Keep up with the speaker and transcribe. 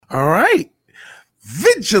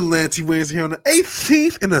Vigilante Wednesday here on the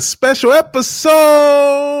 18th in a special episode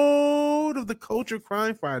of the Culture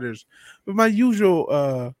Crime Fighters with my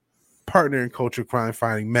usual partner in culture crime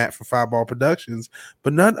fighting, Matt from Fireball Productions,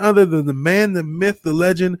 but none other than the man, the myth, the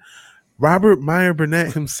legend, Robert Meyer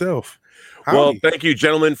Burnett himself. Howdy. Well, thank you,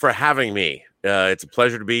 gentlemen, for having me. It's a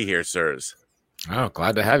pleasure to be here, sirs. Oh,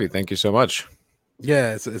 glad to have you. Thank you so much.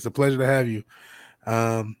 Yeah, it's a pleasure to have you.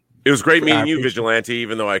 It was great meeting you, Vigilante,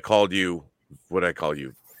 even though I called you, what did I call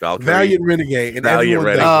you? Valkyrie? Valiant Renegade. And Valiant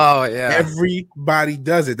Renegade. Oh, yeah. Everybody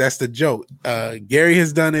does it. That's the joke. Gary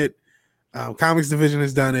has done it. Comics Division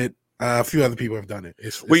has done it. A few other people have done it.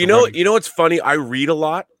 Well, you know what's funny? I read a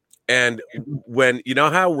lot. And when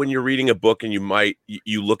you're reading a book and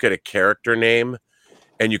you look at a character name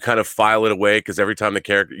and you kind of file it away because every time the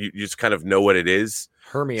character, you just kind of know what it is.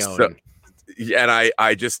 Hermione. So, and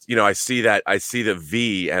I just, I see the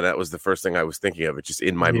V, and that was the first thing I was thinking of. It's just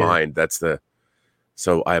in my mind.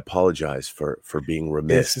 So I apologize for being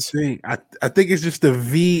remiss. It's the thing. I think it's just the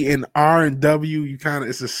V and R and W.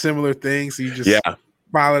 It's a similar thing. So you just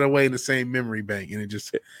file it away in the same memory bank, and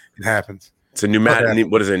it happens. It's a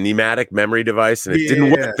pneumatic. What is it? A pneumatic memory device, and it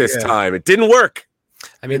didn't work this time. It didn't work.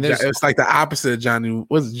 I mean, it's like the opposite of Johnny.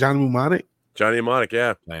 Was it Johnny Mnemonic? Johnny Mnemonic,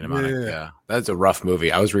 yeah. That's a rough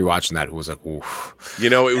movie. I was rewatching that. It was like, oof.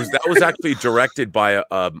 That was actually directed by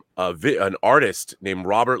an artist named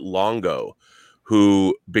Robert Longo,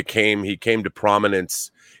 who came to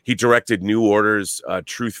prominence. He directed New Order's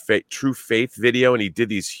True Faith video, and he did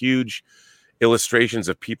these huge illustrations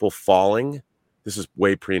of people falling. This is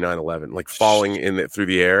way pre 9/11, like falling through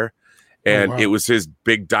the air, and it was his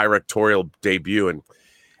big directorial debut, and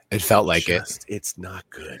it felt like it's not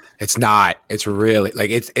good. It's not. It's really like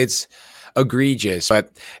it's egregious, but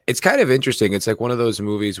it's kind of interesting. It's like one of those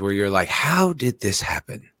movies where you're like, how did this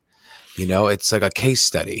happen? It's like a case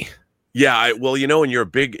study. Yeah, when you're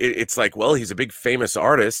it's like, well, he's a big famous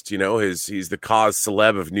artist. He's the cause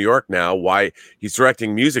celeb of New York now. Why he's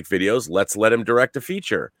directing music videos? Let's let him direct a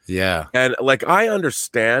feature. Yeah, and like I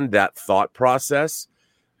understand that thought process,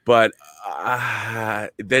 but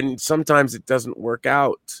then sometimes it doesn't work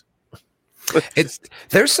out.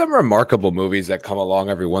 There's some remarkable movies that come along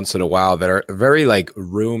every once in a while that are very like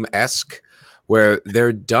Room-esque, where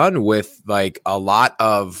they're done with like a lot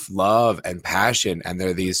of love and passion, and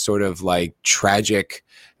they're these sort of like tragic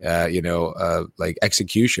like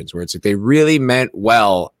executions where it's like they really meant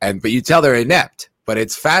well, but you tell they're inept. But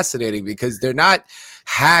it's fascinating because they're not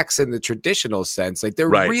hacks in the traditional sense. Like they're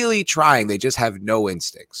really trying. They just have no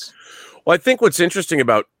instincts. Well, I think what's interesting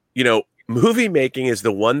about, movie making is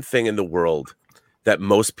the one thing in the world that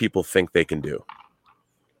most people think they can do.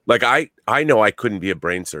 Like I know I couldn't be a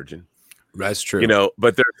brain surgeon. That's true.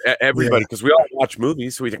 But there's everybody, because we all watch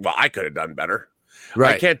movies, so we think, well, I could have done better.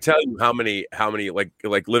 Right. I can't tell you how many like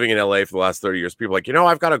living in LA for the last 30 years, people are like,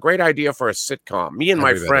 I've got a great idea for a sitcom. Me and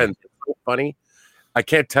my friends, it's so funny. I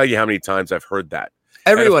can't tell you how many times I've heard that.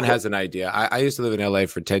 Everyone has an idea. I used to live in LA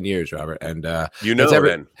for 10 years, Robert, and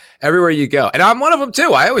everywhere you go. And I'm one of them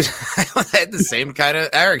too. I had the same kind of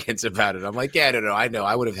arrogance about it. I'm like, yeah, no, I know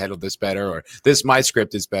I would have handled this better, or my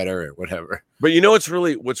script is better, or whatever. But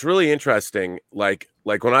what's really interesting, like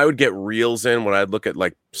when I would get reels in, when I'd look at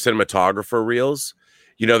like cinematographer reels,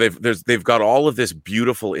 they've got all of this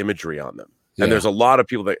beautiful imagery on them. And there's a lot of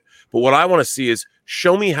people but what I want to see is,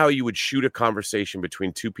 show me how you would shoot a conversation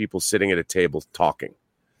between two people sitting at a table talking.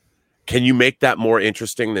 Can you make that more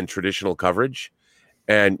interesting than traditional coverage?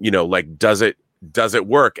 And, does it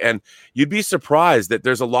work? And you'd be surprised that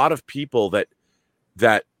there's a lot of people that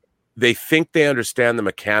they think they understand the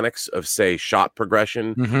mechanics of, say, shot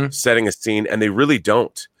progression, setting a scene, and they really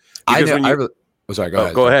don't. Sorry, go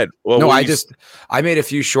ahead. Go ahead. Well, no, I made a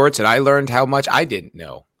few shorts and I learned how much I didn't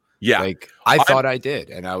know. Yeah. Like I thought I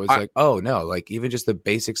did. And I was like, oh no, like even just the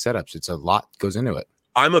basic setups, it's a lot goes into it.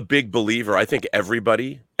 I'm a big believer. I think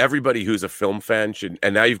everybody who's a film fan should,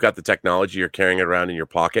 and now you've got the technology, you're carrying it around in your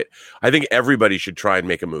pocket. I think everybody should try and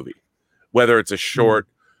make a movie, whether it's a short,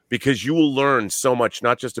 because you will learn so much,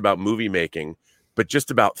 not just about movie making, but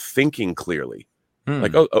just about thinking clearly.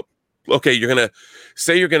 Like, okay, you're going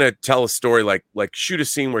to tell a story, like shoot a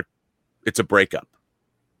scene where it's a breakup.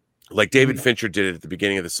 Like David Fincher did it at the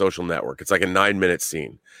beginning of The Social Network. It's like a 9-minute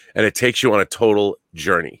scene, and it takes you on a total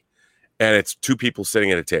journey. And it's two people sitting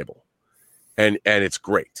at a table, and it's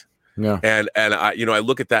great. Yeah. And I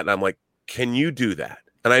look at that and I'm like, can you do that?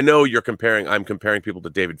 And I know I'm comparing people to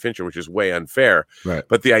David Fincher, which is way unfair. Right.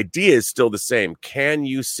 But the idea is still the same. Can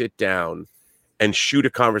you sit down and shoot a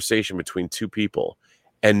conversation between two people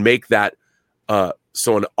and make that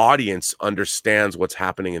so an audience understands what's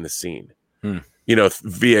happening in the scene?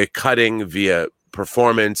 Via cutting, via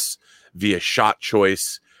performance, via shot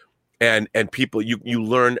choice, and people, you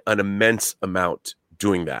learn an immense amount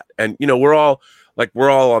doing that. And we're all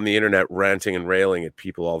on the internet ranting and railing at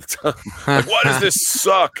people all the time. Like, why does this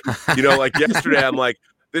suck? Like yesterday, I'm like,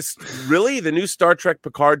 this really, the new Star Trek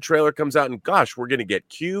Picard trailer comes out, and gosh, we're going to get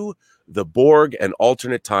Q, the Borg, and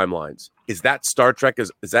alternate timelines. Is that Star Trek?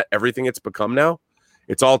 Is that everything it's become now?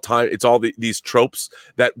 It's all time. It's all these tropes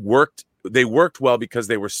that worked. They worked well because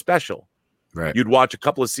they were special. Right. You'd watch a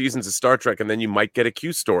couple of seasons of Star Trek, and then you might get a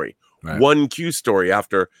Q story. Right. One Q story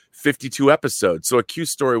after 52 episodes. So a Q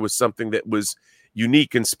story was something that was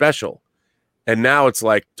unique and special. And now it's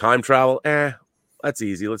like time travel. That's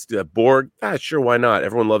easy. Let's do that. Borg. Sure. Why not?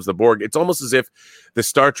 Everyone loves the Borg. It's almost as if the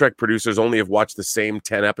Star Trek producers only have watched the same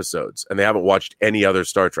 10 episodes and they haven't watched any other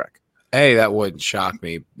Star Trek. Hey, that wouldn't shock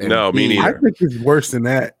me. No, me neither. I think it's worse than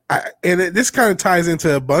that. This kind of ties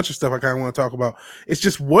into a bunch of stuff I kind of want to talk about. It's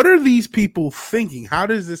just, what are these people thinking? How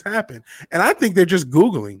does this happen? And I think they're just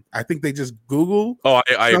Googling. I think they just Google. Oh,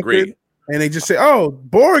 I agree. And they just say, oh,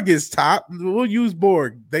 Borg is top. We'll use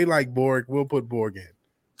Borg. They like Borg. We'll put Borg in.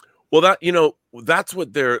 Well, that's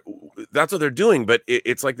what they're doing. But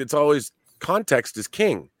it's like, it's always, context is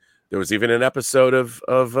king. There was even an episode of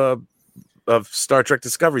Star Trek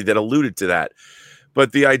Discovery that alluded to that.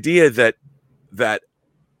 But the idea that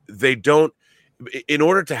they don't, in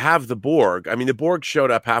order to have the Borg, I mean, the Borg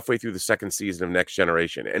showed up halfway through the second season of Next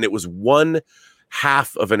Generation, and it was one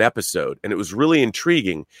half of an episode, and it was really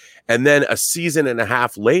intriguing. And then a season and a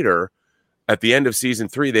half later, at the end of season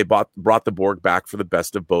 3, they brought the Borg back for the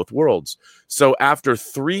best of both worlds. So after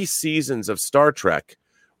 3 seasons of Star Trek,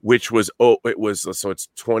 which was, so it's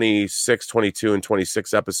 26, 22, and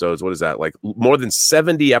 26 episodes. What is that? Like more than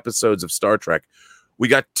 70 episodes of Star Trek. We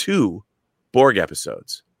got 2 Borg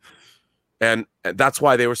episodes. And that's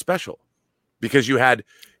why they were special, because you had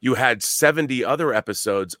 70 other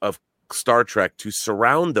episodes of Star Trek to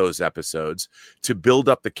surround those episodes, to build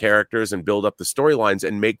up the characters and build up the storylines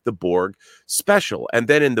and make the Borg special. And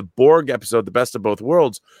then in the Borg episode, The Best of Both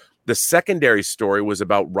Worlds, the secondary story was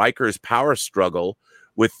about Riker's power struggle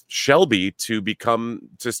with Shelby to become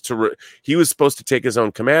he was supposed to take his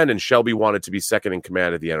own command, and Shelby wanted to be second in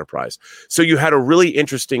command of the Enterprise. So you had a really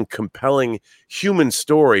interesting, compelling human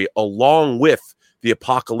story along with the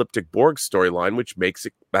apocalyptic Borg storyline, which makes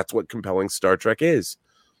it, that's what compelling Star Trek is.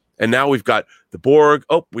 And now we've got the Borg.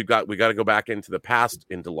 Oh, we got to go back into the past,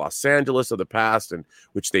 into Los Angeles of the past, and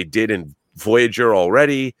which they did in Voyager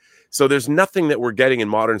already. So there's nothing that we're getting in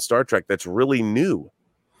modern Star Trek that's really new.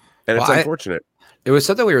 And it's unfortunate. It was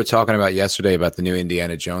something we were talking about yesterday about the new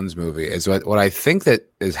Indiana Jones movie. Is what I think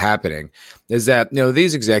that is happening is that,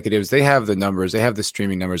 these executives, they have the numbers, they have the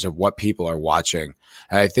streaming numbers of what people are watching.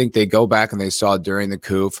 And I think they go back and they saw during the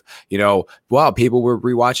coup, wow, people were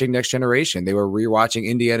rewatching Next Generation. They were rewatching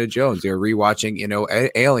Indiana Jones. They were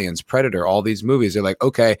rewatching, Aliens, Predator, all these movies. They're like,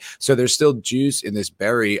 okay, so there's still juice in this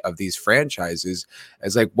berry of these franchises.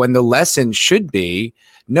 It's like, when the lesson should be,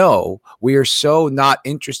 no, we are so not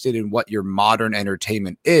interested in what your modern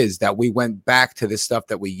entertainment is that we went back to the stuff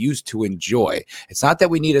that we used to enjoy. It's not that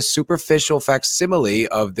we need a superficial facsimile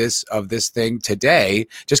of this thing today.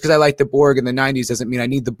 Just because I like the Borg in the 90s doesn't mean I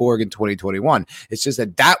need the Borg in 2021. It's just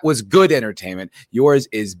that was good entertainment. Yours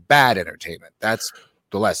is bad entertainment. That's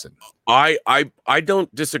the lesson. I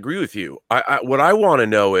don't disagree with you. What I want to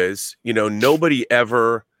know is, nobody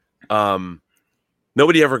ever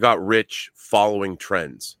got rich following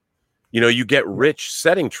trends. You get rich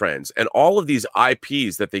setting trends, and all of these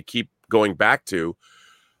IPs that they keep going back to,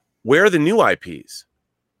 where are the new IPs?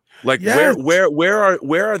 Like, yes. where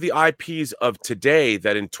are the IPs of today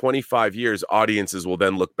that in 25 years audiences will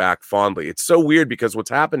then look back fondly? It's so weird, because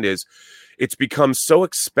what's happened is it's become so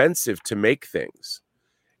expensive to make things.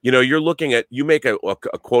 You're looking at, you make a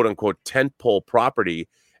quote unquote tentpole property,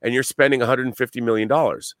 and you're spending $150 million.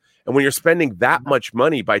 And when you're spending that much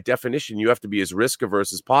money, by definition, you have to be as risk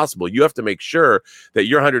averse as possible. You have to make sure that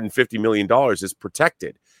your $150 million is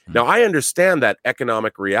protected. Mm-hmm. Now, I understand that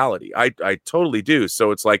economic reality. I totally do.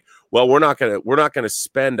 So it's like, well, we're not gonna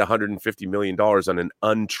spend $150 million on an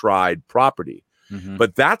untried property. Mm-hmm.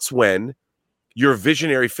 But that's when your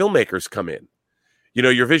visionary filmmakers come in.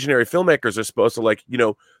 Your visionary filmmakers are supposed to, like,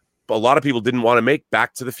 a lot of people didn't want to make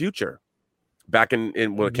Back to the Future back in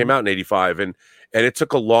when it came out in 85. And it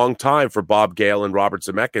took a long time for Bob Gale and Robert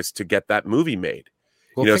Zemeckis to get that movie made.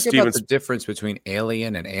 Well, think about the difference between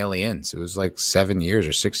Alien and Aliens. It was like 7 years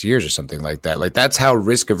or 6 years or something like that. Like, that's how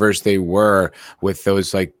risk averse they were with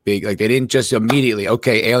those, like, big, like, they didn't just immediately,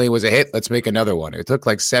 okay, Alien was a hit, let's make another one. It took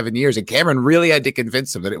like 7 years, and Cameron really had to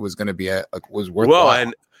convince them that it was going to be was worthwhile.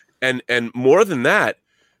 Well, and more than that,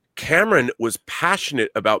 Cameron was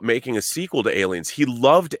passionate about making a sequel to Aliens. He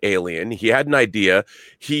loved Alien. He had an idea.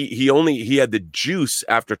 He had the juice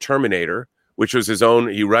after Terminator, which was his own.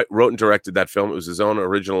 He wrote and directed that film. It was his own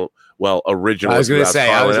original. Well, original. I was going to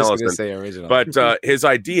say original. But his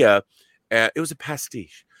idea, it was a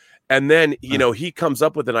pastiche. And then, he comes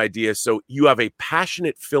up with an idea. So you have a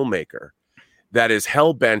passionate filmmaker that is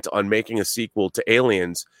hell-bent on making a sequel to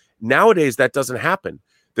Aliens. Nowadays, that doesn't happen.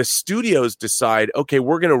 The studios decide, okay,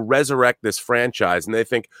 we're going to resurrect this franchise. And they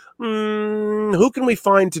think, who can we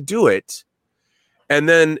find to do it? And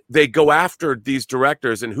then they go after these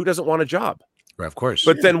directors, and who doesn't want a job? Right, of course.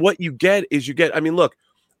 But then what you get, I mean, look,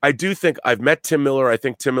 I do think I've met Tim Miller. I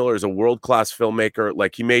think Tim Miller is a world-class filmmaker.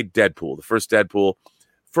 Like, he made Deadpool, the first Deadpool,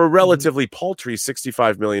 for a relatively paltry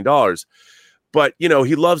 $65 million. But,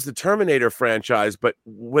 he loves the Terminator franchise. But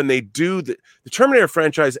when they do the Terminator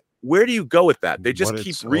franchise, where do you go with that? They just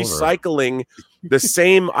keep recycling the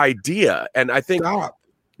same idea. And I think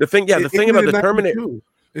the thing about the Terminator,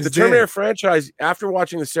 Terminator franchise, after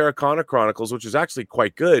watching the Sarah Connor Chronicles, which is actually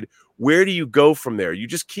quite good, where do you go from there? You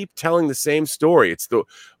just keep telling the same story. It's the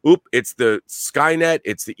Skynet,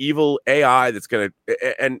 it's the evil AI that's going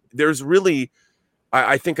to, and there's really,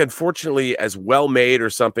 I think, unfortunately, as well made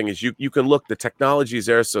or something as you can look, the technology is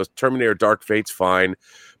there. So Terminator Dark Fate's fine.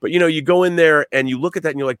 But, you go in there and you look at that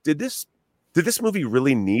and you're like, did this movie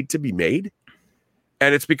really need to be made?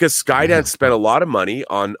 And it's because Skydance spent a lot of money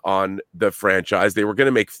on the franchise. They were going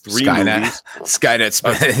to make 3 movies. The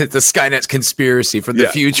Skynet conspiracy for the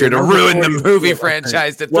future to ruin the movie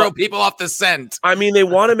franchise, to throw people off the scent. I mean, they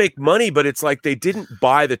want to make money, but it's like they didn't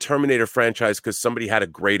buy the Terminator franchise because somebody had a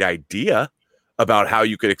great idea about how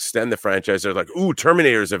you could extend the franchise. They're like, ooh,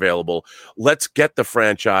 Terminator's available. Let's get the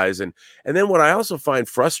franchise. And then what I also find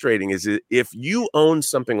frustrating is if you own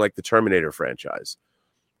something like the Terminator franchise,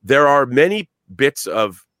 there are many bits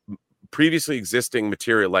of previously existing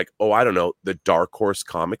material, like, the Dark Horse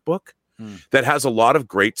comic book that has a lot of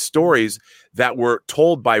great stories that were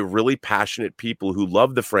told by really passionate people who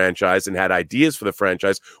loved the franchise and had ideas for the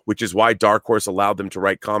franchise, which is why Dark Horse allowed them to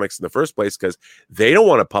write comics in the first place, because they don't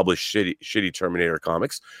want to publish shitty Terminator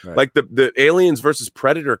comics. Right. Like the Aliens versus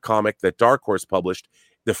Predator comic that Dark Horse published,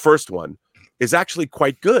 the first one, is actually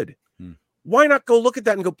quite good. Why not go look at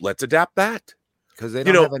that and go, let's adapt that? Because they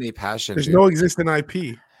don't have any passion. There's no existing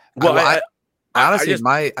IP. Well, I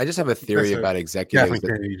just have a theory about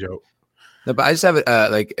executives. No, but I just have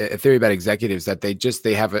a theory about executives that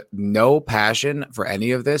they have no passion for any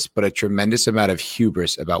of this, but a tremendous amount of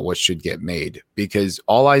hubris about what should get made. Because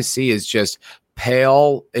all I see is just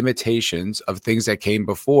pale imitations of things that came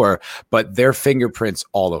before, but their fingerprints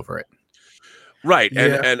all over it. Right.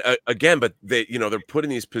 And again, but they're put in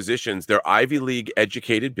these positions. They're Ivy League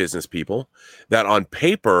educated business people that on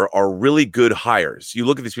paper are really good hires. You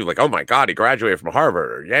look at these people like, oh my God, he graduated from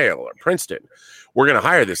Harvard or Yale or Princeton. We're going to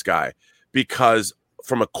hire this guy. Because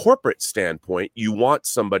from a corporate standpoint, you want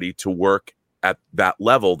somebody to work at that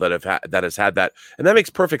level that has had that. And that makes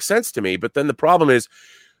perfect sense to me. But then the problem is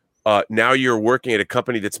now you're working at a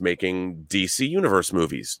company that's making DC Universe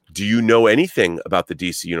movies. Do you know anything about the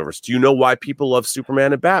DC Universe? Do you know why people love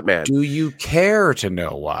Superman and Batman? Do you care to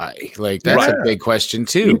know why? Like, that's a big question,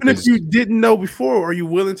 too. Even if you didn't know before, are you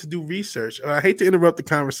willing to do research? I hate to interrupt the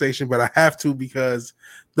conversation, but I have to, because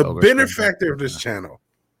the benefactor of this channel,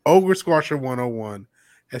 Ogre Squasher 101,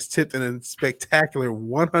 has tipped in a spectacular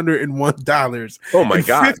 $101. Oh my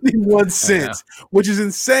God, 51 cents, which is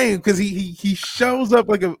insane because he shows up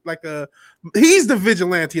like a he's the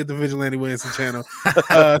vigilante of the Vigilante Williamson channel.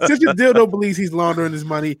 Since your dildo believes he's laundering his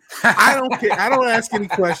money, I don't care. I don't ask any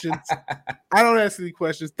questions.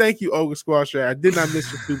 Thank you, Ogre Squasher. I did not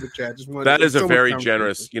miss your super chat. That is a very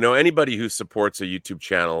generous. Anybody who supports a YouTube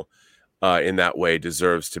channel in that way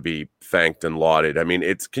deserves to be thanked and lauded. I mean,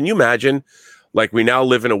 can you imagine, like, we now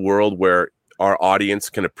live in a world where our audience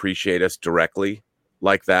can appreciate us directly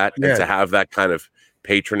like that, and to have that kind of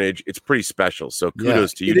patronage, it's pretty special. So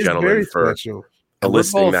kudos to you, gentlemen, for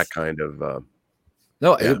eliciting that kind of.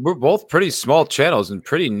 We're both pretty small channels and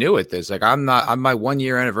pretty new at this. Like, I'm my 1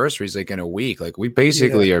 year anniversary is like in a week. Like, we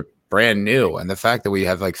basically are brand new, and the fact that we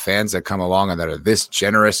have like fans that come along and that are this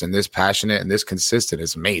generous and this passionate and this consistent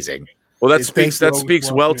is amazing. Well, that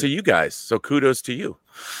speaks well to you guys. So kudos to you.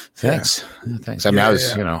 Thanks. Thanks. I mean,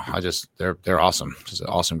 they're awesome. Just an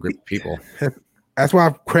awesome group of people. That's why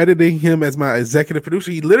I'm crediting him as my executive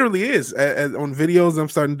producer. He literally is on videos. I'm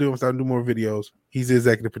starting to do more videos. He's the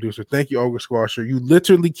executive producer. Thank you, Ogre Squasher. You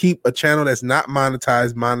literally keep a channel that's not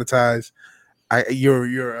monetized.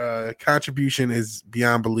 Your contribution is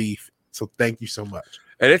beyond belief. So thank you so much.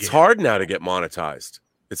 And it's hard now to get monetized.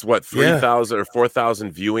 It's what 3,000 or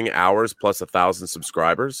 4,000 viewing hours plus 1,000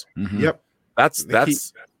 subscribers. Mm-hmm. Yep.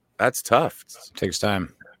 That's tough. Takes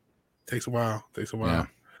time. Takes a while. Yeah.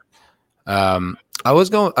 I was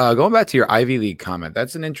going back to your Ivy League comment.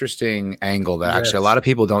 That's an interesting angle that actually a lot of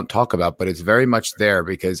people don't talk about, but it's very much there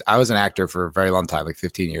because I was an actor for a very long time, like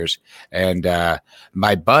 15 years. And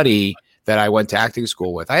my buddy that I went to acting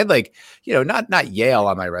school with, I had like, not Yale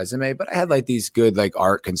on my resume, but I had like these good like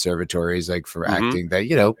art conservatories like for acting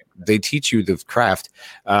that, they teach you the craft.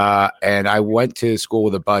 And I went to school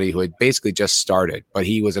with a buddy who had basically just started, but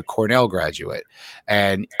he was a Cornell graduate.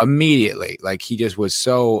 And immediately, like he just was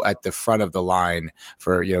so at the front of the line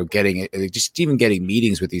for, getting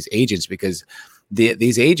meetings with these agents because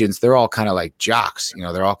these agents, they're all kind of like jocks,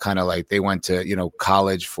 they're all kind of like they went to,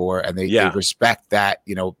 college and they respect that,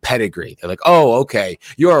 pedigree. They're like, oh, okay,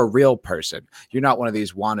 you're a real person. You're not one of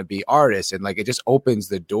these wannabe artists. And like, it just opens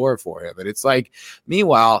the door for him. And it's like,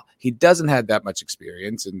 meanwhile, he doesn't have that much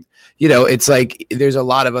experience. And, it's like, there's a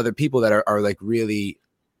lot of other people that are like really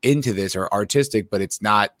into this or artistic, but they're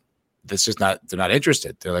not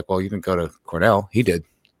interested. They're like, well, you can go to Cornell. He did.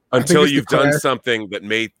 Until you've done something that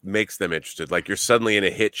makes them interested, like you're suddenly in a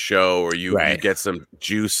hit show or you get some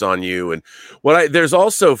juice on you. And there's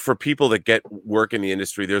also for people that get work in the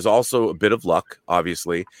industry, there's also a bit of luck,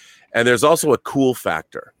 obviously, and there's also a cool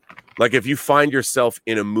factor. Like if you find yourself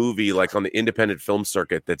in a movie like on the independent film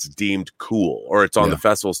circuit that's deemed cool, or it's on the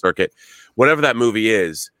festival circuit, whatever that movie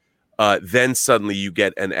is, then suddenly you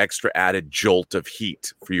get an extra added jolt of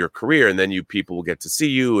heat for your career. And then people will get to see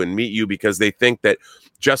you and meet you because they think that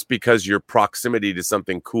just because your proximity to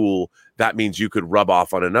something cool, that means you could rub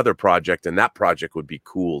off on another project and that project would be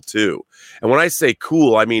cool too. And when I say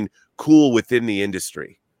cool, I mean cool within the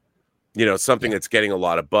industry, something that's getting a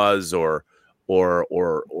lot of buzz or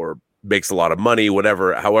makes a lot of money,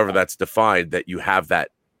 however that's defined, that you have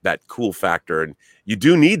that cool factor. And you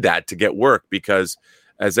do need that to get work because,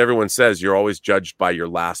 as everyone says, you're always judged by your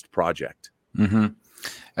last project. Mm-hmm.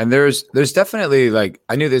 And there's definitely like,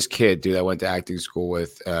 I knew this kid, dude, I went to acting school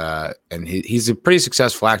with, and he's a pretty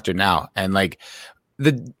successful actor now. And like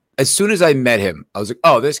as soon as I met him, I was like,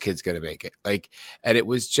 oh, this kid's going to make it. Like, and it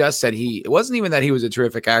was just that it wasn't even that he was a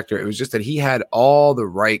terrific actor. It was just that he had all the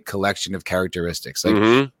right collection of characteristics.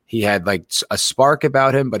 Like he had like a spark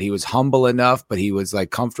about him, but he was humble enough, but he was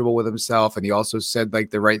like comfortable with himself. And he also said like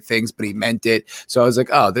the right things, but he meant it. So I was like,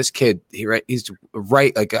 oh, this kid, he's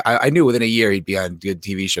right. Like I knew within a year he'd be on good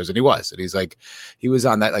TV shows, and he was. And he was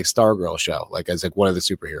on that like Stargirl show, like as like one of the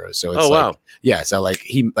superheroes. So it's wow. Yeah. So like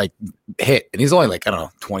he like hit, and he's only like, I don't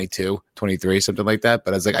know, 22, 23, something like that.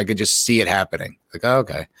 But I was like, I could just see it happening. Like, oh,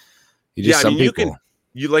 okay.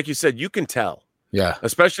 Like you said, you can tell. Yeah.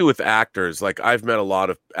 Especially with actors. Like I've met a lot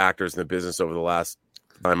of actors in the business over the last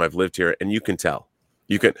time I've lived here, and you can tell.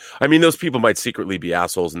 Those people might secretly be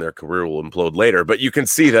assholes and their career will implode later, but you can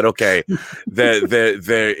see that, okay,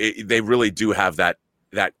 they really do have that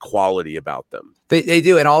quality about them. They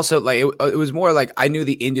do. And also like, it was more like, I knew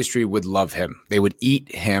the industry would love him. They would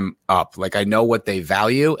eat him up. Like I know what they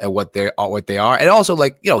value and what they are. And also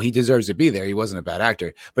like, he deserves to be there. He wasn't a bad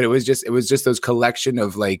actor, but it was just those collection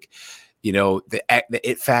of like, the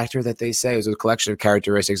it factor that they say is a collection of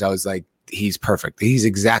characteristics. I was like, he's perfect. He's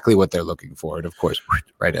exactly what they're looking for. And of course,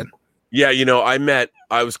 right in. Yeah.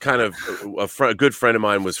 I was kind of a good friend of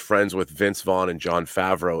mine was friends with Vince Vaughn and Jon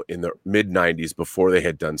Favreau in the mid 90s before they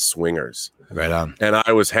had done Swingers. Right on. And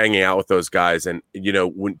I was hanging out with those guys. And,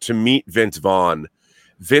 to meet Vince Vaughn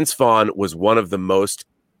was one of the most,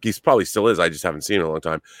 he probably still is. I just haven't seen him in a long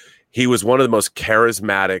time. He was one of the most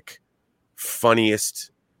charismatic, funniest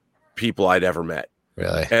people I'd ever met.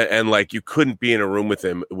 Really? And like you couldn't be in a room with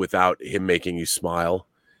him without him making you smile.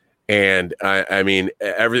 And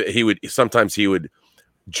he would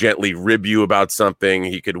gently rib you about something.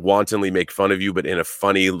 He could wantonly make fun of you, but in a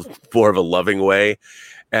funny, more of a loving way.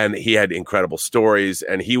 And he had incredible stories.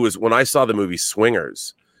 And when I saw the movie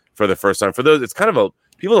Swingers for the first time, it's kind of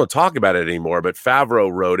people don't talk about it anymore, but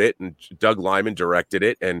Favreau wrote it and Doug Liman directed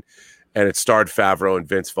it. And it starred Favreau and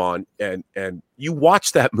Vince Vaughn. And you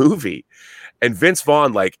watch that movie, and Vince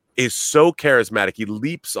Vaughn like is so charismatic. He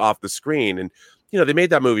leaps off the screen, and they made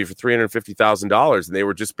that movie for $350,000, and they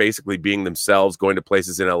were just basically being themselves, going to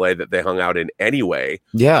places in LA that they hung out in anyway.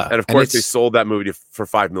 Yeah, and of course they sold that movie for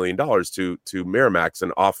 $5 million to Miramax,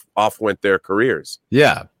 and off went their careers.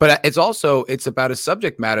 Yeah, but it's about a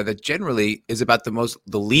subject matter that generally is about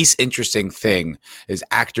the least interesting thing is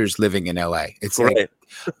actors living in LA. It's right. Like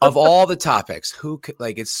of all the topics,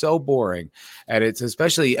 it's so boring. And it's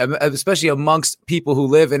especially amongst people who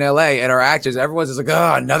live in LA and are actors. Everyone's just like,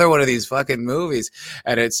 oh, another one of these fucking movies.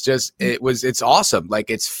 And it's awesome. Like,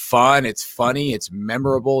 it's fun. It's funny. It's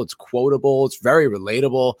memorable. It's quotable. It's very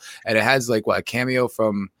relatable. And it has like a cameo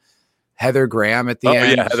from Heather Graham at the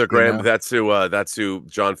end. Yeah, Heather Graham. You know? That's who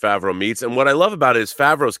Jon Favreau meets. And what I love about it is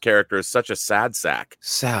Favreau's character is such a sad sack.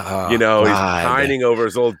 He's pining over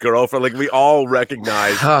his old girlfriend. Like, we all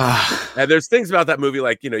recognize. And there's things about that movie,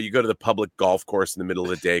 like, you go to the public golf course in the middle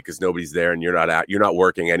of the day because nobody's there and you're not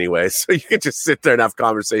working anyway, so you can just sit there and have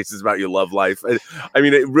conversations about your love life. I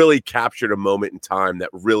mean, it really captured a moment in time that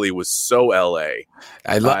really was so LA.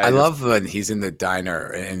 I love when he's in the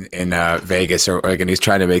diner in Vegas and he's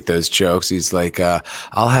trying to make those jokes. He's like,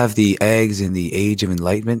 I'll have the eggs in the Age of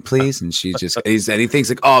Enlightenment, please. And she just, he thinks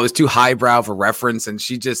like, oh, it was too highbrow for reference. And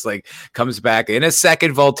she just like comes back in a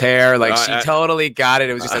second Voltaire. Like, she totally got it.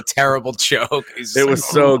 It was just a terrible joke. It was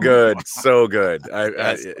so good. So good.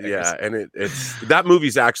 Yeah. And it's that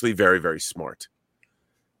movie's actually very, very smart.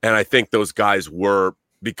 And I think those guys were,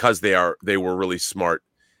 because they were really smart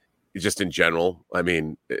just in general. I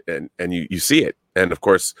mean, and you see it. And of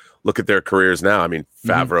course, look at their careers now. I mean,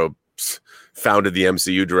 Favreau founded the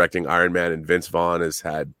MCU directing Iron Man, and Vince Vaughn has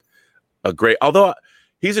had a great, although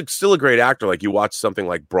he's still a great actor. Like, you watch something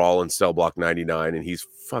like Brawl and Cell Block 99 and he's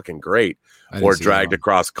fucking great. Or Dragged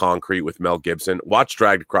Across Concrete with Mel Gibson. Watch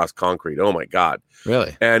Dragged Across Concrete. Oh my God.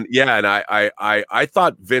 Really? And yeah, and I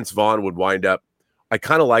thought Vince Vaughn would wind up, I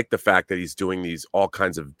kind of like the fact that he's doing these all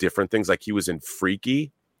kinds of different things. Like, he was in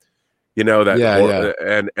Freaky,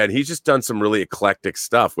 and he's just done some really eclectic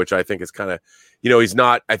stuff, which I think is kind of, he's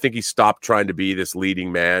not, I think he stopped trying to be this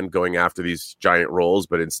leading man going after these giant roles,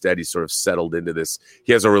 but instead he's sort of settled into this.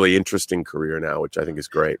 He has a really interesting career now, which I think is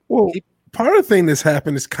great. Well, part of the thing that's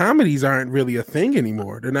happened is comedies aren't really a thing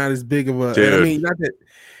anymore. They're not as big of a, I mean, not that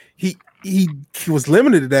he was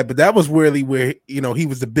limited to that, but that was really where, he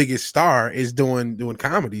was the biggest star, is doing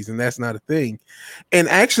comedies, and that's not a thing. And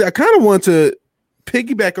actually, I kind of want to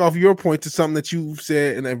piggyback off your point to something that you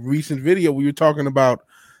said in a recent video where you're talking about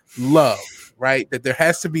love, right? That there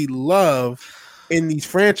has to be love in these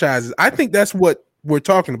franchises. I think that's what we're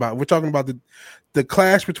talking about. We're talking about the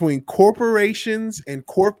clash between corporations and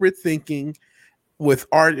corporate thinking with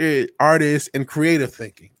artists and creative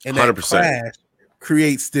thinking. And that 100%. Clash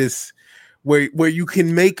creates this where you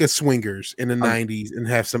can make a Swingers in the 90s and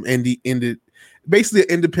have some basically an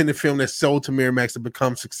independent film that's sold to Miramax to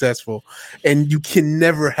become successful. And you can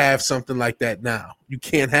never have something like that now. You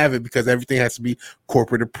can't have it because everything has to be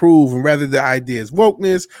corporate approved. And rather the idea is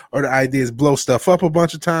wokeness or the idea is blow stuff up a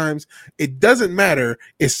bunch of times, it doesn't matter.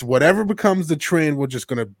 It's whatever becomes the trend. We're just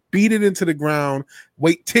going to beat it into the ground,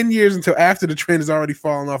 wait 10 years until after the trend has already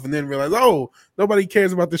fallen off, and then realize, oh, nobody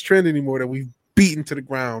cares about this trend anymore that we've beaten to the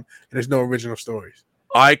ground and there's no original stories.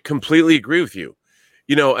 I completely agree with you.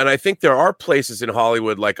 And I think there are places in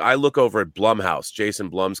Hollywood, like I look over at Blumhouse, Jason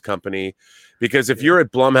Blum's company, because if you're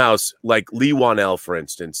at Blumhouse, like Lee Wanell, for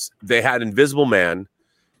instance, they had Invisible Man,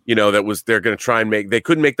 they're going to try and they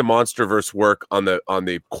couldn't make the Monsterverse work on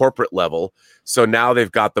the corporate level. So now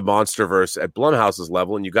they've got the Monsterverse at Blumhouse's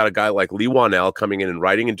level. And you got a guy like Lee Wanell coming in and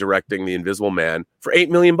writing and directing the Invisible Man for $8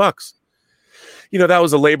 million. That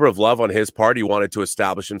was a labor of love on his part. He wanted to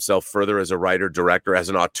establish himself further as a writer, director, as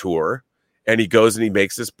an auteur. And he goes and he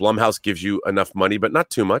makes this. Blumhouse gives you enough money, but not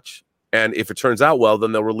too much. And if it turns out well,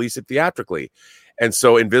 then they'll release it theatrically. And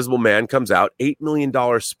so Invisible Man comes out, $8 million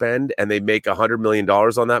spend, and they make $100 million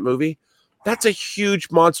on that movie. That's a huge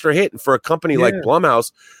monster hit. And for a company like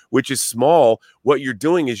Blumhouse, which is small, what you're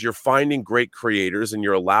doing is you're finding great creators and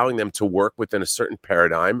you're allowing them to work within a certain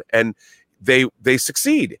paradigm, and they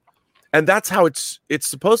succeed. And that's how it's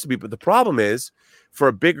supposed to be. But the problem is, for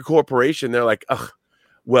a bigger corporation, they're like, ugh,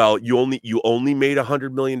 well, you only made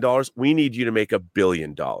 $100 million. We need you to make $1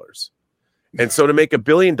 billion. And so to make $1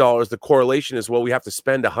 billion, the correlation is, well, we have to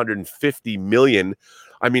spend 150 million.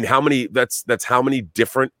 I mean, how many? That's how many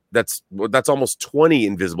different? That's almost 20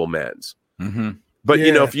 Invisible Mans. Mm-hmm. But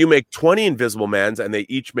if you make 20 Invisible Mans and they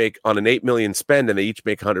each make on an 8 million spend and they each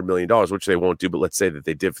make $100 million, which they won't do, but let's say that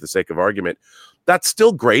they did for the sake of argument, that's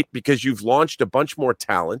still great because you've launched a bunch more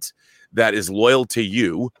talent that is loyal to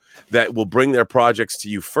you, that will bring their projects to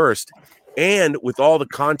you first. And with all the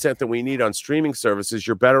content that we need on streaming services,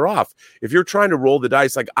 you're better off. If you're trying to roll the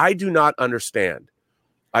dice, like I do not understand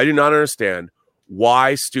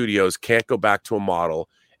why studios can't go back to a model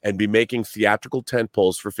and be making theatrical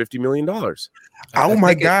tentpoles for $50 million. Oh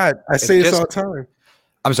my God. I say this all the time.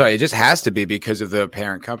 I'm sorry, it just has to be because of the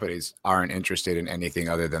parent companies aren't interested in anything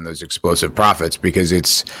other than those explosive profits,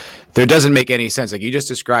 because there doesn't make any sense. Like you just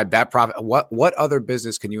described that profit. What other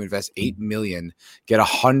business can you invest $8 million, get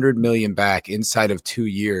 $100 million back inside of 2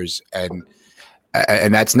 years, and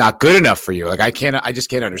that's not good enough for you? Like I just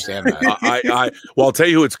can't understand that. Well, I'll tell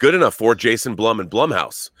you who it's good enough for: Jason Blum and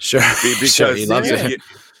Blumhouse. Sure, because sure, he loves it.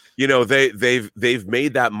 You know, they've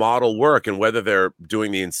made that model work, and whether they're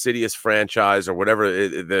doing the Insidious franchise or whatever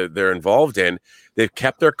they're involved in, they've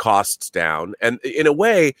kept their costs down, and in a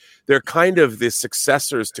way, they're kind of the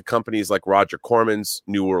successors to companies like Roger Corman's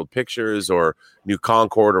New World Pictures or New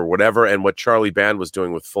Concord or whatever, and what Charlie Band was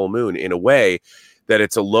doing with Full Moon. In a way, that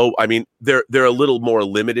it's a low. I mean, they're a little more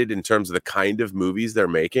limited in terms of the kind of movies they're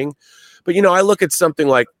making, but you know, I look at something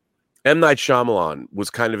like M. Night Shyamalan was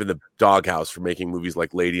kind of in the doghouse for making movies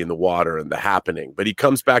like Lady in the Water and The Happening, but he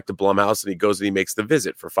comes back to Blumhouse and he goes and he makes The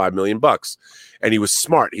Visit for $5 million. And he was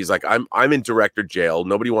smart. He's like, I'm in director jail.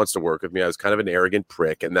 Nobody wants to work with me. I was kind of an arrogant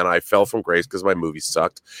prick. And then I fell from grace because my movie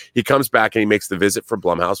sucked. He comes back and he makes The Visit for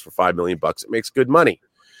Blumhouse for $5 million. It makes good money,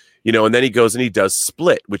 you know, and then he goes and he does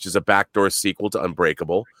Split, which is a backdoor sequel to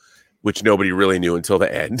Unbreakable, which nobody really knew until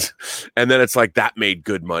the end. And then it's like that made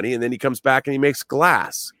good money. And then he comes back and he makes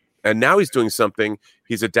Glass. And now he's doing something.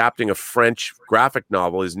 He's adapting a French graphic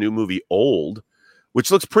novel, his new movie Old,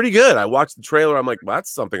 which looks pretty good. I watched the trailer. I'm like, well,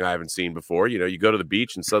 that's something I haven't seen before. You know, you go to the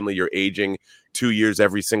beach and suddenly you're aging 2 years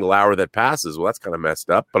every single hour that passes. Well, that's kind of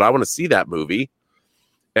messed up, but I want to see that movie.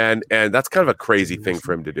 And that's kind of a crazy thing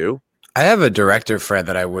for him to do. I have a director friend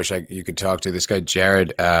that I wish you could talk to. This guy,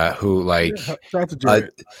 Jared, who like, Shout out to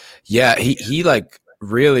Jared. He like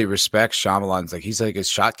really respects Shyamalan's. Like he's like his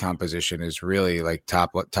shot composition is really like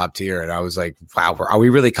top tier. And I was like, wow, are we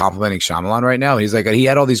really complimenting Shyamalan right now? He's like, he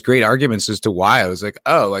had all these great arguments as to why. I was like,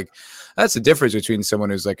 oh, like that's the difference between someone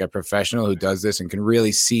who's like a professional who does this and can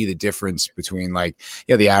really see the difference between like,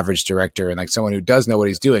 yeah, the average director and like someone who does know what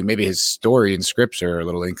he's doing. Maybe his story and scripts are a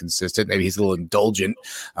little inconsistent. Maybe he's a little indulgent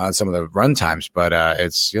on some of the run times, but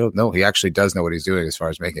it's, you know, no, he actually does know what he's doing as far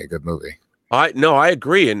as making a good movie. I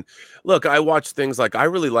agree. And look, I watch things like I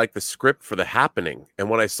really like the script for The Happening. And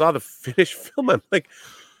when I saw the finished film, I'm like,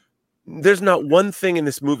 there's not one thing in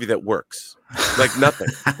this movie that works. Like nothing.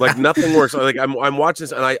 Like nothing works. Like I'm watching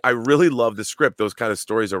this and I really love the script. Those kind of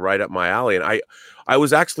stories are right up my alley. And I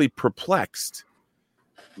was actually perplexed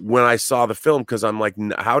when I saw the film because I'm like,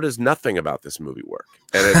 how does nothing about this movie work?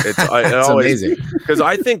 And it's always amazing because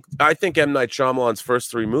I think M. Night Shyamalan's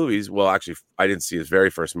first three movies. Well, actually, I didn't see his very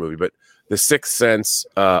first movie, but The Sixth Sense,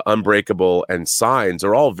 Unbreakable, and Signs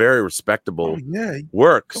are all very respectable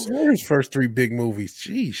works. Those are his first three big movies.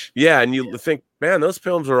 Sheesh. Yeah, and you think, man, those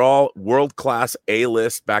films are all world class,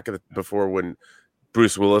 A-list back before when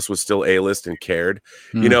Bruce Willis was still A-list and cared.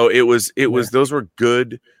 You know, it was those were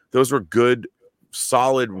good,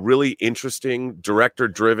 solid, really interesting,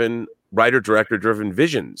 writer-director-driven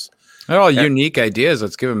visions. They're all unique ideas.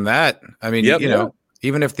 Let's give them that. I mean, you know,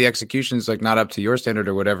 even if the execution is like not up to your standard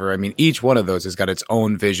or whatever, I mean, each one of those has got its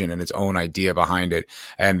own vision and its own idea behind it,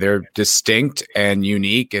 and they're distinct and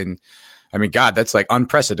unique. And I mean, God, that's like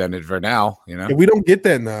unprecedented for now. You know, we don't get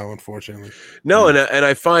that now, unfortunately. No, and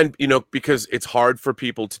I find, you know, because it's hard for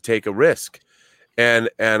people to take a risk. And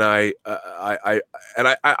I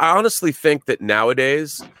honestly think that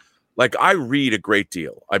nowadays, like I read a great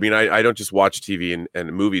deal. I mean, I don't just watch TV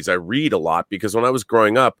and movies. I read a lot because when I was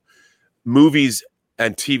growing up, movies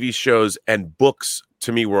and TV shows and books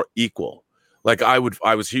to me were equal. Like I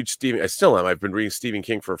was huge I still am. I've been reading Stephen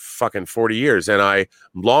King for fucking 40 years and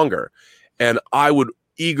longer. And I would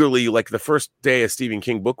eagerly, like the first day a Stephen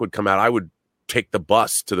King book would come out, I would take the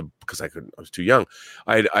bus because I was too young.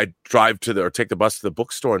 I'd take the bus to the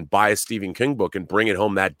bookstore and buy a Stephen King book and bring it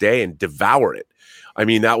home that day and devour it. I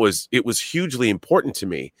mean, it was hugely important to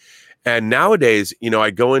me. And nowadays, you know, I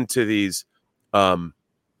go into these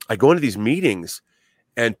meetings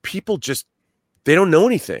and people just, they don't know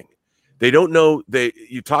anything. They don't know.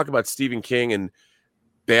 You talk about Stephen King and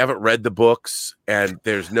they haven't read the books and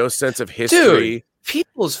there's no sense of history. Dude.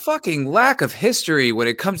 People's fucking lack of history when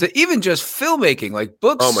it comes to even just filmmaking, like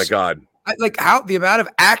books. Oh my God. How the amount of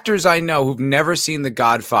actors I know who've never seen The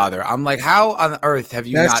Godfather. I'm like, how on earth have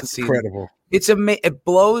you not seen? Incredible. It's it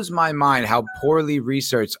blows my mind how poorly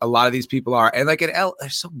researched a lot of these people are. And like in they're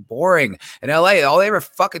so boring. In LA, all they ever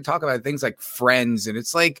fucking talk about things like Friends. And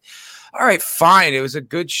it's like, all right, fine. It was a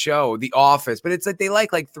good show, The Office, but it's like they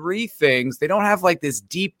like three things. They don't have like this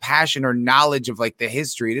deep passion or knowledge of like the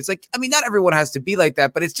history. And it's like, I mean, not everyone has to be like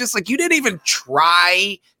that, but it's just like you didn't even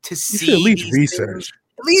try to see. At least research.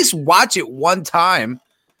 At least watch it one time.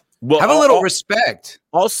 Well, have a little respect.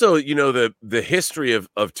 Also, you know, the history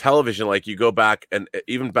of television, like you go back and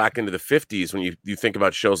even back into the 50s when you think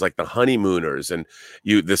about shows like The Honeymooners and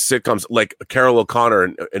the sitcoms like Carol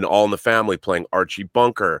O'Connor and All in the Family playing Archie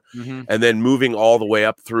Bunker, and then moving all the way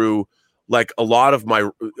up through like a lot of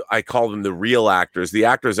I call them the real actors, the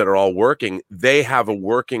actors that are all working, they have a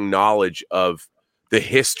working knowledge of the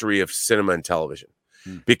history of cinema and television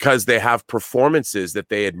because they have performances that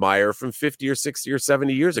they admire from 50 or 60 or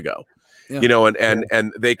 70 years ago. Yeah. You know,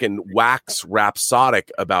 and they can wax rhapsodic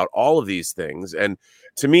about all of these things. And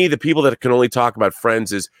to me, the people that can only talk about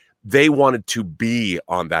Friends is they wanted to be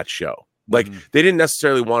on that show. Like they didn't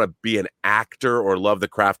necessarily want to be an actor or love the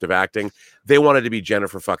craft of acting. They wanted to be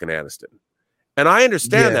Jennifer fucking Aniston. And I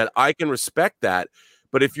understand that. I can respect that.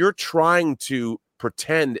 But if you're trying to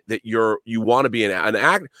pretend that you want to be an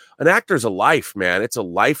actor's a life, man. It's a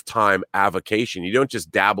lifetime avocation. You don't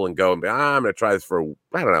just dabble and go and be, I'm going to try this for,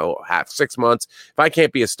 I don't know, 6 months. If I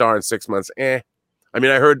can't be a star in 6 months, I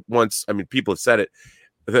mean, I heard once, I mean, people have said it,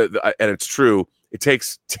 and it's true. It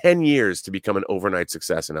takes 10 years to become an overnight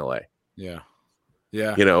success in LA. Yeah.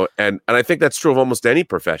 Yeah. You know, and I think that's true of almost any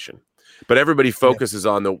profession. But everybody focuses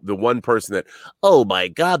on the one person that, oh my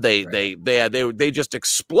God, they just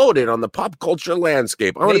exploded on the pop culture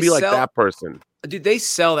landscape. I want to be like that person. Dude, they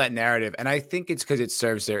sell that narrative, and I think it's because it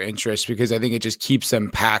serves their interest, because I think it just keeps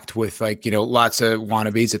them packed with, like, you know, lots of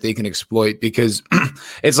wannabes that they can exploit, because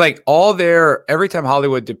it's like every time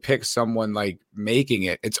Hollywood depicts someone like making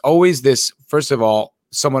it, it's always this, first of all,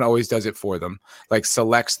 someone always does it for them, like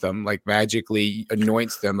selects them, like magically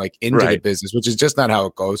anoints them like into the business, which is just not how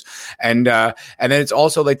it goes. And then it's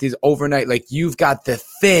also like these overnight, like you've got the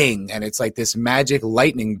thing, and it's like this magic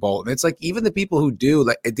lightning bolt. And it's like even the people who do,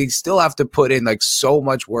 like, they still have to put in like so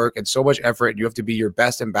much work and so much effort, and you have to be your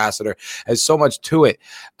best ambassador. There's so much to it.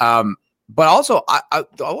 But also, I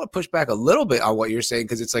want to push back a little bit on what you're saying,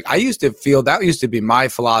 because it's like I used to feel that used to be my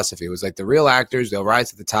philosophy. It was like the real actors, they'll rise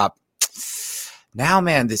to the top. Now,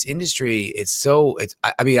 man, this industry,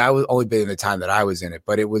 I mean, I was only been in the time that I was in it,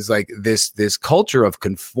 but it was like this culture of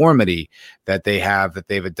conformity that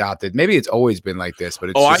they've adopted. Maybe it's always been like this, but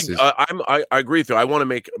it's I agree with you. I want to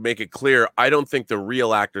make it clear. I don't think the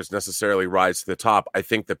real actors necessarily rise to the top. I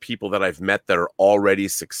think the people that I've met that are already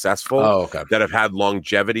successful, that have had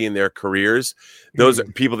longevity in their careers, those are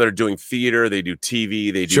people that are doing theater, they do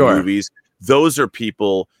TV, they do movies. Those are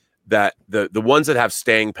people that the ones that have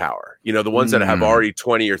staying power, you know, the ones that have already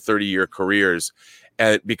 20 or 30-year careers,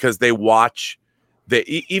 and because they watch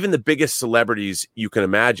even the biggest celebrities you can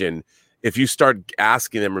imagine, if you start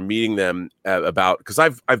asking them or meeting them about, because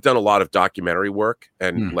I've done a lot of documentary work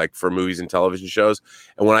and like for movies and television shows,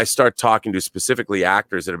 and when I start talking to specifically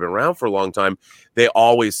actors that have been around for a long time, they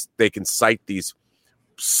can cite these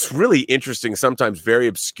really interesting, sometimes very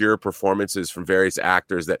obscure performances from various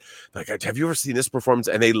actors that, like, have you ever seen this performance?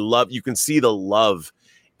 And you can see the love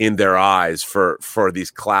in their eyes for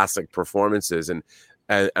these classic performances. And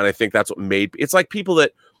I think that's what it's like people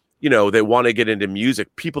that, you know, they want to get into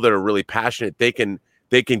music, people that are really passionate, they can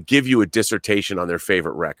give you a dissertation on their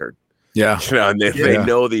favorite record. Yeah. You know, and they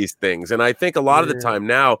know these things. And I think a lot of the time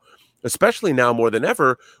now, especially now more than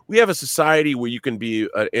ever, we have a society where you can be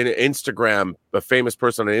a famous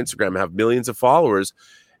person on Instagram, have millions of followers,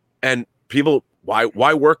 and people, why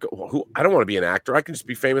work? I don't want to be an actor. I can just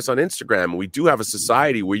be famous on Instagram. We do have a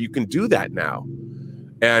society where you can do that now,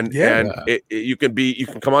 and you can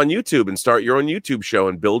come on YouTube and start your own YouTube show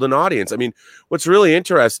and build an audience. I mean, what's really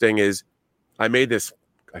interesting is I made this.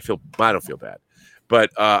 I don't feel bad, but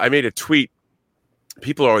I made a tweet.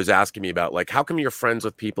 People are always asking me about, like, how come you're friends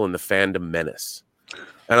with people in the fandom menace?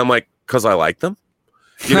 And I'm like, because I like them,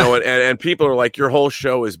 you know, and people are like, your whole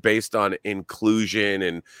show is based on inclusion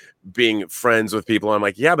and being friends with people. I'm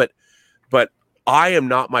like, yeah, but I am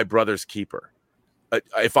not my brother's keeper.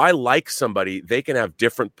 If I like somebody, they can have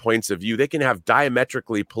different points of view. They can have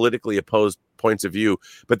diametrically politically opposed points of view,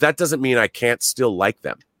 but that doesn't mean I can't still like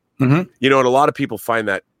them. You know, and a lot of people find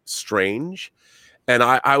that strange. And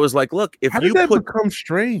I was like, look, if you become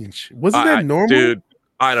strange, wasn't that normal? Dude,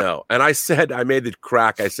 I don't know. And I made the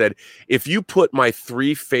crack. I said, if you put my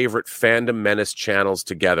 3 favorite Fandom Menace channels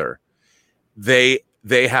together, they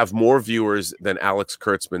have more viewers than Alex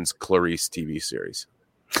Kurtzman's Clarice TV series.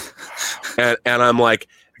 and I'm like,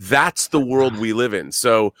 that's the world we live in.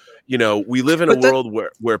 So, you know, we live in a world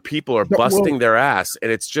where people are busting their ass,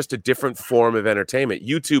 and it's just a different form of entertainment.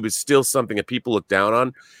 YouTube is still something that people look down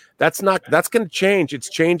on. That's going to change. It's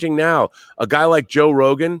changing now. A guy like Joe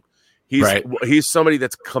Rogan, he's somebody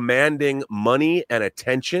that's commanding money and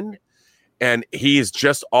attention, and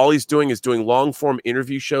all he's doing is doing long form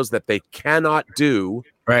interview shows that they cannot do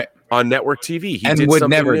right on network TV. He and did would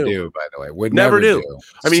something never new. do, by the way. Would Never do.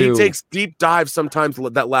 I mean, So- he takes deep dives sometimes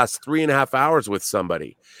that last 3.5 hours with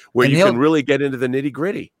somebody where And you can really get into the nitty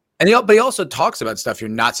gritty. And but he also talks about stuff you're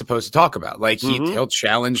not supposed to talk about. Like he'll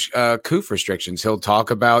challenge coup restrictions. He'll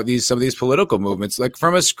talk about some of these political movements, like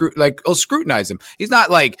from he'll scrutinize them. He's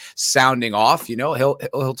not like sounding off, you know.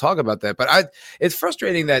 He'll talk about that. But it's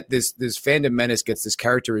frustrating that this fandom menace gets this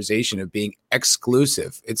characterization of being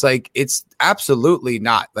exclusive. It's like it's absolutely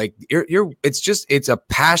not. Like it's a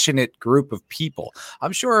passionate group of people.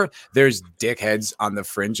 I'm sure there's dickheads on the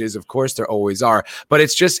fringes. Of course, there always are. But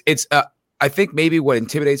I think maybe what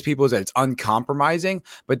intimidates people is that it's uncompromising,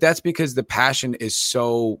 but that's because the passion is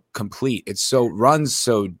so complete. Runs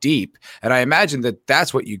so deep. And I imagine that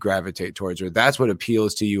that's what you gravitate towards, or that's what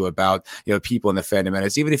appeals to you about, people in the fandom. And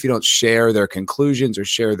it's even if you don't share their conclusions or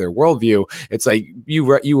share their worldview, it's like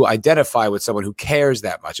you identify with someone who cares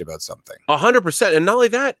that much about something. 100%. And not only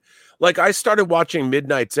that, like I started watching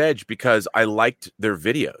Midnight's Edge because I liked their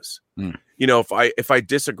videos. If I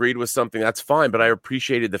disagreed with something, that's fine. But I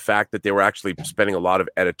appreciated the fact that they were actually spending a lot of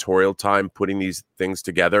editorial time putting these things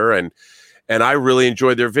together, and I really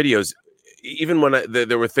enjoyed their videos. Even when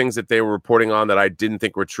there were things that they were reporting on that I didn't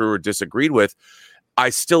think were true or disagreed with, I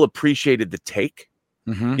still appreciated the take.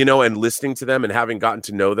 And listening to them and having gotten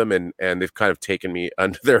to know them, and they've kind of taken me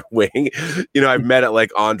under their wing. I've met at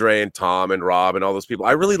like Andre and Tom and Rob and all those people.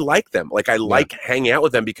 I really like them. Like I like hanging out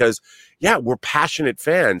with them because we're passionate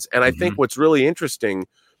fans. And I think what's really interesting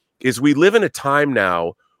is we live in a time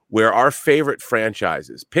now where our favorite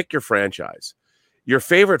franchises, pick your franchise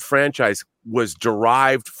was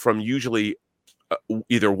derived from usually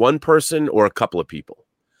either one person or a couple of people.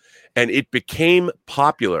 And it became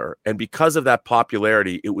popular. And because of that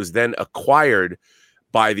popularity, it was then acquired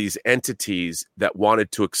by these entities that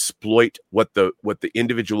wanted to exploit what the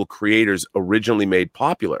individual creators originally made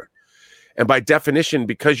popular. And by definition,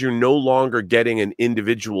 because you're no longer getting an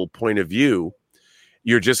individual point of view,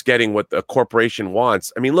 you're just getting what the corporation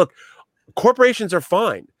wants. I mean, look, corporations are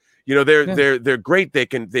fine. They're great.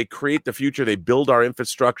 They create the future. They build our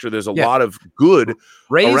infrastructure. There's a lot of good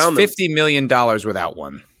around them. $50 million without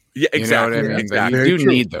one. Yeah, exactly. You know what I mean? Exactly. You do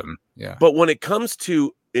need them. Yeah. But when it comes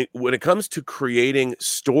to creating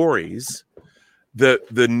stories, the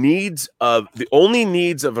only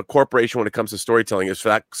needs of a corporation when it comes to storytelling is for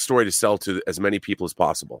that story to sell to as many people as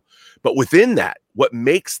possible. But within that, what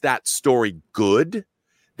makes that story good,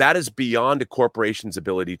 that is beyond a corporation's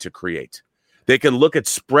ability to create. They can look at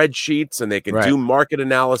spreadsheets and they can do market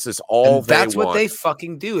analysis that's what they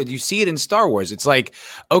fucking do. And you see it in Star Wars. It's like,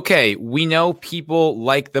 okay, we know people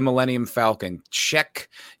like the Millennium Falcon. Check.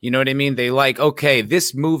 You know what I mean? They like, okay,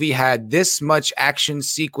 this movie had this much action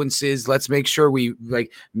sequences. Let's make sure we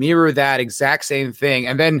like mirror that exact same thing.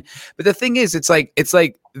 And then, but the thing is, it's like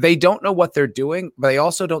they don't know what they're doing, but they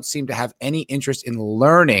also don't seem to have any interest in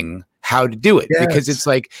learning how to do it, because it's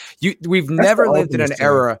like we've never lived in an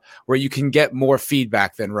era where you can get more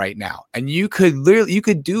feedback than right now. And you could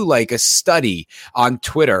do like a study on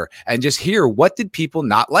Twitter and just hear what did people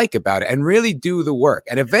not like about it and really do the work.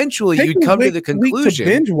 And eventually you'd come to the conclusion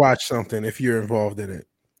to binge watch something if you're involved in it.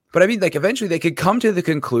 But I mean, like, eventually they could come to the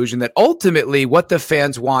conclusion that ultimately what the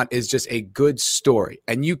fans want is just a good story.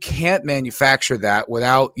 And you can't manufacture that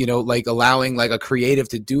without, like allowing like a creative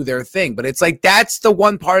to do their thing. But it's like, that's the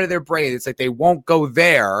one part of their brain. It's like they won't go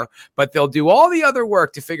there, but they'll do all the other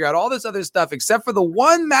work to figure out all this other stuff, except for the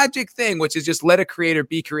one magic thing, which is just let a creator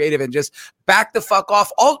be creative and just back the fuck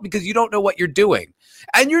off, all because you don't know what you're doing.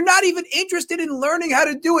 And you're not even interested in learning how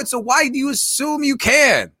to do it. So why do you assume you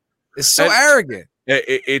can? It's so arrogant.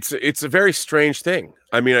 It's a very strange thing.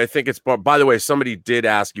 I mean, I think it's, by the way, somebody did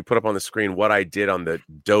ask, you put up on the screen what I did on the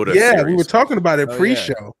Dota series. We were talking about it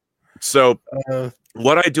pre-show. Yeah. So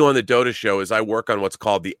what I do on the Dota show is I work on what's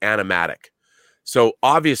called the animatic. So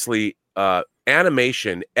obviously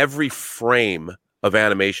animation, every frame of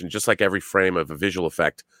animation, just like every frame of a visual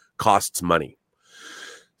effect, costs money.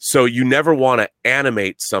 So you never want to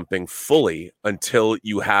animate something fully until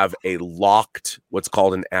you have a locked, what's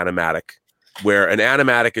called an animatic, where an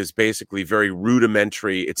animatic is basically very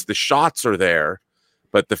rudimentary. It's the shots are there,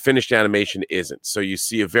 but the finished animation isn't. So you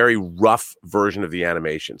see a very rough version of the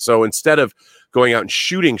animation. So instead of going out and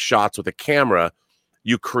shooting shots with a camera,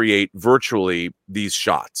 you create virtually these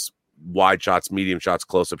shots, wide shots, medium shots,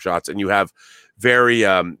 close-up shots, and you have very,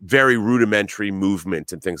 very rudimentary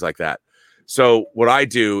movement and things like that. So what I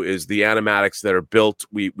do is the animatics that are built,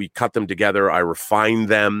 we cut them together, I refine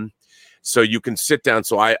them. So you can sit down.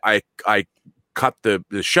 So I cut the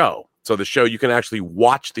show. So the show, you can actually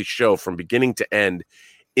watch the show from beginning to end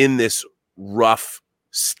in this rough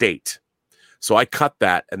state. So I cut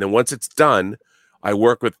that, and then once it's done, I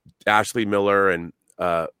work with Ashley Miller and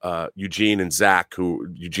Eugene and Zach, who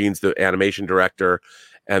Eugene's the animation director,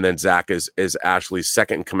 and then Zach is Ashley's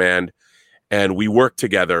second in command. And we work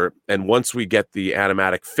together. And once we get the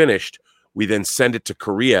animatic finished, we then send it to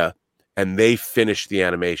Korea, and they finish the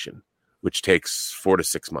animation, which takes 4 to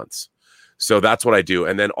 6 months. So that's what I do.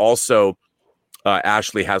 And then also,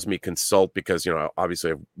 Ashley has me consult because,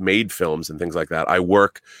 obviously I've made films and things like that. I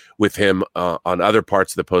work with him on other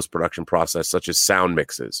parts of the post-production process, such as sound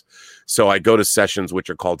mixes. So I go to sessions which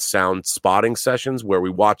are called sound spotting sessions, where we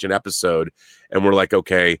watch an episode and we're like,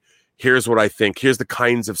 okay, here's what I think. Here's the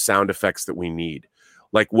kinds of sound effects that we need.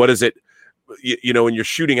 Like, what is it? When you're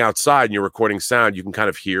shooting outside and you're recording sound, you can kind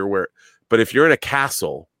of hear where, but if you're in a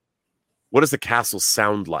castle, what does the castle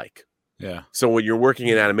sound like? Yeah. So when you're working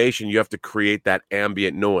in animation, you have to create that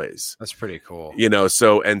ambient noise. That's pretty cool.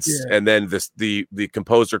 So and then the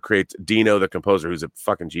composer creates, Dino, the composer, who's a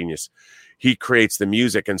fucking genius. He creates the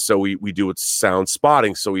music, and so we do it sound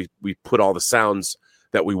spotting. So we put all the sounds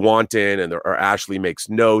that we want in, and or Ashley makes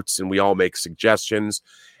notes, and we all make suggestions,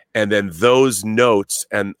 and then those notes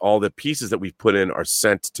and all the pieces that we put in are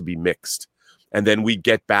sent to be mixed, and then we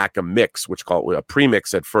get back a mix, which call it a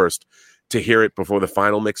pre-mix at first, to hear it before the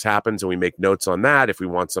final mix happens, and we make notes on that if we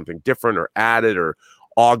want something different or added or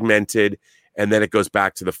augmented, and then it goes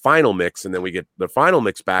back to the final mix, and then we get the final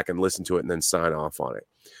mix back and listen to it and then sign off on it.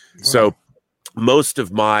 Wow. So most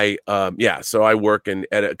of my so I work in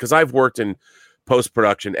edit, because I've worked in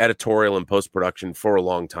post-production, editorial and post-production for a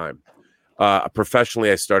long time. Professionally,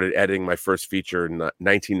 I started editing my first feature in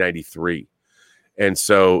 1993, and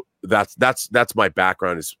so that's my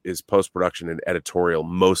background is post-production and editorial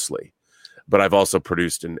mostly. But I've also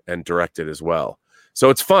produced and directed as well. So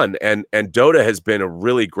it's fun. And Dota has been a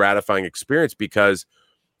really gratifying experience because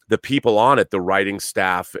the people on it, the writing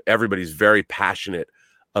staff, everybody's very passionate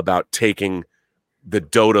about taking the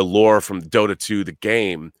Dota lore from Dota 2, the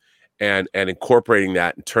game, and incorporating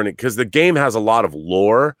that and turning, because the game has a lot of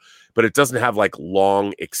lore, but it doesn't have like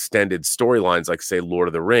long extended storylines like, say, Lord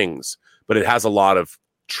of the Rings, but it has a lot of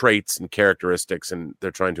traits and characteristics, and they're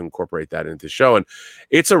trying to incorporate that into the show. And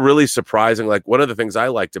it's a really surprising, like, one of the things I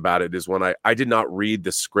liked about it is when I did not read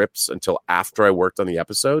the scripts until after I worked on the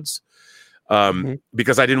episodes,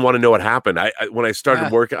 because I didn't want to know what happened. When I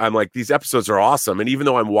started working, I'm like, these episodes are awesome. And even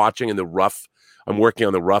though I'm working on the rough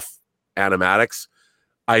animatics,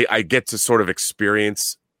 I get to sort of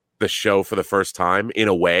experience the show for the first time in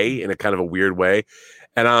a kind of a weird way.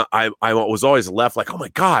 And I was always left like, oh my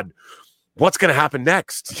God, what's going to happen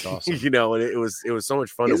next? That's awesome. And it was so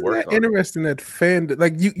much fun to work on. Interesting that fan,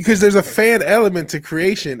 like, you, because there's a fan element to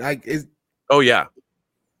creation. Oh yeah.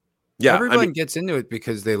 Yeah. Everyone gets into it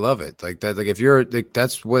because they love it. Like that, like if you're like,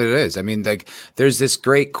 that's what it is. I mean, like there's this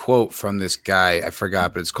great quote from this guy, I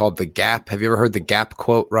forgot, but it's called The Gap. Have you ever heard The Gap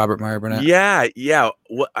quote, Robert Meyer Burnett? Yeah.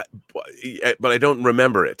 But I don't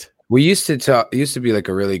remember it. We used to talk. It used to be like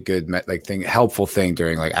a really good, helpful thing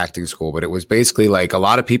during like acting school. But it was basically like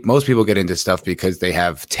most people get into stuff because they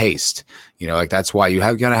have taste. Like that's why you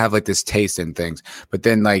gotta have like this taste in things. But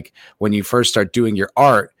then like when you first start doing your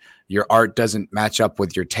art doesn't match up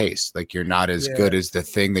with your taste. Like you're not as good as the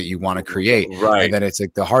thing that you want to create. Right. And then it's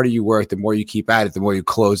like the harder you work, the more you keep at it, the more you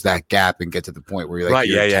close that gap and get to the point where you're like,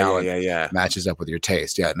 your talent matches up with your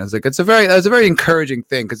taste. Yeah. And it's like, that's a very encouraging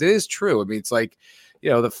thing, because it is true. I mean, it's like,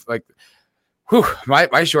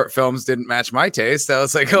 my short films didn't match my taste. I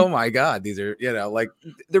was like, oh my God, these are, like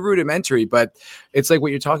the rudimentary, but it's like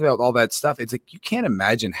what you're talking about, all that stuff. It's like, you can't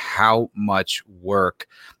imagine how much work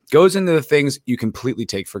goes into the things you completely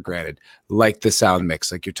take for granted, like the sound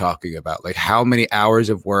mix, like you're talking about, like how many hours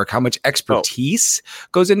of work, how much expertise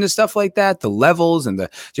goes into stuff like that, the levels and the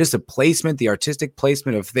placement, the artistic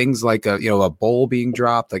placement of things like a bowl being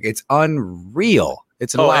dropped. Like it's unreal.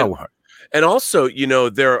 It's a lot of work. And also,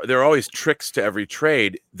 there are always tricks to every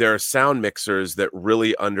trade. There are sound mixers that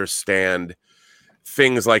really understand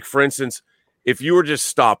things like, for instance, if you were just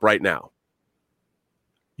stop right now,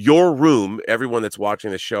 your room, everyone that's watching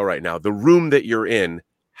the show right now, the room that you're in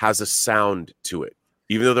has a sound to it.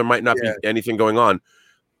 Even though there might not be anything going on,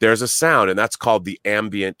 there's a sound, and that's called the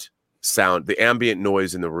ambient sound, the ambient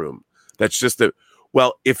noise in the room. That's just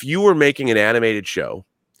if you were making an animated show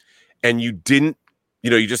and you didn't,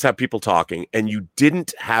 you just have people talking and you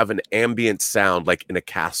didn't have an ambient sound like in a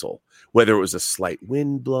castle, whether it was a slight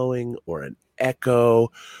wind blowing or an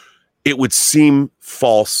echo, it would seem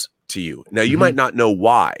false to you. Now, you might not know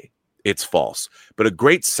why it's false, but a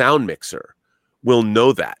great sound mixer will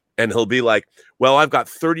know that. And he'll be like, well, I've got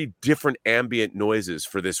 30 different ambient noises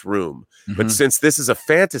for this room. But since this is a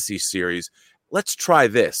fantasy series, let's try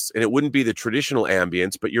this. And it wouldn't be the traditional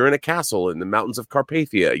ambience, but you're in a castle in the mountains of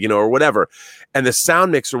Carpathia, you know, or whatever. And the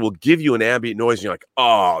sound mixer will give you an ambient noise. And you're like,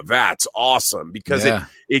 oh, that's awesome. Because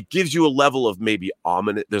it gives you a level of maybe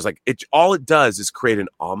ominous. There's like, all it does is create an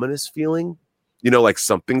ominous feeling, you know, like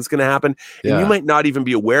something's going to happen. And you might not even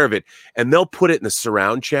be aware of it. And they'll put it in the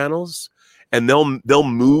surround channels. And they'll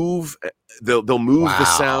move the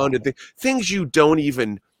sound and things you don't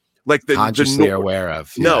even like consciously aware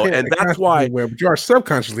of. No, and that's why but you are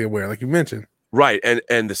subconsciously aware, like you mentioned. Right.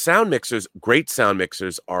 And the sound mixers, great sound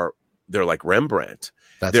mixers they're like Rembrandt.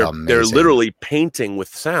 Amazing. They're literally painting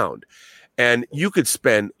with sound. And you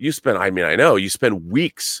spend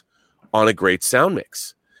weeks on a great sound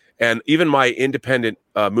mix. And even my independent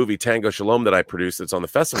movie Tango Shalom that I produced, that's on the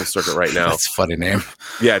festival circuit right now. That's a funny name.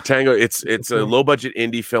 Yeah, Tango. It's a low budget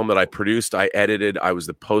indie film that I produced. I edited. I was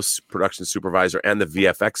the post production supervisor and the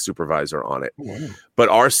VFX supervisor on it. Wow. But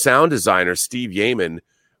our sound designer Steve Yeaman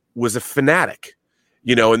was a fanatic,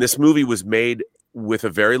 you know. And this movie was made with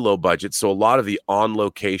a very low budget, so a lot of the on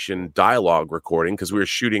location dialogue recording, because we were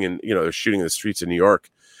shooting in the streets of New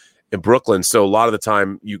York. In Brooklyn, so a lot of the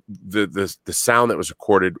time, the sound that was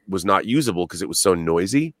recorded was not usable because it was so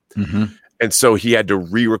noisy, and so he had to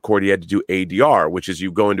re-record. He had to do ADR, which is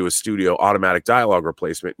you go into a studio, automatic dialogue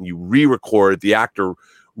replacement, and you re-record. The actor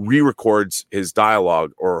re-records his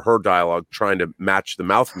dialogue or her dialogue, trying to match the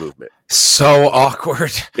mouth movement. So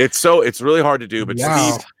awkward. It's really hard to do. But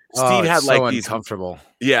wow. Steve had like these uncomfortable.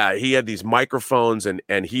 Yeah, he had these microphones,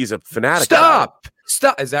 and he's a fanatic. Stop.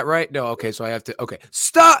 Is that right? No. Okay. So I have to. Okay.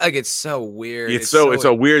 Stop. Like, it's so weird. It's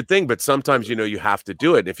a weird thing, but sometimes, you know, you have to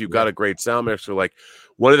do it. If you've got a great sound mixer, like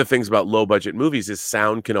one of the things about low budget movies is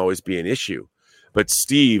sound can always be an issue. But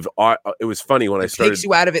Steve, it was funny when I started. Takes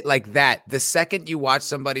you out of it like that. The second you watch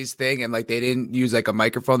somebody's thing and like they didn't use like a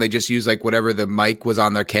microphone, they just use like whatever the mic was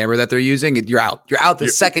on their camera that they're using. You're out. You're out the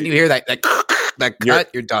second you hear that cut.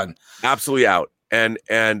 You're done. Absolutely out. And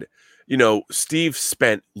you know, Steve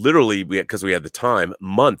spent literally, because we had the time,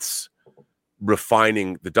 months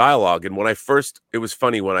refining the dialogue. And it was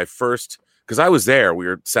funny because I was there, we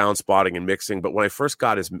were sound spotting and mixing. But when I first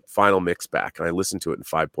got his final mix back and I listened to it in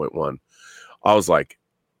 5.1, I was like,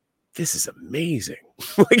 this is amazing.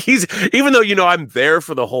 Like even though, you know, I'm there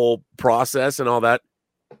for the whole process and all that.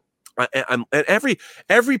 And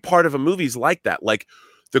every part of a movie is like that. Like,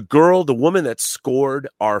 the woman that scored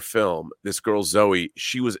our film, this girl Zoe,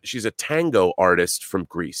 she's a tango artist from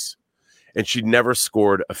Greece, and she'd never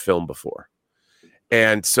scored a film before.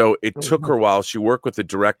 And so it took her a while. She worked with the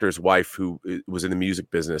director's wife, who was in the music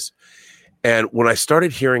business. And when I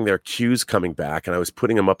started hearing their cues coming back and I was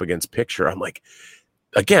putting them up against picture, I'm like,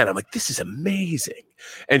 this is amazing.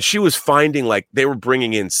 And she was finding, like, they were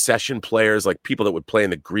bringing in session players, like people that would play in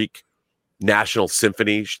the Greek National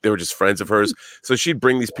Symphony. They were just friends of hers. So she'd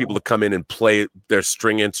bring these people to come in and play their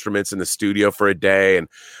string instruments in the studio for a day. And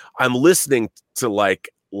I'm listening to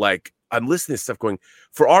I'm listening to stuff going,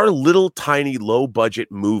 for our little tiny low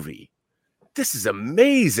budget movie, this is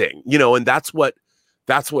amazing. You know, and that's what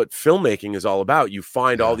filmmaking is all about. You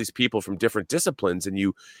find all these people from different disciplines and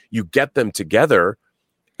you get them together,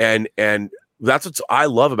 and that's what I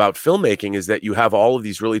love about filmmaking, is that you have all of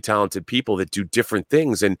these really talented people that do different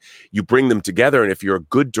things and you bring them together. And if you're a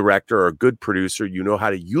good director or a good producer, you know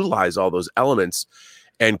how to utilize all those elements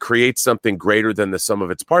and create something greater than the sum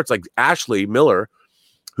of its parts. Like Ashley Miller,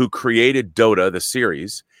 who created Dota, the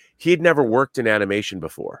series, he had never worked in animation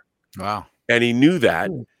before. Wow. And he knew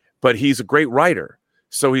that, but he's a great writer.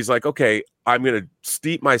 So he's like, okay, I'm going to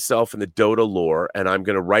steep myself in the Dota lore and I'm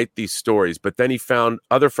going to write these stories. But then he found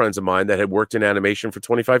other friends of mine that had worked in animation for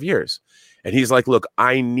 25 years. And he's like, look,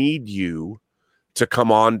 I need you to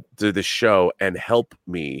come on to the show and help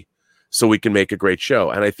me so we can make a great show.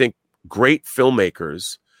 And I think great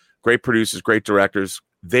filmmakers, great producers, great directors,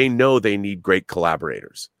 they know they need great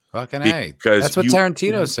collaborators. Fucking A. That's what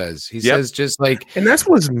Tarantino says. He says just like, and that's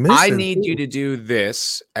what's missing. I need you to do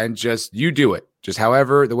this and just you do it. Just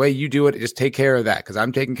however, the way you do it, just take care of that because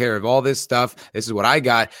I'm taking care of all this stuff. This is what I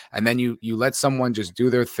got. And then you let someone just do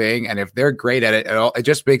their thing. And if they're great at it, it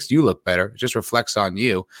just makes you look better. It just reflects on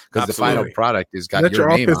you because the final product has got your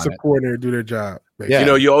name on it. Let your offensive coordinator do their job. Yeah. You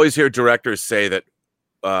know, you always hear directors say that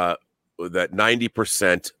that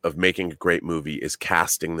 90% of making a great movie is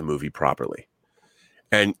casting the movie properly.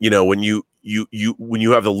 And, you know, when you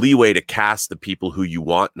have the leeway to cast the people who you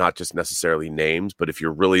want, not just necessarily names, but if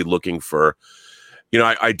you're really looking for, you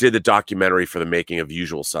know, I did the documentary for the making of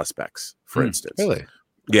Usual Suspects, for instance. Really?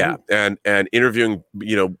 Yeah. And interviewing,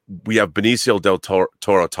 you know, we have Benicio del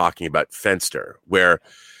Toro talking about Fenster, where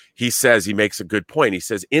he says, he makes a good point. He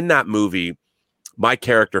says in that movie, my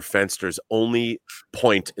character Fenster's only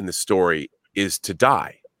point in the story is to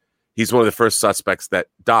die. He's one of the first suspects that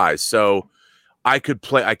dies. So I could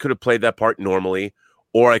have played that part normally,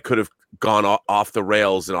 or I could have gone off the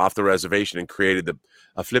rails and off the reservation and created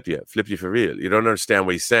a flip you for real. You don't understand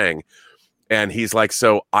what he's saying. And he's like,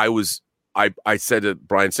 so I said to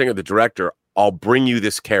Bryan Singer, the director, I'll bring you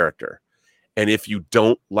this character. And if you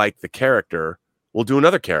don't like the character, we'll do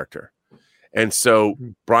another character. And so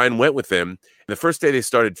Bryan went with him. The first day they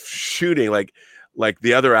started shooting, like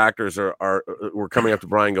the other actors were coming up to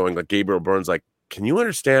Bryan going, like Gabriel Byrne's like, can you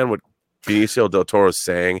understand what Benicio del Toro is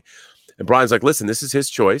saying? And Bryan's like, listen, this is his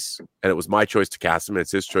choice. And it was my choice to cast him. And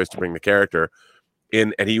it's his choice to bring the character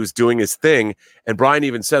in. And he was doing his thing. And Bryan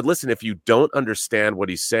even said, listen, if you don't understand what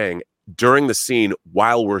he's saying during the scene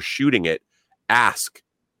while we're shooting it, ask.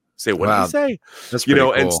 Say, what did he say? That's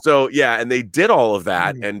cool. And so, yeah, and they did all of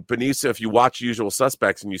that. And Benicio, if you watch Usual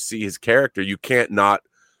Suspects and you see his character, you can't not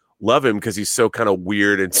love him because he's so kind of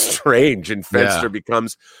weird and strange. And Fenster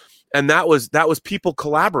becomes, and that was people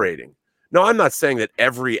collaborating. No, I'm not saying that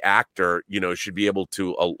every actor, should be able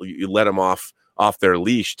to you let them off their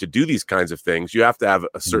leash to do these kinds of things. You have to have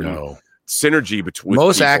a certain synergy between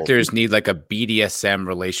most people. Actors need like a BDSM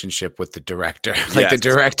relationship with the director. Like the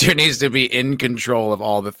director needs to be in control of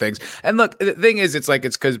all the things. And look, the thing is, it's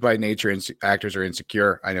because by nature actors are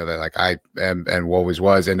insecure. I know that, like I am and always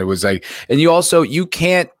was. And it was like, and you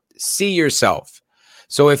can't see yourself.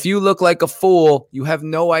 So if you look like a fool, you have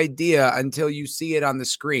no idea until you see it on the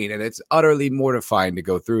screen. And it's utterly mortifying to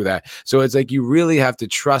go through that. So it's like you really have to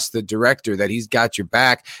trust the director that he's got your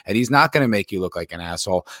back and he's not going to make you look like an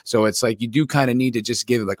asshole. So it's like you do kind of need to just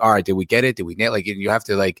give it like, all right, did we get it? Did we nail it? Like you have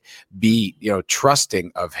to like be,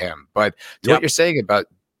 trusting of him. But what you're saying about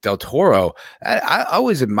Del Toro, I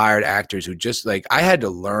always admired actors who just like, I had to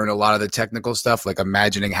learn a lot of the technical stuff, like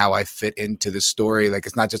imagining how I fit into the story. Like,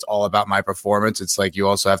 it's not just all about my performance. It's like, you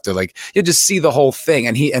also have to like, you just see the whole thing.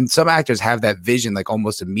 And some actors have that vision, like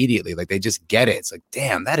almost immediately, like they just get it. It's like,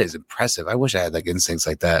 damn, that is impressive. I wish I had like instincts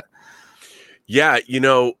like that. Yeah.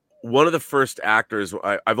 One of the first actors,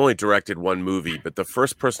 I've only directed one movie, but the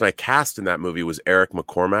first person I cast in that movie was Eric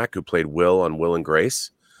McCormack, who played Will on Will and Grace.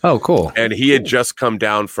 Oh, cool. And he had just come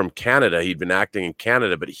down from Canada. He'd been acting in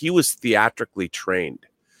Canada, but he was theatrically trained.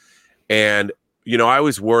 And, I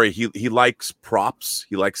always worry. He likes props.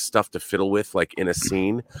 He likes stuff to fiddle with, like in a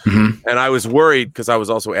scene. Mm-hmm. And I was worried because I was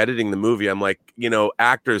also editing the movie. I'm like,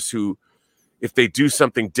 actors who, if they do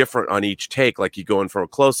something different on each take, like you go in from a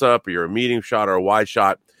close-up or you're a medium shot or a wide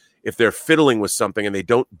shot, if they're fiddling with something and they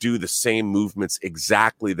don't do the same movements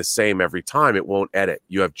exactly the same every time, it won't edit.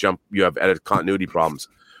 You have edit continuity problems.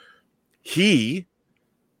 He,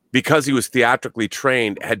 because he was theatrically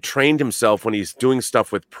trained, had trained himself when he's doing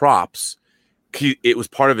stuff with props. It was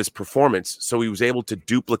part of his performance. So he was able to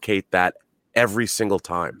duplicate that every single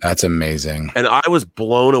time. That's amazing. And I was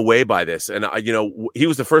blown away by this. And, he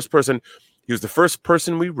was the first person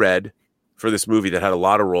we read for this movie that had a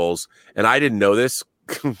lot of roles. And I didn't know this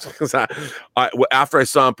because after I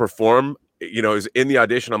saw him perform, it was in the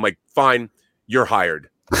audition. I'm like, fine, you're hired.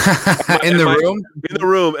 In the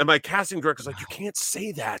room, and my casting director's like, you can't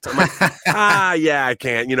say that. I'm like, yeah, I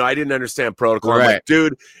can't. I didn't understand protocol. Right. I'm like,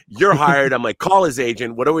 dude, you're hired. I'm like, call his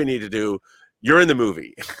agent. What do we need to do? You're in the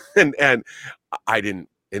movie. and I didn't,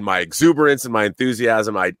 in my exuberance and my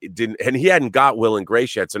enthusiasm, I didn't, and he hadn't got Will and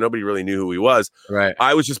Grace yet, so nobody really knew who he was. Right.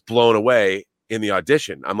 I was just blown away in the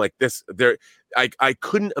audition. I'm like, I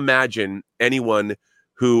couldn't imagine anyone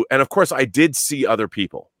who, and of course I did see other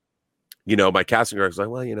people. My casting director was like,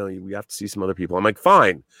 well, we have to see some other people. I'm like,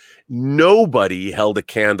 fine. Nobody held a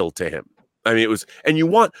candle to him. I mean, it was, and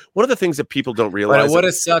one of the things that people don't realize. But it would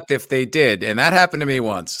have sucked if they did. And that happened to me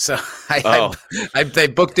once. So they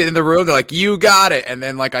booked it in the room. They're like, you got it. And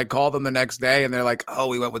then like, I called them the next day and they're like, oh,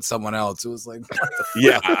 we went with someone else. It was like,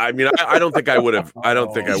 yeah, I mean, I don't think I would have, but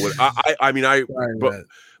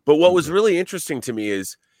what was really interesting to me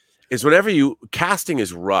is whenever casting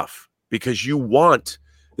is rough because you want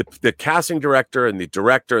the casting director and the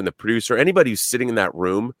director and the producer, anybody who's sitting in that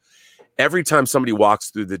room, every time somebody walks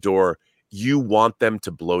through the door, you want them to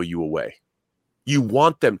blow you away. You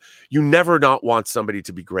never not want somebody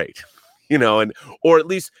to be great, or at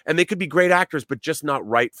least, and they could be great actors, but just not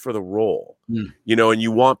right for the role, and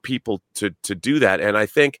you want people to do that. And I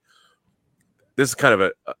think this is kind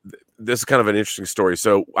of an interesting story.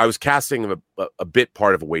 So I was casting a bit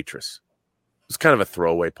part of a waitress. It was kind of a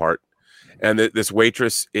throwaway part. And this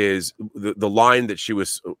waitress is the line that she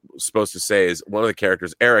was supposed to say is one of the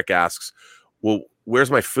characters, Eric, asks, well, where's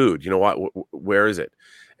my food? Where is it?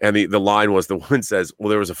 And the line was, the woman says, well,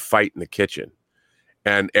 there was a fight in the kitchen.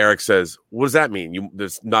 And Eric says, what does that mean?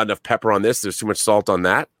 There's not enough pepper on this. There's too much salt on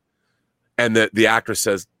that. And the actress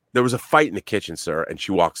says, there was a fight in the kitchen, sir. And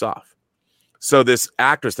she walks off. So this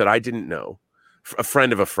actress that I didn't know, a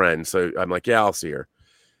friend of a friend. So I'm like, yeah, I'll see her.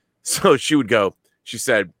 So she would go, she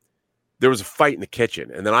said, there was a fight in the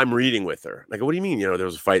kitchen. And then I'm reading with her. I go, what do you mean? There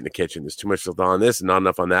was a fight in the kitchen. There's too much salt on this and not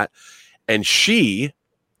enough on that. And she,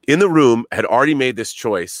 in the room, had already made this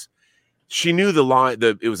choice. She knew the line,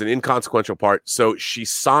 it was an inconsequential part. So she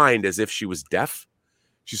signed as if she was deaf.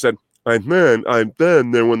 She said, I'm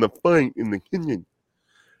then there when the fight in the kitchen.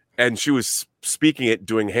 And she was speaking it,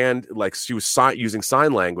 doing she was using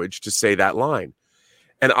sign language to say that line.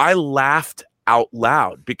 And I laughed out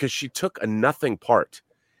loud because she took a nothing part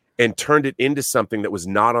and turned it into something that was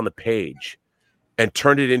not on the page and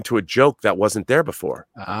turned it into a joke that wasn't there before.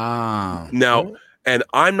 Now, and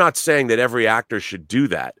I'm not saying that every actor should do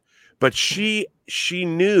that, but she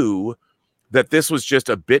knew that this was just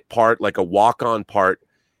a bit part, like a walk-on part,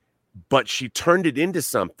 but she turned it into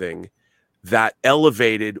something that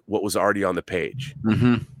elevated what was already on the page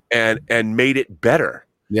and made it better.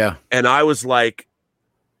 Yeah. And I was like,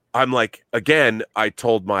 again, I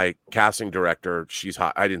told my casting director, she's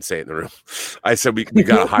hot. I didn't say it in the room. I said, we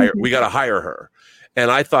got to hire her. And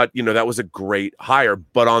I thought, that was a great hire.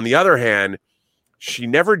 But on the other hand, she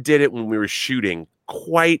never did it when we were shooting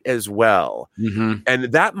quite as well. And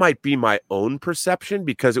that might be my own perception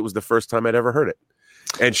because it was the first time I'd ever heard it.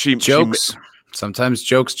 And Sometimes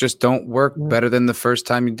jokes just don't work better than the first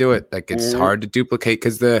time you do it. Like it's hard to duplicate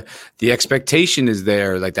because the expectation is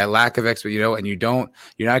there, like that lack of and you're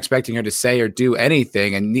not expecting her to say or do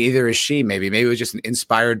anything, and neither is she. Maybe it was just an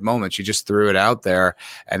inspired moment. She just threw it out there,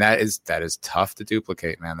 and that is tough to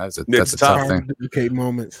duplicate, man. That's a tough thing. Duplicate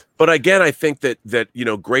moments. But again, I think that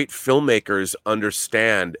great filmmakers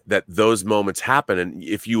understand that those moments happen, and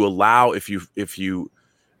if you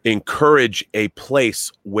encourage a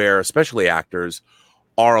place where especially actors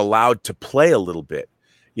are allowed to play a little bit.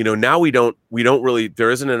 Now we don't really, there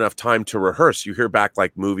isn't enough time to rehearse. You hear back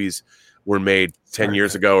like movies were made 10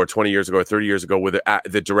 years ago or 20 years ago or 30 years ago where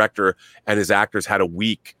the director and his actors had a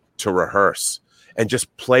week to rehearse and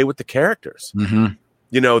just play with the characters.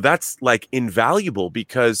 That's like invaluable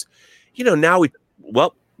because, now we're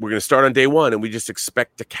going to start on day one and we just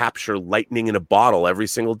expect to capture lightning in a bottle every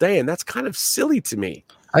single day. And that's kind of silly to me.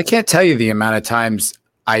 I can't tell you the amount of times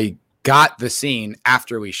I got the scene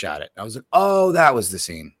after we shot it. I was like, oh, that was the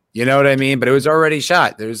scene. You know what I mean? But it was already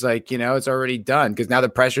shot. There's like, it's already done because now the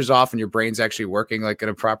pressure's off and your brain's actually working like in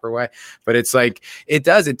a proper way. But it's like, it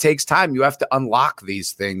takes time. You have to unlock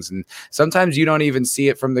these things. And sometimes you don't even see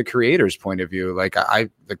it from the creator's point of view. Like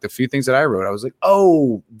like the few things that I wrote, I was like,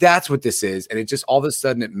 oh, that's what this is. And it just all of a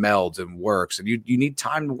sudden it melds and works. And you need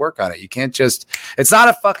time to work on it. You can't it's not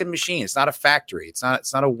a fucking machine. It's not a factory. It's not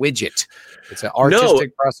a widget. It's an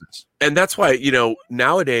artistic process. And that's why,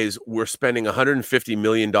 nowadays we're spending $150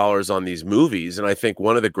 million on these movies. And I think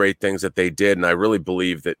one of the great things that they did, and I really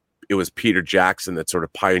believe that it was Peter Jackson that sort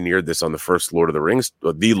of pioneered this on the first the Lord of the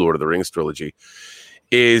Rings trilogy,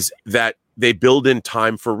 is that they build in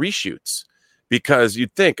time for reshoots. Because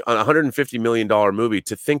you'd think on a $150 million movie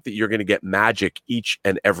to think that you're going to get magic each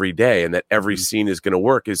and every day and that every scene is going to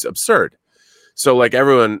work is absurd. So like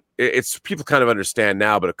it's people kind of understand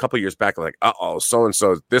now, but a couple of years back, like,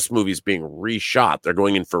 so-and-so, this movie's being reshot. They're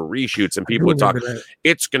going in for reshoots and people would talk,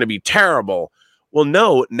 it's going to be terrible. Well,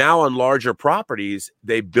 no, now on larger properties,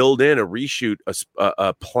 they build in a reshoot,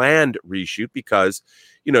 a planned reshoot because,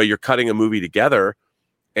 you're cutting a movie together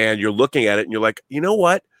and you're looking at it and you're like, you know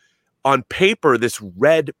what? On paper, this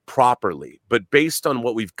read properly, but based on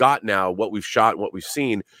what we've got now, what we've shot, what we've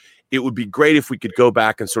seen, it would be great if we could go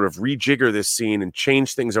back and sort of rejigger this scene and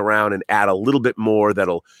change things around and add a little bit more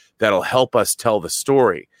that'll help us tell the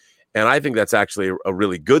story. And I think that's actually a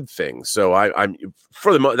really good thing. So I'm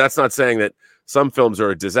that's not saying that some films are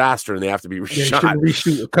a disaster and they have to be reshot.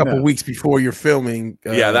 Reshoot a couple weeks before you're filming.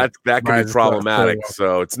 That can be problematic.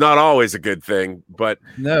 So it's not always a good thing, but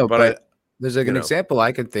there's like an example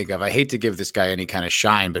I can think of. I hate to give this guy any kind of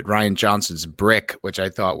shine, but Rian Johnson's Brick, which I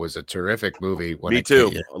thought was a terrific movie. Me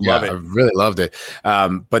too. I love it. I really loved it.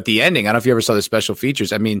 But the ending, I don't know if you ever saw the special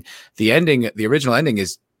features. I mean, the ending, the original ending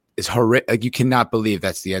is horrific. Like you cannot believe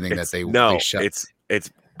that's the ending they shot. It's.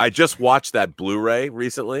 I just watched that Blu-ray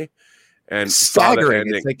recently, and staggering.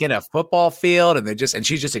 It's like in a football field, and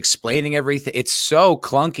she's just explaining everything. It's so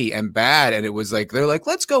clunky and bad. And it was like, they're like,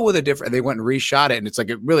 let's go with a different. They went and reshot it, and it's like,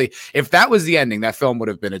 it really, if that was the ending, that film would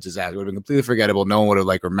have been a disaster. It would have been completely forgettable. No one would have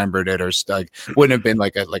like remembered it, or like wouldn't have been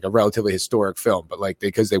like a relatively historic film. But like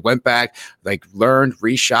because they went back, like learned,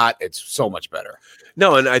 reshot, it's so much better.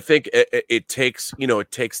 No, and I think it takes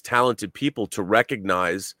talented people to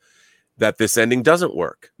recognize that this ending doesn't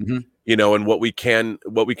work. Mm-hmm. And what we can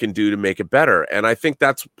do to make it better. And I think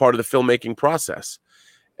that's part of the filmmaking process.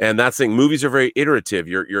 And that's the thing. Movies are very iterative.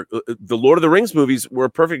 The Lord of the Rings movies were a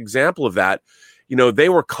perfect example of that. They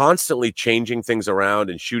were constantly changing things around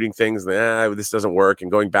and shooting things. This doesn't work,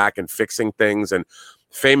 and going back and fixing things. And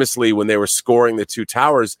famously, when they were scoring the Two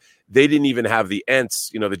Towers, they didn't even have the Ents,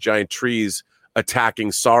 the giant trees,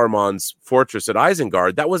 attacking Saruman's fortress at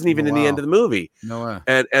Isengard. That wasn't even in the end of the movie. No way.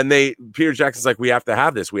 And Peter Jackson's like, we have to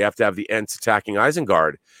have this. We have to have the Ents attacking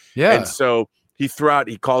Isengard. Yeah. And so he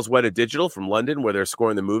calls Weta Digital from London, where they're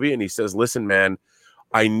scoring the movie, and he says, listen, man,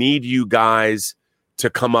 I need you guys to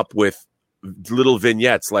come up with little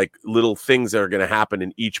vignettes, like little things that are going to happen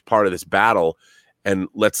in each part of this battle, and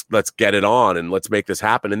let's get it on, and let's make this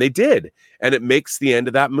happen. And they did. And it makes the end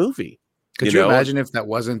of that movie. Could you imagine if that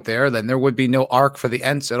wasn't there? Then there would be no arc for the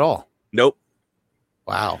Ents at all. Nope.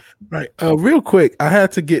 Wow. Right. Real quick, I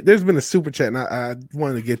had to there's been a super chat, and I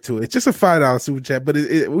wanted to get to it. It's just a $5 super chat, but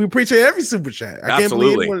we appreciate every super chat. I can't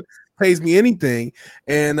believe anyone pays me anything.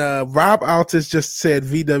 And Rob Altus just said,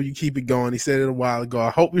 VW, keep it going. He said it a while ago. I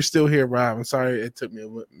hope you're still here, Rob. I'm sorry it took me a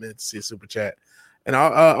minute to see a super chat. And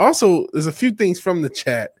also, there's a few things from the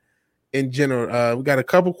chat in general. We got a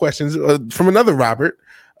couple questions from another Robert.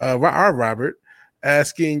 Our Robert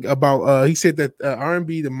asking about he said that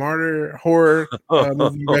R&B, the Martyr horror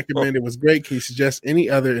movie you recommended was great. Can you suggest any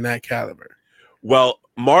other in that caliber? Well,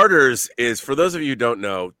 Martyrs is, for those of you who don't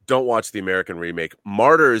know, don't watch the American remake.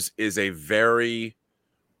 Martyrs is a very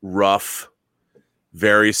rough,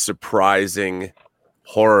 very surprising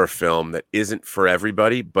horror film that isn't for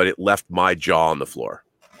everybody, but it left my jaw on the floor.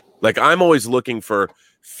 Like, I'm always looking for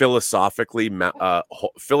philosophically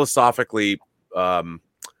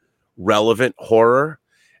relevant horror.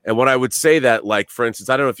 And what I would say that, like, for instance,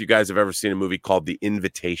 I don't know if you guys have ever seen a movie called The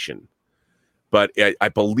Invitation, but I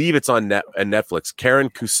believe it's on Netflix. Karen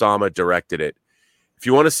Kusama directed it. If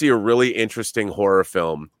you want to see a really interesting horror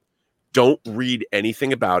film, don't read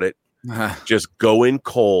anything about it. Just go in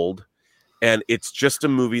cold. And it's just a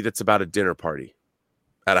movie that's about a dinner party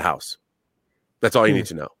at a house. That's all you need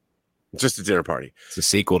to know. It's just a dinner party. It's a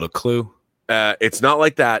sequel to Clue. It's not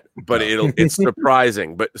like that, but it's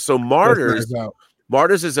surprising. But so Martyrs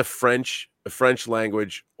is a French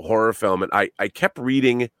language horror film, and I kept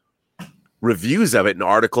reading reviews of it in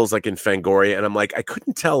articles like in Fangoria, and I'm like, I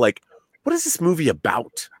couldn't tell, like, what is this movie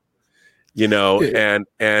about?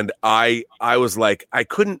 And I was like, I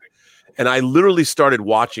couldn't, and I literally started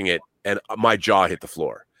watching it, and my jaw hit the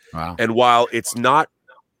floor. Wow. And while it's not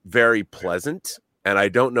very pleasant, and I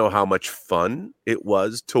don't know how much fun it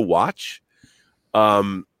was to watch,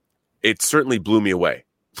 it certainly blew me away.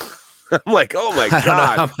 I'm like, oh my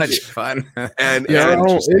God. How much fun. And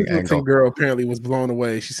Islington girl apparently was blown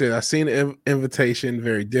away. She said, I seen the Invitation,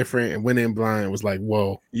 very different, and went in blind and was like,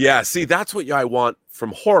 whoa. Yeah, see, that's what I want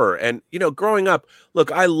from horror. And, growing up,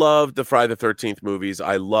 look, I love the Friday the 13th movies.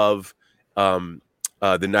 I love the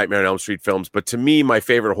Nightmare on Elm Street films. But to me, my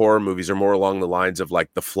favorite horror movies are more along the lines of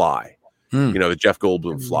like The Fly. The Jeff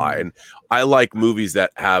Goldblum Fly. And I like movies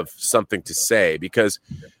that have something to say, because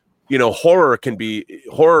horror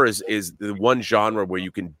is the one genre where you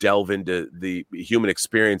can delve into the human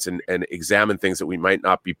experience and examine things that we might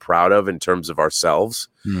not be proud of in terms of ourselves.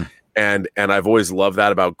 And I've always loved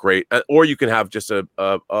that about great, or you can have just a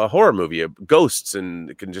horror movie, ghosts, and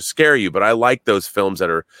it can just scare you. But I like those films that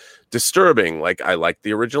are disturbing. Like, I like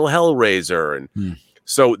the original Hellraiser. And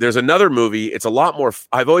so there's another movie. It's a lot more.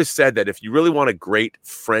 I've always said that if you really want a great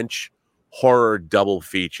French horror double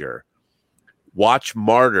feature, watch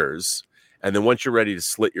Martyrs, and then once you're ready to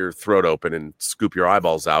slit your throat open and scoop your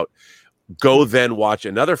eyeballs out, go then watch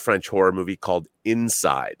another French horror movie called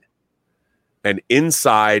Inside. And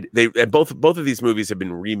Inside, both of these movies have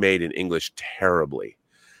been remade in English terribly,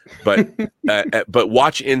 but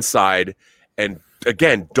watch Inside, and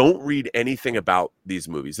again, don't read anything about these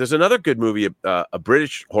movies. There's another good movie, a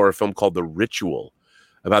British horror film called The Ritual,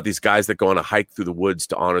 about these guys that go on a hike through the woods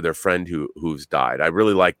to honor their friend who's died. I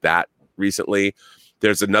really like that. Recently,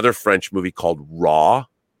 there's another French movie called Raw.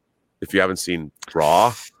 If you haven't seen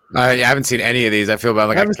Raw, I haven't seen any of these. I feel bad.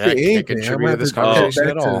 I can't contribute to this conversation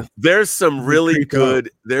at all. There's some really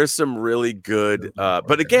good.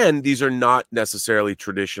 But again, these are not necessarily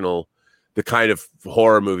traditional the kind of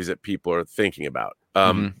horror movies that people are thinking about.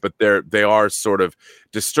 But they are sort of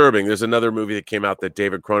disturbing. There's another movie that came out that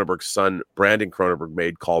David Cronenberg's son, Brandon Cronenberg,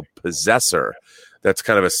 made called Possessor. That's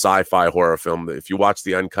kind of a sci-fi horror film. If you watch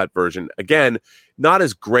the uncut version, again, not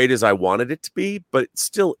as great as I wanted it to be, but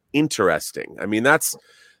still interesting. I mean, that's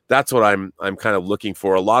what I'm kind of looking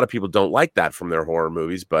for. A lot of people don't like that from their horror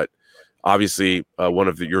movies, but obviously one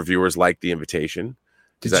of your viewers liked The Invitation.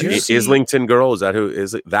 Is that Islington Girl? Is that who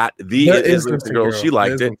is it? That the Islington Girl? She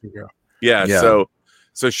liked it. Yeah.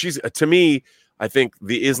 So she's, to me, I think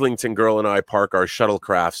the Islington Girl and I park our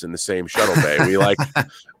shuttlecrafts in the same shuttle bay. We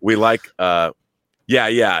like. Go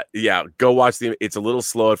watch it's a little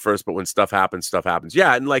slow at first, but when stuff happens.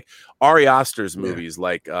 Yeah, and like Ari Aster's movies,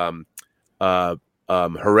 like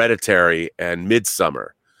Hereditary and Midsommar,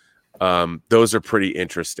 those are pretty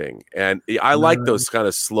interesting, and I like those kind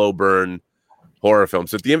of slow burn horror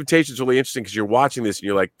films. So The Invitation is really interesting because you're watching this and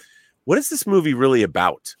you're like, what is this movie really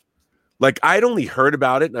about? Like, I'd only heard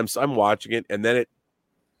about it, and I'm watching it, and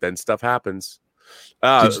then stuff happens.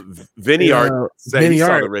 Vinny Art said he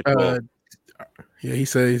saw The Ritual. He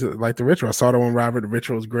said he's like The Ritual. I saw the one, Robert. The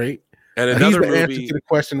Ritual is great. And another he's the movie, answer to the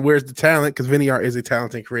question, where's the talent? Because Vinny Art is a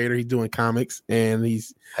talented creator. He's doing comics, and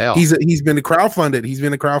he's been crowdfunded. He's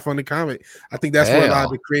been a crowdfunded comic. I think that's where a lot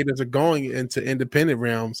of the creators are going into independent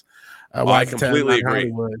realms. I completely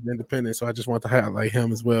agree. Independent, so I just want to highlight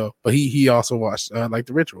him as well. But he also watched like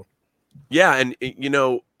The Ritual. Yeah, and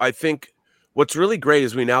I think what's really great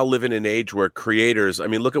is we now live in an age where creators. I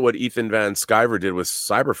mean, look at what Ethan Van Sciver did with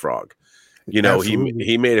Cyberfrog.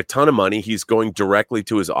 He made a ton of money. He's going directly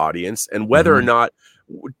to his audience, and whether or not,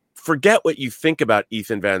 forget what you think about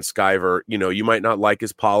Ethan Van Sciver. You might not like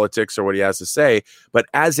his politics or what he has to say, but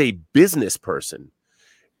as a business person,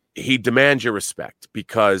 he demands your respect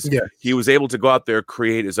because he was able to go out there,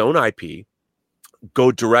 create his own IP,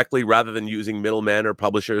 go directly rather than using middlemen or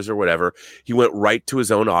publishers or whatever. He went right to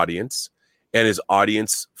his own audience, and his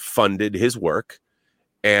audience funded his work.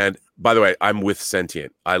 And by the way, I'm with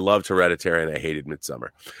Sentient. I loved Hereditary and I hated Midsommar.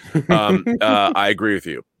 I agree with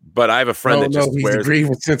you, but I have a friend that just he's agreeing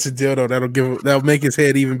with Sensor Dildo. That'll make his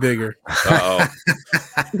head even bigger. But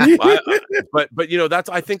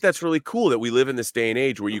I think that's really cool that we live in this day and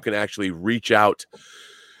age where you can actually reach out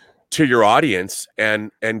to your audience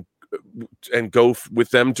and go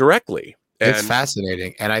with them directly. It's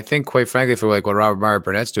fascinating. And I think, quite frankly, for like what Robert Meyer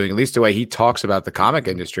Burnett's doing, at least the way he talks about the comic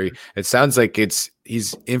industry, it sounds like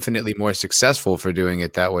he's infinitely more successful for doing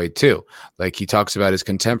it that way too. Like he talks about his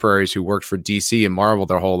contemporaries who worked for DC and Marvel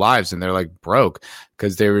their whole lives, and they're like broke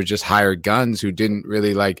because they were just hired guns who didn't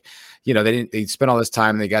really they spent all this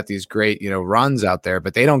time and they got these great, runs out there,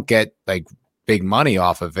 but they don't get like big money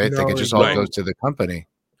off of it. It just all goes to the company.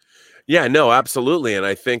 Yeah, no, absolutely. And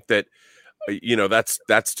I think that,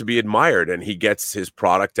 that's to be admired, and he gets his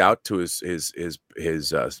product out to his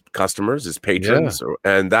customers, his patrons,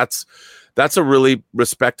 and that's a really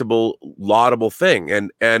respectable, laudable thing.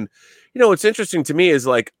 And what's interesting to me is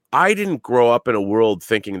like I didn't grow up in a world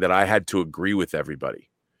thinking that I had to agree with everybody,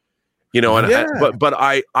 but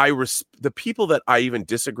the people that I even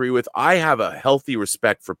disagree with, I have a healthy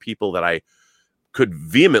respect for people that I could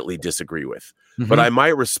vehemently disagree with. But I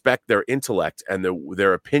might respect their intellect and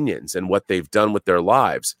their opinions and what they've done with their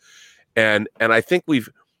lives. And I think we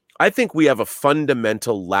have a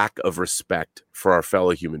fundamental lack of respect for our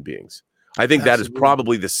fellow human beings. I think that is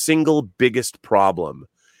probably the single biggest problem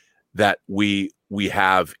that we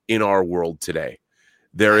have in our world today.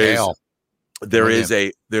 There's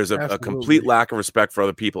a complete lack of respect for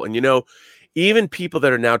other people. And even people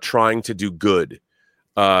that are now trying to do good,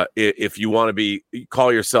 if you want to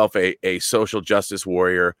call yourself a social justice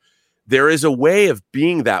warrior, there is a way of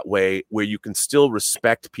being that way where you can still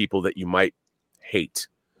respect people that you might hate.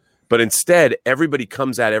 But instead, everybody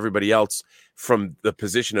comes at everybody else from the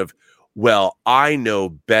position of, well, I know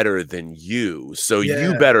better than you, so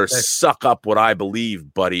you better suck up what I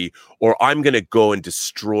believe, buddy, or I'm going to go and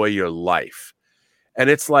destroy your life. And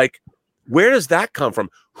it's like, where does that come from?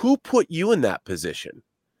 Who put you in that position?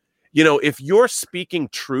 If you're speaking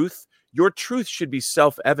truth, your truth should be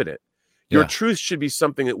self-evident. Your truth should be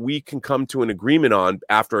something that we can come to an agreement on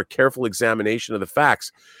after a careful examination of the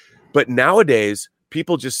facts. But nowadays,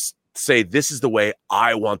 people just say, this is the way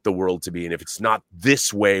I want the world to be. And if it's not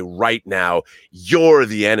this way right now, you're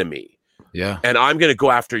the enemy. Yeah. And I'm going to go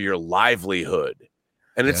after your livelihood.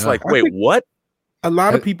 And it's like, wait, what? A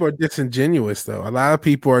lot of people are disingenuous, though. A lot of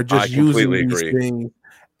people are just using these things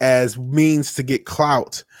as means to get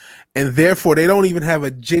clout. and therefore they don't even have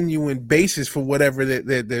a genuine basis for whatever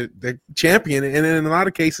they're champion. And in a lot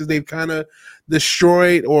of cases, they've kind of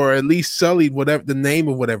destroyed or at least sullied whatever the name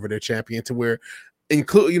of whatever they're champion to where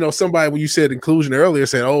somebody, when you said inclusion earlier,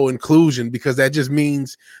 said, oh, inclusion, because that just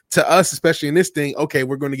means to us, especially in this thing, okay,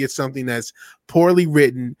 we're going to get something that's poorly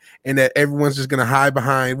written and that everyone's just going to hide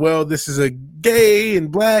behind, well, this is a gay and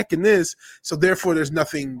black and this, so therefore there's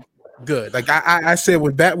nothing good. Like I said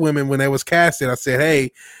with Batwoman when they was casted, I said,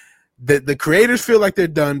 hey, the creators feel like they're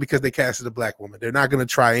done because they casted a black woman. They're not going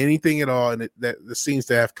to try anything at all, and that seems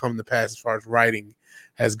to have come to pass as far as writing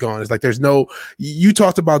has gone. It's like there's no. You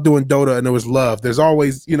talked about doing Dota, and there was love. There's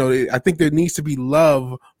always, I think there needs to be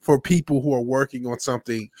love for people who are working on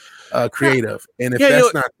something creative, and if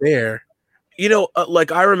that's not there.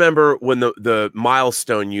 Like I remember when the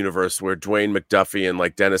Milestone universe, where Dwayne McDuffie and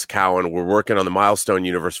like Dennis Cowan were working on the Milestone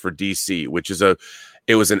universe for DC, which is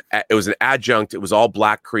it was an adjunct. It was all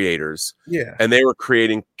black creators. Yeah. And they were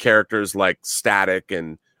creating characters like Static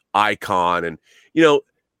and Icon. And,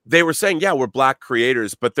 they were saying, yeah, we're black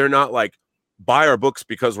creators, but they're not like buy our books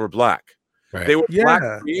because we're black. Right. They were black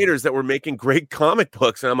creators that were making great comic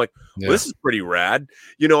books. And I'm like, well, this is pretty rad.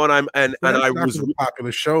 And I was a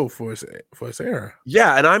popular show for its era.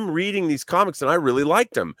 Yeah. And I'm reading these comics and I really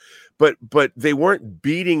liked them. But they weren't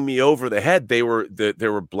beating me over the head. There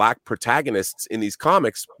were black protagonists in these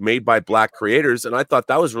comics made by black creators, and I thought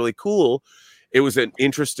that was really cool. It was an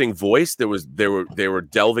interesting voice. They were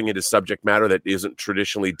delving into subject matter that isn't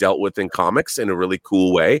traditionally dealt with in comics in a really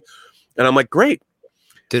cool way, and I'm like, great.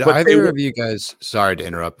 Did either of you guys? Sorry to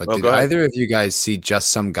interrupt, but did either of you guys see Just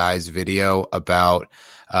Some Guy's video about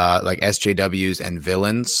like SJWs and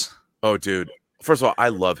villains? Oh, dude! First of all, I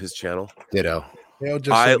love his channel. Ditto.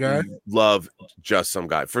 Love Just Some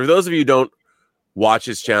Guy. For those of you who don't watch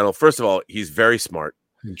his channel, first of all, he's very smart.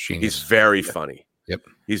 Genius. He's very funny. Yep.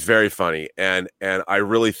 He's very funny. And I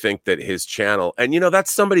really think that his channel, and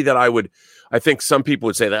that's somebody that I think some people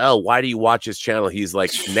would say that, oh, why do you watch his channel? He's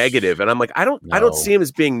like negative. And I'm like, I don't see him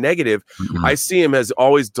as being negative. Mm-hmm. I see him as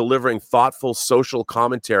always delivering thoughtful social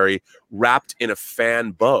commentary wrapped in a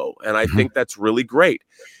fan bow. And I think that's really great.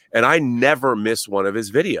 And I never miss one of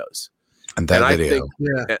his videos. And video.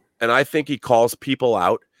 I think he calls people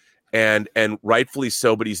out, and rightfully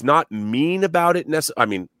so, but he's not mean about it. I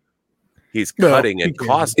mean, he's cutting and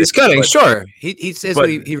caustic. He's cutting, sure. He says what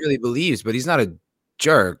he really believes, but he's not a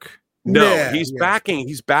jerk. No, he's backing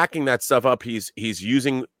that stuff up. He's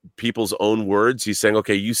using people's own words. He's saying,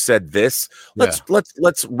 okay, you said this.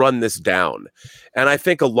 Let's run this down. And I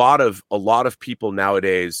think a lot of people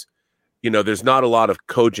nowadays, there's not a lot of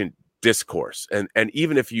cogent discourse, and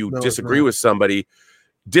even if you disagree with somebody,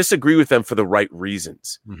 disagree with them for the right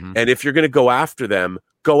reasons. Mm-hmm. And if you're going to go after them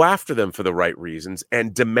for the right reasons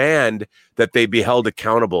and demand that they be held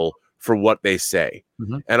accountable for what they say.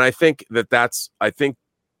 Mm-hmm. And I think that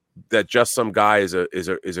Just Some Guy is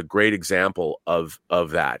a great example of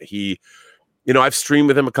that. He, I've streamed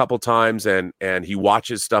with him a couple times, and he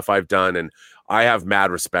watches stuff I've done, and I have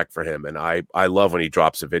mad respect for him, and I love when he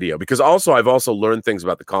drops a video, because I've also learned things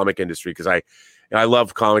about the comic industry, because I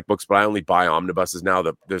love comic books, but I only buy omnibuses now.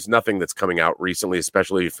 There's nothing that's coming out recently,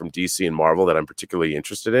 especially from DC and Marvel, that I'm particularly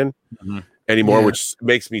interested in anymore, which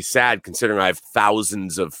makes me sad, considering I have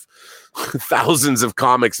thousands of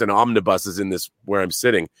comics and omnibuses in this where I'm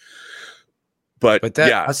sitting. But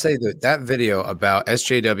I'll say that video about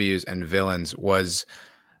SJWs and villains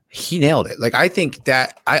he nailed it. Like, I think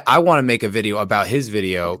that I want to make a video about his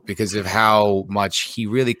video because of how much he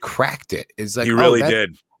really cracked it. It's like, he really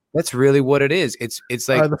did. That's really what it is. It's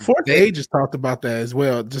like the Fourth Age has talked about that as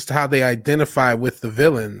well, just how they identify with the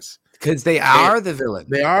villains. Because they are the villain.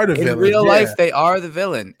 They are the villain. In real life, they are the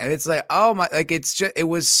villain. And it's like, oh my, like, it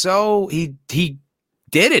was so, he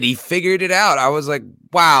did it. He figured it out. I was like,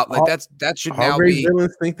 wow, like that should now be.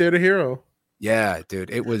 Villains think they're the hero. Yeah,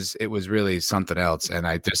 dude, it was really something else. And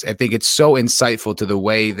I think it's so insightful to the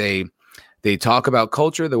way they talk about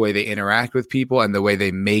culture, the way they interact with people, and the way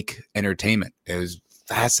they make entertainment. It was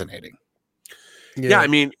fascinating. Yeah, I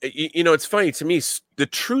mean, it's funny to me. The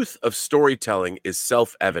truth of storytelling is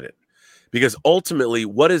self-evident, because ultimately,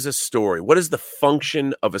 what is a story? What is the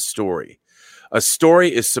function of a story? A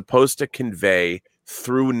story is supposed to convey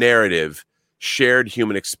through narrative shared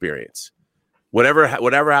human experience. Whatever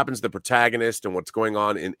happens to the protagonist and what's going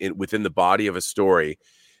on in within the body of a story,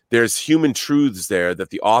 there's human truths there that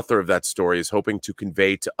the author of that story is hoping to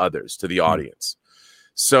convey to others, to the audience.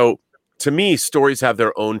 So to me, stories have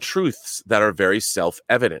their own truths that are very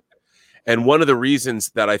self-evident. And one of the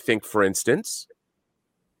reasons that I think, for instance,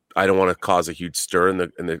 I don't want to cause a huge stir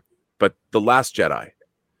but The Last Jedi.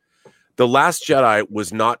 The Last Jedi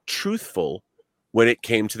was not truthful when it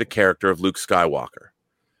came to the character of Luke Skywalker.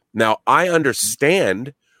 Now, I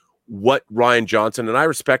understand what Rian Johnson, and I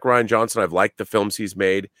respect Rian Johnson. I've liked the films he's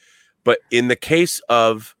made. But in the case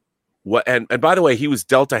of what, and by the way, he was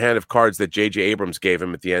dealt a hand of cards that J.J. Abrams gave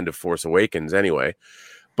him at the end of Force Awakens anyway.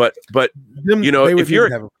 But you know, if you're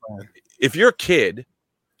a kid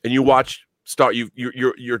and you watch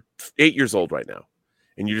you're 8 years old right now,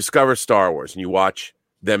 and you discover Star Wars and you watch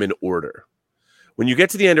them in order. When you get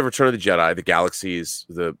to the end of Return of the Jedi, the galaxy is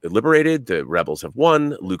liberated, the rebels have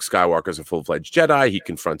won, Luke Skywalker is a full-fledged Jedi, he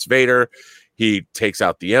confronts Vader, he takes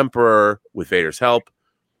out the Emperor with Vader's help.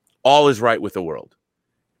 All is right with the world.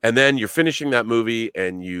 And then you're finishing that movie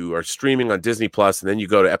and you are streaming on Disney Plus, and then you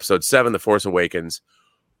go to episode 7, The Force Awakens.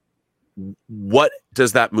 What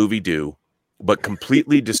does that movie do but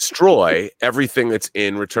completely destroy everything that's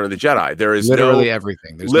in Return of the Jedi? There is literally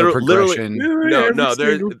everything. There's no progression.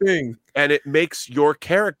 There's thing. And it makes your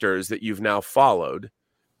characters that you've now followed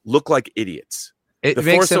look like idiots. It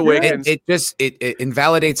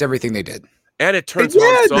invalidates everything they did. And it turns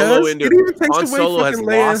Han Solo into Han Solo has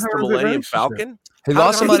lost the Millennium Falcon. He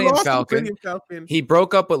lost the Millennium Falcon. He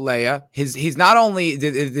broke up with Leia. He's not only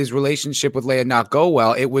did his relationship with Leia not go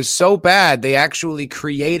well, it was so bad they actually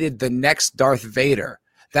created the next Darth Vader.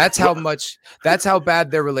 That's how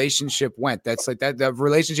bad their relationship went. That's like that the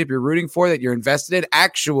relationship you're rooting for, that you're invested in.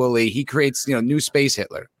 Actually, he creates new space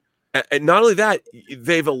Hitler. And not only that,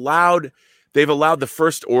 they've allowed the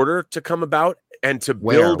First Order to come about and to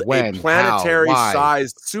build a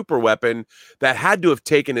planetary-sized super weapon that had to have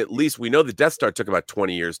taken at least, we know the Death Star took about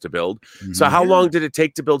 20 years to build. Mm-hmm. So how long did it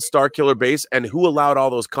take to build Starkiller Base? And who allowed all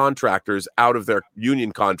those contractors out of their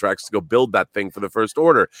union contracts to go build that thing for the First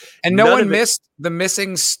Order? And no one missed the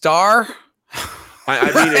missing star? I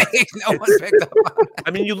mean, no one picked up on that. I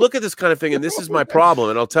mean, you look at this kind of thing, and this is my problem.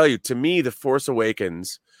 And I'll tell you, to me, The Force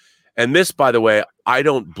Awakens, and this, by the way, I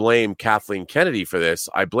don't blame Kathleen Kennedy for this.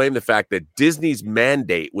 I blame the fact that Disney's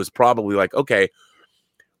mandate was probably like, okay,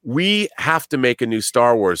 we have to make a new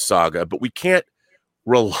Star Wars saga, but we can't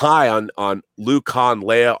rely on Luke, Han,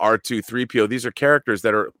 Leia, R2, 3PO. These are characters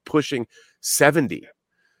that are pushing 70.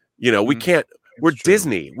 We can't. We're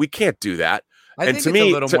Disney. We can't do that. I think it's a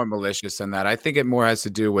little more malicious than that. I think it more has to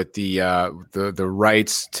do with the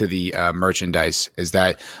rights to the merchandise. Is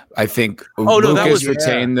that I think Lucas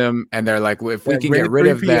retained them, and they're like, well, if we can get rid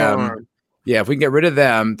of them, if we can get rid of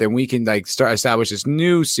them, then we can start establish this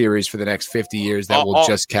new series for the next 50 years that we'll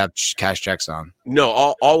just cash checks on. No,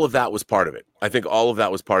 all of that was part of it. I think all of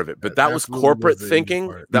that was part of it, but that was corporate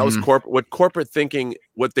thinking. That was corporate thinking.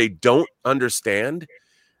 What they don't understand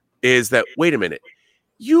is that, wait a minute,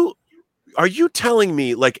 are you telling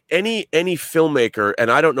me, like, any filmmaker, and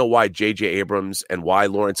I don't know why J.J. Abrams and why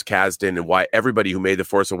Lawrence Kasdan and why everybody who made The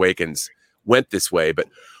Force Awakens went this way, but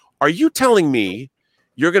are you telling me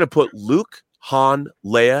you're going to put Luke, Han,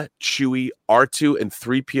 Leia, Chewie, R2, and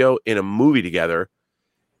 3PO in a movie together,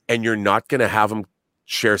 and you're not going to have them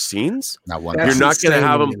share scenes? Not one. You're not going to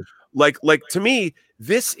have them like to me.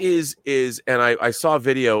 This is, and I saw a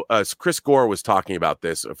video. Chris Gore was talking about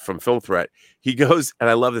this from Film Threat. He goes, and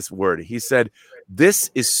I love this word. He said, "This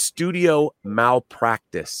is studio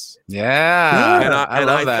malpractice." Yeah, and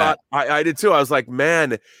I that. Thought I did too. I was like,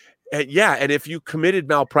 man, and if you committed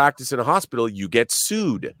malpractice in a hospital, you get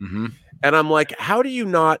sued. Mm-hmm. And I'm like, how do you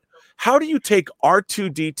take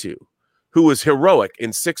R2-D2, who was heroic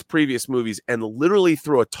in 6 previous movies, and literally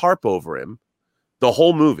throw a tarp over him the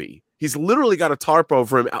whole movie? He's literally got a tarp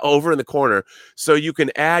over him over in the corner, so you can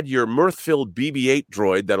add your mirth-filled BB-8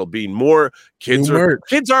 droid that'll be more kids.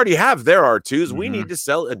 Kids already have their R2s. Mm-hmm. We need to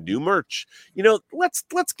sell a new merch.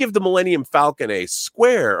 Let's give the Millennium Falcon a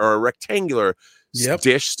square or a rectangular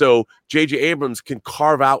dish, so J.J. Abrams can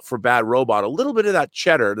carve out for Bad Robot a little bit of that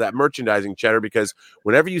cheddar, that merchandising cheddar, because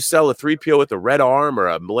whenever you sell a 3PO with a red arm or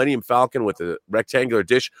a Millennium Falcon with a rectangular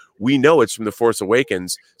dish, we know it's from The Force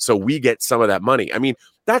Awakens, so we get some of that money. I mean,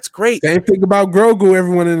 that's great. Same thing about Grogu,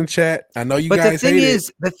 everyone in the chat. I know you guys hate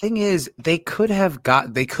it. The thing is, they could have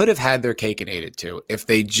had their cake and ate it too if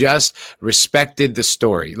they just respected the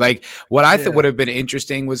story. Like, what I thought would have been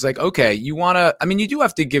interesting was like, okay, you do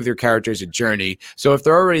have to give their characters a journey. So if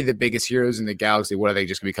they're already the biggest heroes in the galaxy, what are they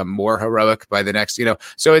just going to become more heroic by the next,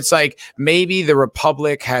 So it's like maybe the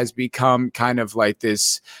Republic has become kind of like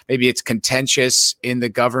this, maybe it's contentious in the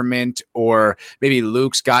government, or maybe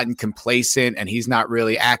Luke's gotten complacent and he's not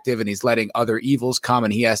really active and he's letting other evils come,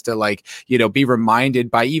 and he has to be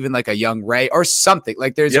reminded by even like a young Rey or something.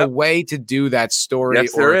 Like there's a way to do that story.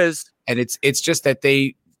 Yes, there is. And it's just that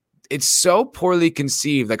it's so poorly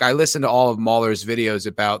conceived. Like I listened to all of Mahler's videos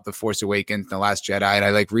about The Force Awakens and The Last Jedi, and I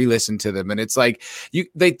like re-listened to them, and it's like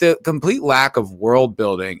the complete lack of world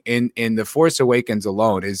building in The Force Awakens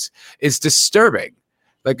alone is disturbing.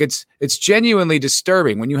 Like it's genuinely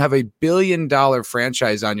disturbing when you have $1 billion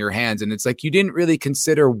franchise on your hands, and it's like you didn't really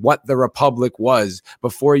consider what the Republic was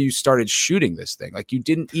before you started shooting this thing. Like you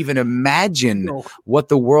didn't even imagine what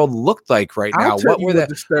the world looked like right now. What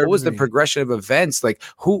was the progression of events? Like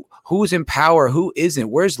who's in power, who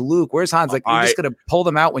isn't? Where's Luke? Where's Hans? Like you're just gonna pull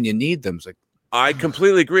them out when you need them. It's like I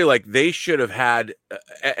completely agree. Like they should have had,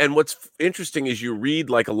 and what's interesting is you read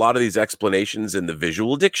like a lot of these explanations in the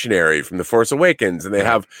visual dictionary from The Force Awakens, and they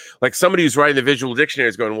have like somebody who's writing the visual dictionary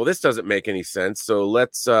is going, well, this doesn't make any sense. So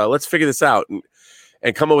let's figure this out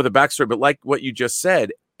and come up with a backstory. But like what you just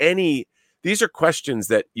said, these are questions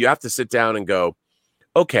that you have to sit down and go,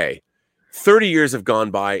 okay, 30 years have gone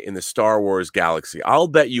by in the Star Wars galaxy. I'll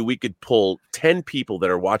bet you we could pull 10 people that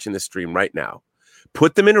are watching this stream right now,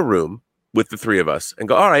 put them in a room with the three of us and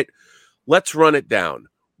go, all right, let's run it down.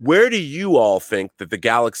 Where do you all think that the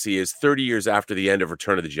galaxy is 30 years after the end of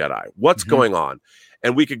Return of the Jedi? What's going on?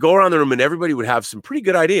 And we could go around the room and everybody would have some pretty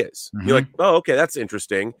good ideas. You're like, oh, okay, that's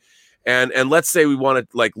interesting. And let's say we wanted,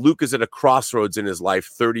 like, Luke is at a crossroads in his life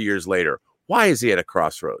 30 years later. Why is he at a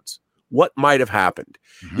crossroads? What might have happened?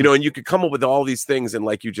 You know, and you could come up with all these things. And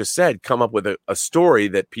like you just said, come up with a story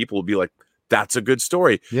that people will be like, that's a good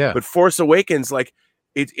story. Yeah. But Force Awakens, like,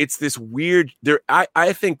 it's this weird there.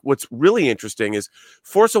 I think what's really interesting is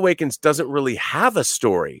Force Awakens doesn't really have a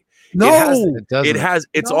story. No, it has.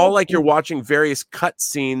 It's all like you're watching various cut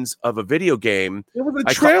scenes of a video game. It was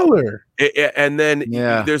a trailer. And then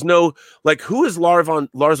there's no, like, who is Lars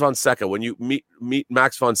von Seca? When you meet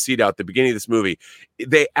Max von Sydow at the beginning of this movie,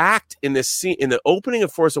 they act in this scene in the opening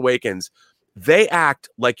of Force Awakens. They act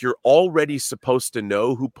like you're already supposed to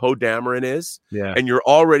know who Poe Dameron is. Yeah. And you're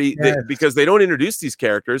already, because they don't introduce these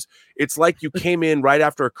characters. It's like you came in right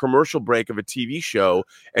after a commercial break of a TV show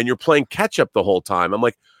and you're playing catch up the whole time. I'm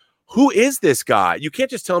like, who is this guy? You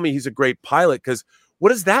can't just tell me he's a great pilot, because what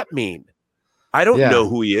does that mean? I don't know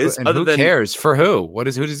who he is. And who cares? For who? Who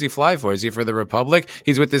does he fly for? Is he for the Republic?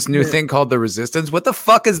 He's with this new thing called the Resistance. What the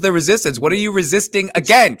fuck is the Resistance? What are you resisting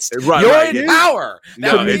against? You're in power.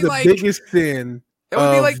 That would be the biggest sin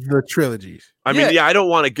of the trilogies. I mean, I don't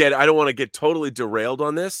want to get totally derailed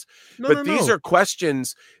on this, but these are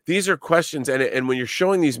questions. These are questions, and when you're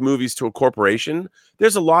showing these movies to a corporation,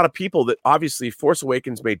 there's a lot of people that obviously Force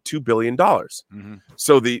Awakens made $2 billion.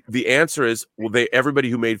 So the answer is, well, everybody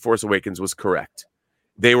who made Force Awakens was correct.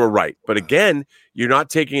 They were right. But again, you're not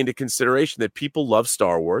taking into consideration that people love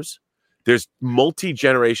Star Wars. There's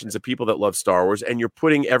multi-generations of people that love Star Wars, and you're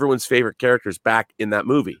putting everyone's favorite characters back in that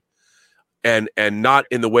movie. And not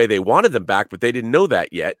in the way they wanted them back, but they didn't know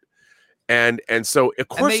that yet. And so of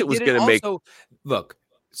course it was going to make. Look,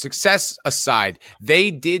 success aside, they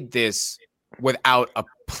did this without a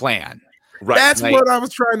plan. Right. That's what I was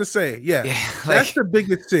trying to say. Yeah. That's the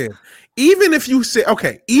biggest sin. Even if you say,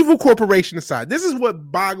 okay, evil corporation aside, this is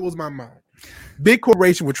what boggles my mind. Big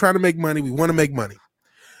corporation, we're trying to make money. We want to make money.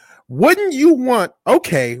 Wouldn't you want,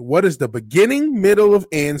 okay, what is the beginning, middle, of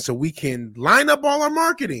end, so we can line up all our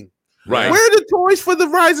marketing? Right. Where are the toys for the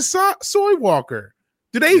Rise of Soy Walker?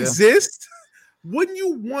 Do they exist? Wouldn't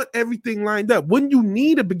you want everything lined up? Wouldn't you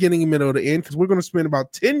need a beginning, middle, and end? Because we're going to spend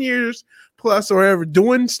about 10 years plus or ever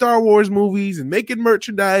doing Star Wars movies and making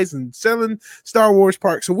merchandise and selling Star Wars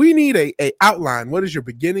parks. So we need a outline. What is your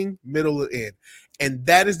beginning, middle, and end? And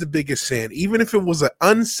that is the biggest sin. Even if it was an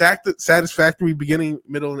unsatisfactory beginning,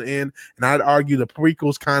 middle, and end, and I'd argue the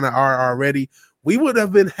prequels kind of are already, we would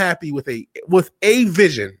have been happy with a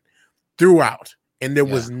vision throughout, and there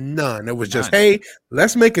was none. It was just, hey,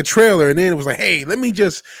 let's make a trailer, and then it was like, hey, let me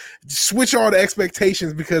just switch all the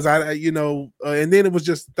expectations because and then it was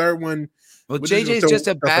just the third one. Well, JJ's just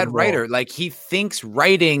a bad writer. Like, he thinks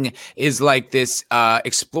writing is like this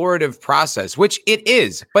explorative process, which it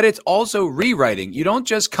is, but it's also rewriting. You don't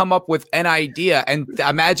just come up with an idea and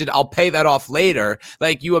imagine I'll pay that off later.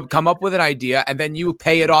 Like, you have come up with an idea and then you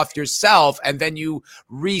pay it off yourself and then you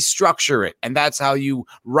restructure it. And that's how you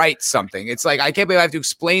write something. It's like, I can't believe I have to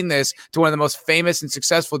explain this to one of the most famous and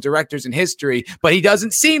successful directors in history, but he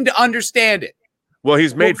doesn't seem to understand it. Well,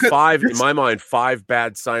 he's made in my mind, 5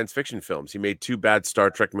 bad science fiction films. He made 2 bad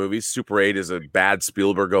Star Trek movies. Super 8 is a bad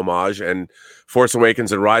Spielberg homage, and Force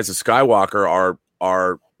Awakens and Rise of Skywalker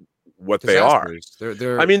are what disasters. They are.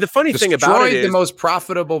 They're I mean, the funny thing about it is the most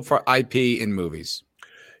profitable for IP in movies.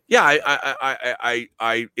 Yeah,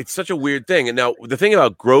 I it's such a weird thing. And now the thing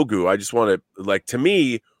about Grogu, I just want to, like, to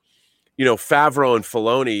me, Favreau and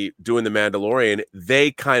Filoni doing The Mandalorian,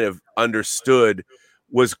 they kind of understood,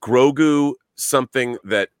 was Grogu something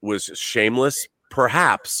that was shameless?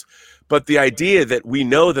 Perhaps. But the idea that we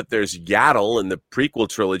know that there's Yaddle in the prequel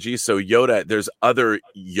trilogy, so Yoda, there's other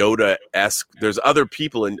Yoda-esque, there's other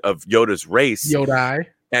people of Yoda's race. Yodai.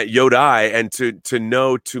 And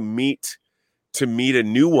to meet a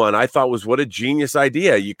new one, I thought was what a genius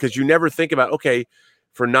idea. Because you never think about, okay,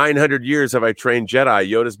 for 900 years have I trained Jedi.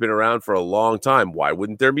 Yoda's been around for a long time. Why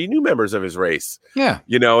wouldn't there be new members of his race? Yeah.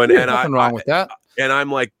 Nothing wrong with that. And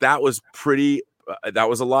I'm like, that was pretty, that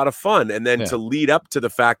was a lot of fun. And then to lead up to the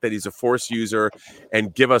fact that he's a Force user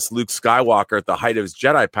and give us Luke Skywalker at the height of his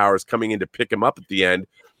Jedi powers coming in to pick him up at the end.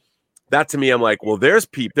 That to me, I'm like, well, this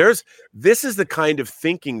is the kind of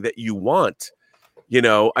thinking that you want.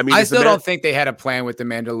 I still don't think they had a plan with The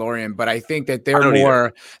Mandalorian, but I think that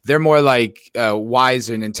they're more like wise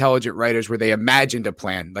and intelligent writers where they imagined a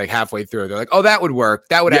plan like halfway through. They're like, oh, that would work.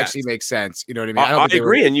 That would actually make sense. You know what I mean? I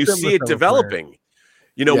agree. And you see it developing,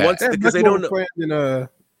 once because they don't know.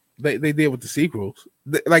 They did with the sequels.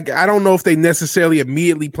 Like, I don't know if they necessarily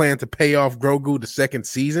immediately plan to pay off Grogu the second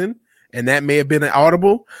season, and that may have been an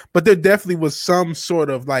audible, but there definitely was some sort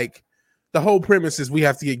of like, the whole premise is we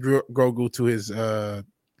have to get Grogu to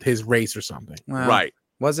his race or something. Well, right.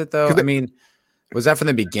 Was it though? I mean, was that from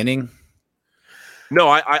the beginning? No,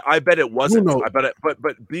 I bet it wasn't. I bet it,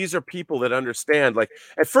 but these are people that understand. Like,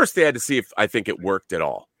 at first they had to see if I think it worked at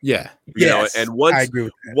all. Yeah. And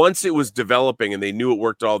once it was developing and they knew it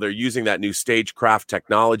worked at all, they're using that new stagecraft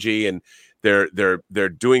technology and they're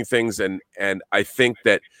doing things. And I think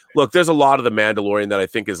that, look, there's a lot of The Mandalorian that I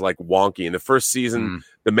think is like wonky. In the first season,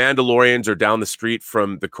 the Mandalorians are down the street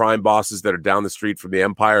from the crime bosses that are down the street from the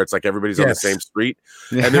Empire. It's like everybody's on the same street.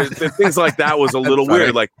 Yeah. And there's things like that was a little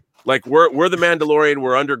weird. Like we're the Mandalorian,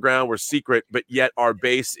 we're underground, we're secret, but yet our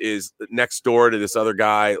base is next door to this other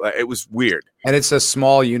guy. Like, it was weird. And it's a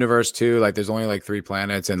small universe too. Like, there's only like 3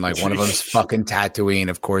 planets, and like one of them's fucking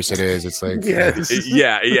Tatooine. Of course it is. It's like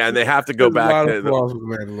yeah, and they have to go back to the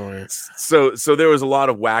Mandalorian. So there was a lot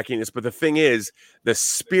of wackiness, but the thing is, the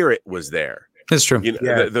spirit was there. That's true.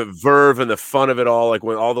 The verve and the fun of it all. Like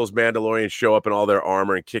when all those Mandalorians show up in all their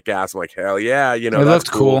armor and kick ass, I'm like, hell yeah, it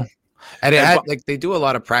looked cool. And they do a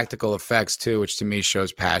lot of practical effects too, which to me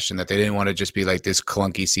shows passion, that they didn't want to just be like this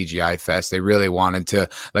clunky CGI fest. They really wanted to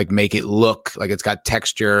like make it look like it's got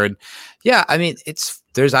texture. And yeah, I mean,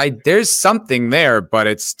 there's something there, but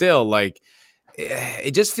it's still like,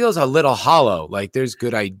 it just feels a little hollow. Like, there's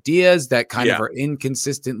good ideas that kind of are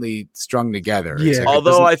inconsistently strung together. Yeah. Like,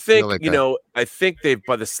 although I think, like I think they've,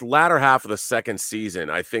 by the latter half of the second season,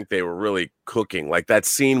 I think they were really cooking. Like that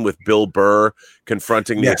scene with Bill Burr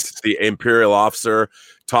confronting the Imperial officer,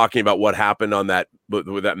 talking about what happened on that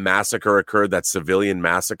massacre occurred, that civilian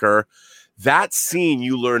massacre. That scene,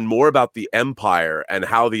 you learn more about the Empire and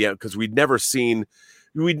how because we'd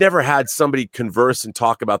never had somebody converse and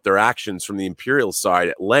talk about their actions from the Imperial side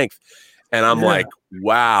at length. And I'm like,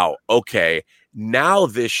 wow, okay, now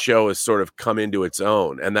this show has sort of come into its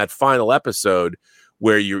own. And that final episode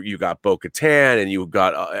where you got Bo-Katan and you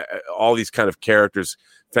got all these kind of characters,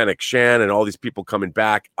 Fennec Shan and all these people coming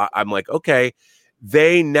back, I'm like, okay,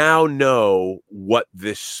 they now know what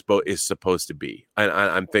this is supposed to be. And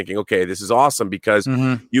I'm thinking, okay, this is awesome because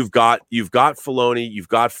you've got Filoni, you've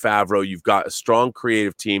got Favreau, you've got a strong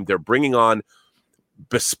creative team. They're bringing on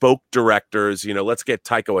bespoke directors. Let's get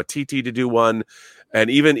Taika Waititi to do one.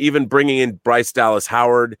 And even bringing in Bryce Dallas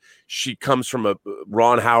Howard. She comes from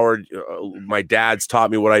Ron Howard. My dad's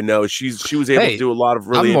taught me what I know. She was able to do a lot of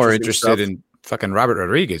really. I'm more interested in fucking Robert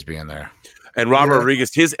Rodriguez being there. And Robert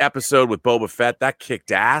Rodriguez, his episode with Boba Fett, that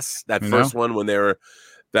kicked ass. That first one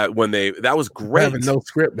that was great. Having no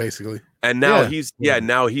script basically. And now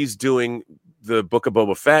he's doing the Book of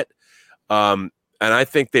Boba Fett. And I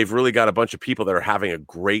think they've really got a bunch of people that are having a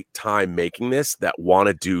great time making this, that want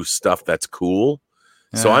to do stuff that's cool.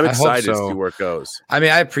 So I'm excited to see where it goes. I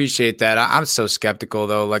mean, I appreciate that. I'm so skeptical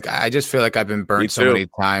though. Like, I just feel like I've been burnt so many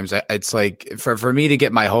times. It's like for me to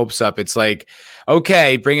get my hopes up, it's like,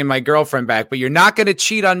 okay, bringing my girlfriend back, but you're not going to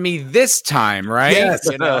cheat on me this time, right? Yes.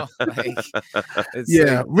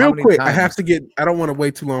 Real quick, times? I don't want to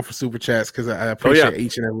wait too long for super chats because I appreciate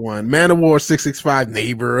each and every one. Man of War 665,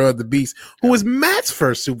 neighbor of the beast, who was Matt's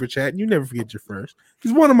first super chat. You never forget your first.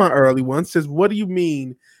 He's one of my early ones. Says, what do you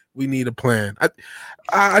mean we need a plan?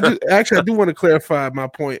 I do want to clarify my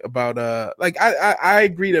point about I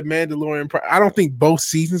agree that Mandalorian. I don't think both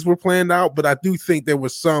seasons were planned out, but I do think there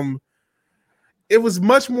was it was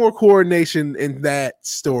much more coordination in that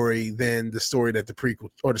story than the story that the prequel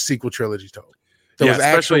or the sequel trilogy told.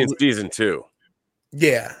 Especially in season 2.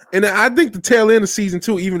 Yeah, and I think the tail end of season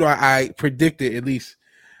 2, even though I predicted, at least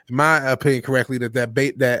in my opinion, correctly,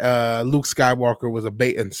 that Luke Skywalker was a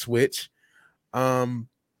bait and switch. And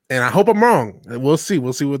I hope I'm wrong. We'll see.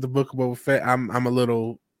 We'll see what the Book of Boba Fett. I'm a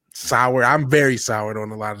little sour. I'm very soured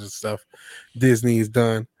on a lot of the stuff Disney has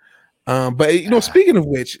done. But speaking of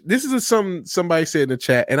which, this is somebody said in the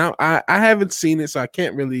chat, and I haven't seen it, so I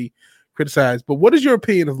can't really criticize. But what is your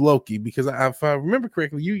opinion of Loki? Because if I remember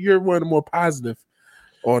correctly, you're one of the more positive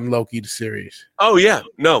on Loki the series. Oh yeah,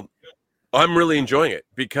 no, I'm really enjoying it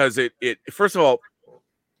because it first of all,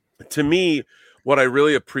 to me, what I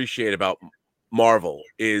really appreciate about Marvel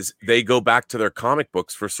is they go back to their comic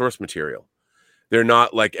books for source material. They're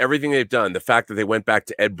not like everything they've done. The fact that they went back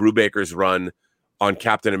to Ed Brubaker's run on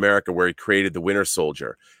Captain America, where he created the Winter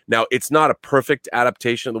Soldier. Now, it's not a perfect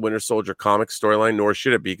adaptation of the Winter Soldier comic storyline, nor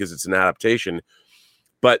should it be because it's an adaptation.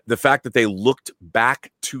 But the fact that they looked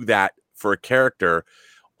back to that for a character,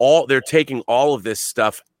 they're taking all of this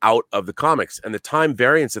stuff out of the comics. And the Time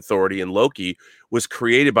Variance Authority in Loki was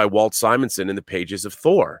created by Walt Simonson in the pages of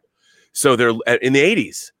Thor. So they're in the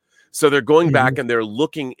 80s. So they're going back and they're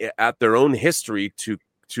looking at their own history to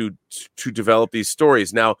develop these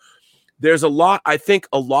stories. Now, there's I think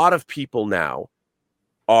a lot of people now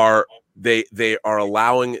are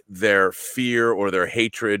allowing their fear or their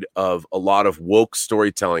hatred of a lot of woke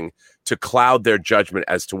storytelling to cloud their judgment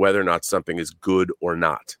as to whether or not something is good or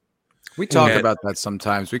not. We talk about that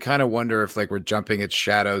sometimes. We kind of wonder if we're jumping at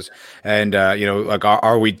shadows and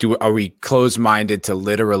are we closed-minded to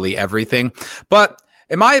literally everything? But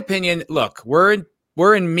in my opinion, look,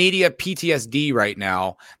 we're in media PTSD right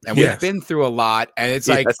now, and we've been through a lot. And it's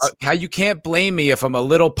how you can't blame me if I'm a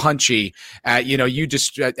little punchy at, you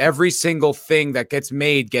just every single thing that gets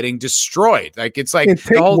made getting destroyed. Like, it's like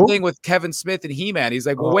the whole thing with Kevin Smith and He-Man. He's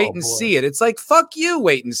like, well, wait and see it. It's like, fuck you,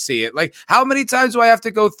 wait and see it. Like, how many times do I have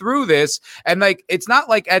to go through this? And it's not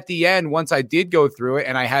like at the end, once I did go through it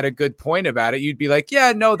and I had a good point about it, you'd be like,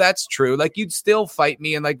 yeah, no, that's true. Like, you'd still fight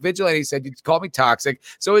me. And like Vigilante said, you'd call me toxic.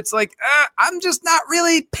 So it's like, I'm just not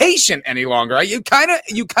really patient any longer. You kind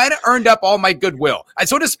of earned up all my goodwill. I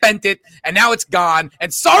sort of spent it, and now it's gone.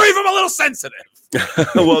 And sorry if I'm a little sensitive.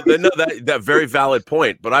 Well, that very valid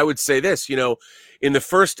point. But I would say this, in the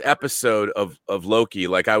first episode of Loki,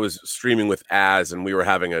 like I was streaming with Az, and we were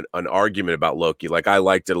having an argument about Loki. Like I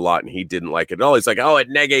liked it a lot, and he didn't like it at all. He's like, oh, it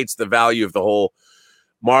negates the value of the whole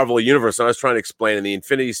Marvel universe. And I was trying to explain in the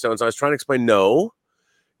Infinity Stones. I was trying to explain, no.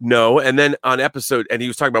 And then on episode, and he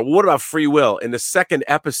was talking about, well, what about free will? In the second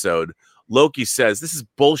episode, Loki says, this is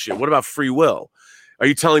bullshit. What about free will? Are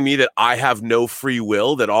you telling me that I have no free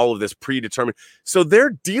will, that all of this predetermined? So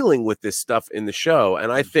they're dealing with this stuff in the show.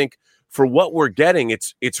 And I think for what we're getting,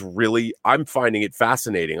 it's really, I'm finding it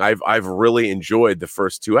fascinating. I've really enjoyed the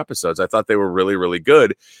first 2 episodes. I thought they were really, really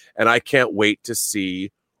good. And I can't wait to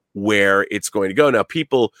see where it's going to go. Now,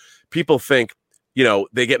 people think,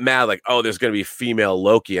 they get mad like, oh, there's going to be female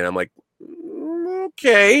Loki. And I'm like,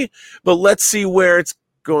 okay, but let's see where it's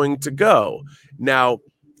going to go. Now,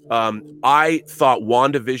 I thought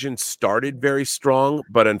WandaVision started very strong,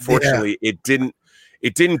 but unfortunately it didn't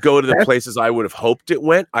go to the places I would have hoped it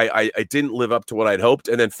went. I didn't live up to what I'd hoped.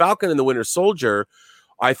 And then Falcon and the Winter Soldier,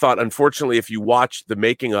 I thought, unfortunately, if you watch the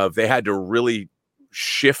making of, they had to really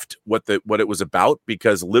shift what it was about,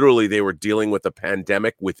 because literally they were dealing with a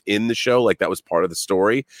pandemic within the show. Like that was part of the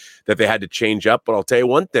story that they had to change up. But I'll tell you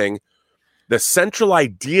one thing, the central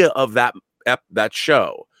idea of that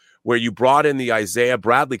show, where you brought in the Isaiah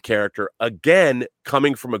Bradley character, again,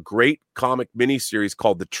 coming from a great comic miniseries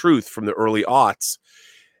called The Truth from the early aughts,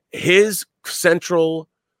 his central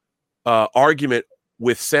argument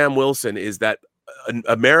with Sam Wilson is that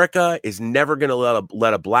America is never going to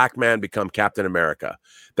let a black man become Captain America.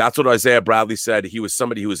 That's what Isaiah Bradley said. He was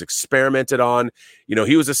somebody who was experimented on.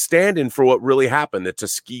 He was a stand-in for what really happened, the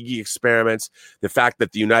Tuskegee experiments, the fact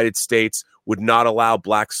that the United States would not allow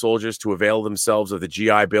black soldiers to avail themselves of the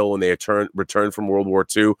GI Bill when they returned from World War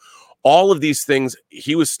II. All of these things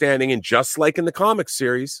he was standing in, just like in the comic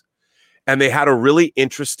series. And they had a really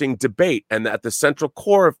interesting debate. And at the central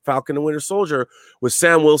core of Falcon and Winter Soldier was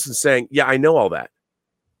Sam Wilson saying, yeah, I know all that.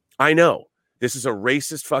 I know this is a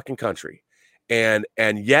racist fucking country. And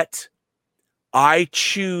yet I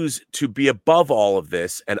choose to be above all of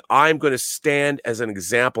this. And I'm going to stand as an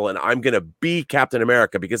example, and I'm going to be Captain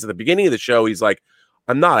America, because at the beginning of the show, he's like,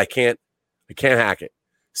 I'm not, I can't hack it.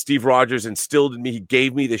 Steve Rogers instilled in me. He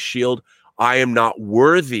gave me the shield. I am not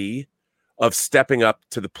worthy of stepping up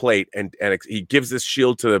to the plate, and he gives this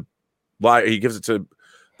shield to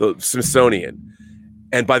the Smithsonian.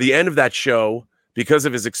 And by the end of that show, because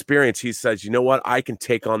of his experience, he says, you know what? I can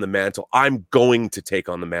take on the mantle. I'm going to take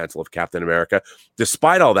on the mantle of Captain America,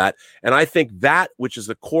 despite all that. And I think that, which is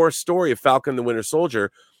the core story of Falcon and the Winter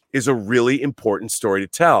Soldier, is a really important story to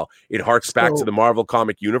tell. It harks back to the Marvel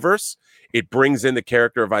comic universe. It brings in the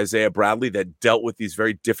character of Isaiah Bradley that dealt with these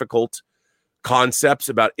very difficult concepts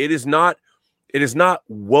about it is not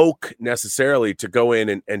woke necessarily to go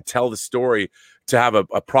in and tell the story, to have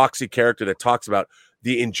a proxy character that talks about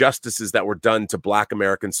the injustices that were done to Black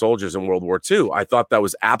American soldiers in World War II. I thought that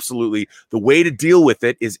was absolutely the way to deal with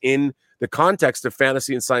it, is in the context of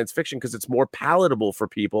fantasy and science fiction, because it's more palatable for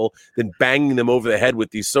people than banging them over the head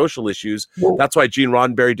with these social issues. Well, that's why Gene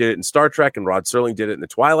Roddenberry did it in Star Trek, and Rod Serling did it in The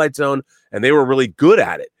Twilight Zone, and they were really good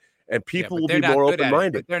at it. And people will be more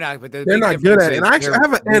open-minded. They're not good at it. And actually, I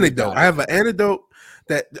have an anecdote. I have an anecdote,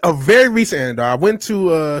 that a very recent anecdote. I went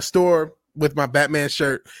to a store with my Batman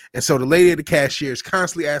shirt, and so the lady at the cashier is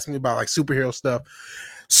constantly asking me about like superhero stuff.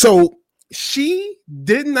 So she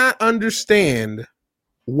did not understand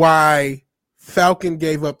why Falcon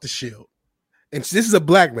gave up the shield. And this is a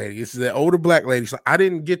black lady. This is an older black lady. She's like, I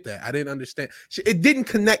didn't get that. I didn't understand. It didn't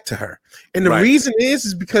connect to her. And the reason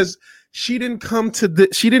is because she didn't come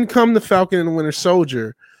to Falcon and the Winter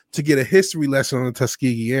Soldier to get a history lesson on the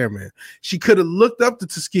Tuskegee Airmen. She could have looked up the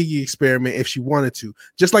Tuskegee experiment if she wanted to.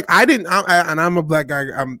 Just like I didn't. And I'm a black guy.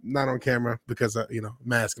 I'm not on camera because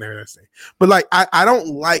mask and everything. But like I don't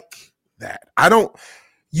like that. I don't.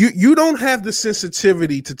 You don't have the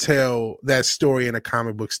sensitivity to tell that story in a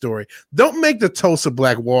comic book story. Don't make the Tulsa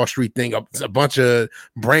Black Wall Street thing a bunch of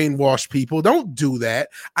brainwashed people. Don't do that.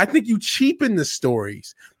 I think you cheapen the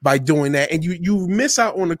stories by doing that, and you miss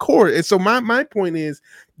out on the core. And so my point is,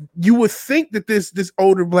 you would think that this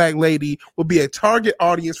older black lady would be a target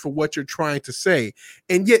audience for what you're trying to say,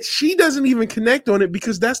 and yet she doesn't even connect on it,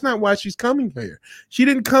 because that's not why she's coming here. She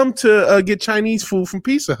didn't come to get Chinese food from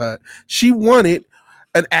Pizza Hut. She wanted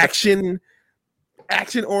an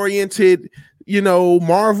action-oriented,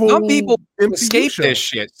 Marvel. Some people MCU escape show. This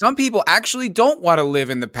shit. Some people actually don't want to live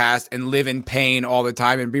in the past and live in pain all the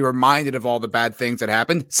time and be reminded of all the bad things that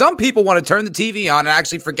happened. Some people want to turn the TV on and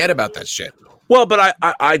actually forget about that shit. Well, but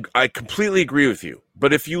I completely agree with you.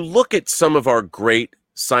 But if you look at some of our great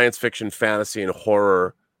science fiction, fantasy, and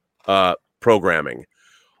horror programming,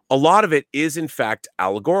 a lot of it is in fact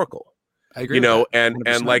allegorical. I agree. And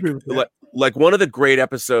like one of the great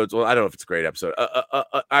episodes. Well, I don't know if it's a great episode.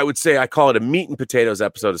 I would say I call it a meat and potatoes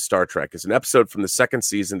episode of Star Trek. It's an episode from the second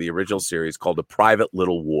season, the original series, called "A Private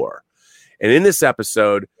Little War." And in this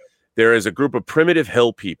episode, there is a group of primitive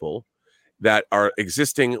hill people that are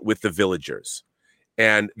existing with the villagers,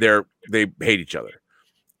 and they hate each other.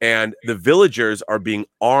 And the villagers are being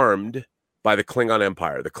armed by the Klingon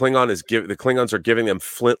Empire. The Klingons are giving them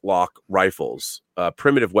flintlock rifles,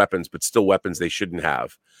 primitive weapons, but still weapons they shouldn't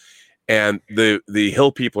have. And the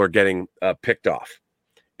hill people are getting picked off.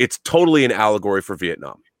 It's totally an allegory for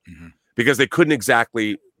Vietnam, because they couldn't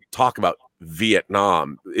exactly talk about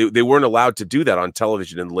Vietnam. They weren't allowed to do that on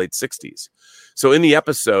television in the late 60s. So in the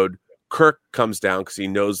episode, Kirk comes down because he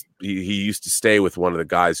knows he used to stay with one of the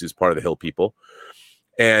guys who's part of the hill people.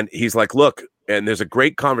 And he's like, look, and there's a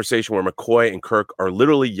great conversation where McCoy and Kirk are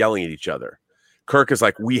literally yelling at each other. Kirk is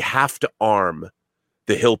like, we have to arm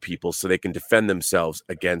the hill people so they can defend themselves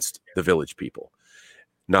against the village people.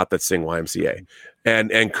 Not that Sing YMCA.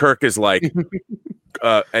 And Kirk is like,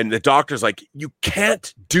 and the doctor's like, you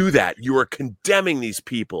can't do that. You are condemning these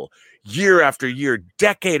people year after year,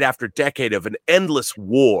 decade after decade of an endless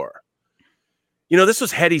war. This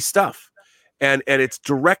was heady stuff. And it's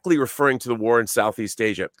directly referring to the war in Southeast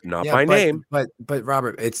Asia, not by name. But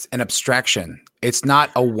Robert, it's an abstraction. It's not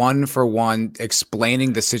a one-for-one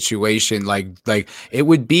explaining the situation. Like it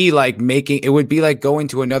would be like going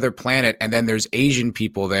to another planet and then there's Asian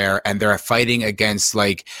people there and they're fighting against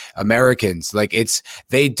like Americans. Like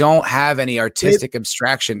they don't have any artistic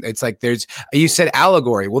abstraction. It's like you said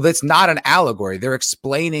allegory. Well, that's not an allegory. They're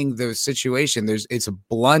explaining the situation. It's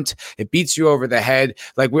blunt. It beats you over the head.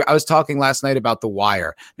 Like I was talking last night about The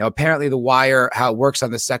Wire. Now, apparently The Wire, how it works on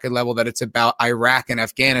the second level, that it's about Iraq and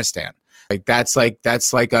Afghanistan. That's like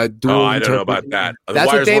a dual. Oh, I don't know about that.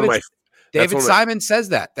 That's what David Simon says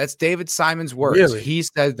that. That's David Simon's words. Really? He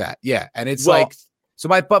says that. Yeah. And it's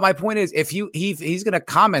my point is, if he's going to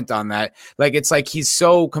comment on that, like, it's like he's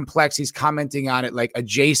so complex. He's commenting on it like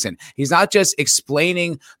adjacent. He's not just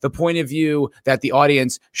explaining the point of view that the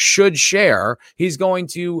audience should share. He's going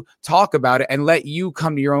to talk about it and let you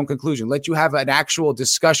come to your own conclusion, let you have an actual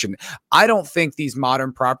discussion. I don't think these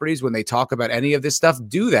modern properties, when they talk about any of this stuff,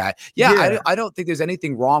 do that. Yeah. I don't think there's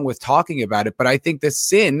anything wrong with talking about it, but I think the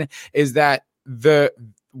sin is that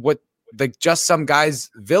what the Just Some Guy's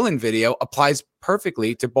villain video applies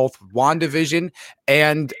perfectly to both WandaVision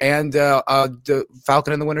and the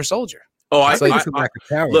Falcon and the Winter Soldier. Oh,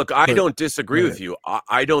 look, I don't disagree with you.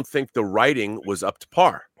 I don't think the writing was up to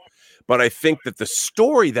par, but I think that the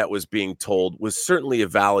story that was being told was certainly a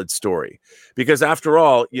valid story, because after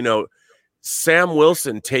all, Sam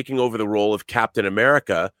Wilson taking over the role of Captain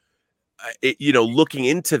America, looking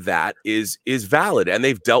into that is valid, and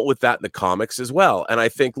they've dealt with that in the comics as well. And I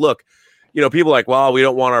think, look, people are like, well, we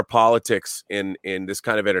don't want our politics in this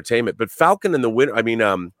kind of entertainment, but Falcon and the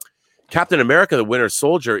Winter, Captain America, the Winter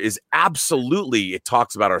Soldier is absolutely, it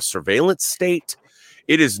talks about our surveillance state.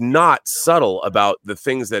 It is not subtle about the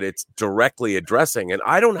things that it's directly addressing. And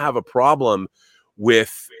I don't have a problem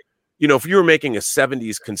with, if you were making a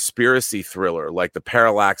 70s conspiracy thriller like The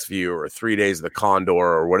Parallax View or 3 Days of the Condor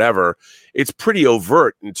or whatever, it's pretty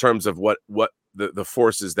overt in terms of what the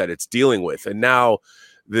forces that it's dealing with. And now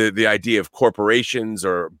the idea of corporations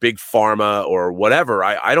or big pharma or whatever,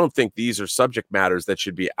 I don't think these are subject matters that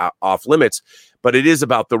should be off limits, but it is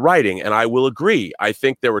about the writing. And I will agree. I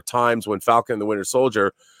think there were times when Falcon and the Winter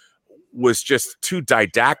Soldier was just too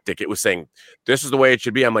didactic. It was saying, this is the way it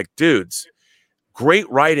should be. I'm like, dudes, great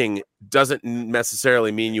writing doesn't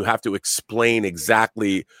necessarily mean you have to explain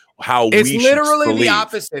exactly how it's literally the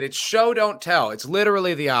opposite. It's show, don't tell. It's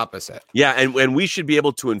literally the opposite. Yeah. And we should be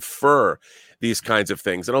able to infer these kinds of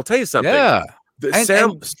things. And I'll tell you something. Yeah.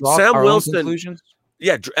 Sam Wilson.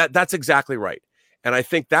 Yeah, that's exactly right. And I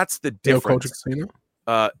think that's the difference.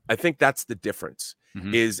 I think that's the difference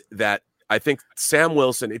is that I think Sam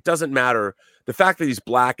Wilson, it doesn't matter. The fact that he's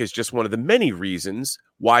black is just one of the many reasons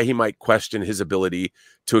why he might question his ability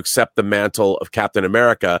to accept the mantle of Captain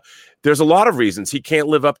America. There's a lot of reasons. He can't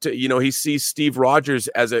live up to, he sees Steve Rogers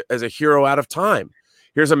as a hero out of time.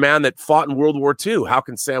 Here's a man that fought in World War II. How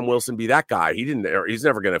can Sam Wilson be that guy? He's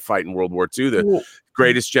never going to fight in World War II, the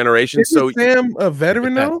greatest generation. So Sam a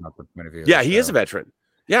veteran though? Yeah, he is a veteran.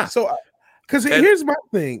 Yeah. So because here's my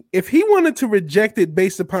thing. If he wanted to reject it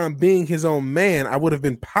based upon being his own man, I would have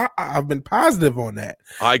been I've been positive on that.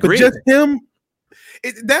 I agree. But just him,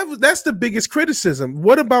 that's the biggest criticism.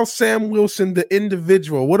 What about Sam Wilson, the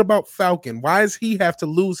individual? What about Falcon? Why does he have to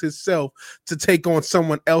lose himself to take on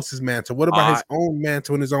someone else's mantle? What about his own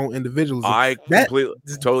mantle and his own individualism? I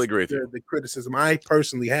totally agree with you. The criticism I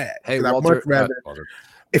personally had. Hey, Walter, much rather,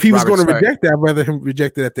 if he was going to reject it, I'd rather him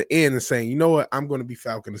reject it at the end and saying, you know what, I'm going to be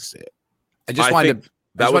Falcon instead. I just wanted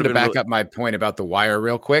to back up my point about The Wire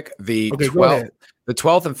real quick. The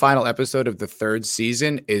 12th and final episode of the third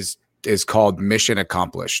season is called Mission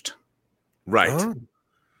Accomplished. Right. Oh.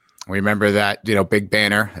 We remember that, big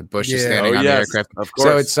banner, Bush is standing on the aircraft. Of course.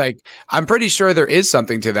 So it's like, I'm pretty sure there is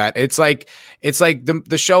something to that. It's like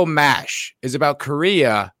the show MASH is about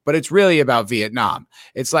Korea, but it's really about Vietnam.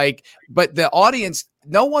 It's like, but the audience,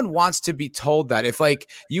 no one wants to be told that. If like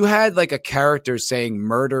you had like a character saying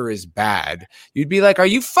murder is bad, you'd be like, are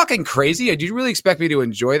you fucking crazy? Do you really expect me to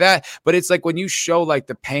enjoy that? But it's like when you show like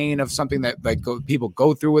the pain of something that like people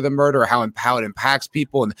go through with a murder, or how it impacts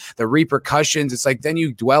people and the repercussions, it's like then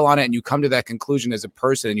you dwell on it and you come to that conclusion as a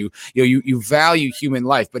person, and you value human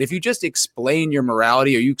life. But if you just explain your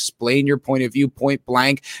morality, or you explain your point of view point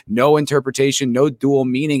blank, no interpretation, no dual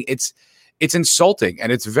meaning, it's insulting,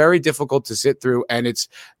 and it's very difficult to sit through. And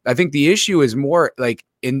I think the issue is more like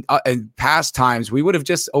in past times, we would have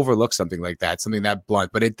just overlooked something like that, something that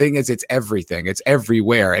blunt. But the thing is, it's everything. It's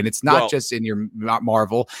everywhere. And it's not just in your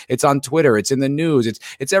Marvel. It's on Twitter. It's in the news.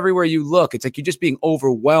 It's everywhere you look. It's like you're just being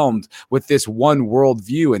overwhelmed with this one world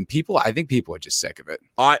view. And I think people are just sick of it.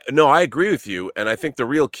 I agree with you. And I think the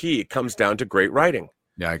real key comes down to great writing.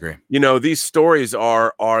 Yeah, I agree. These stories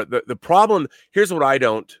are the problem. Here's what I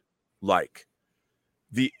don't like.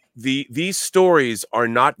 These stories are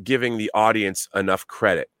not giving the audience enough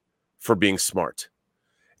credit for being smart.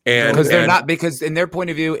 And because in their point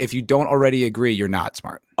of view, if you don't already agree, you're not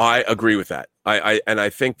smart. I agree with that. I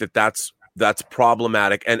think that's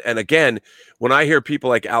problematic. And again, when I hear people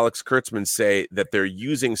like Alex Kurtzman say that they're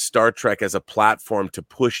using Star Trek as a platform to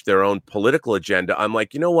push their own political agenda, I'm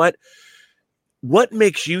like, you know what? What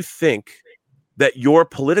makes you think that your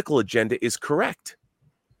political agenda is correct?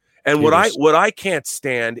 And what I can't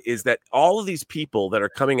stand is that all of these people that are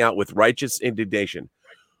coming out with righteous indignation,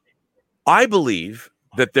 I believe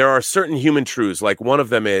that there are certain human truths. Like one of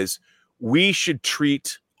them is we should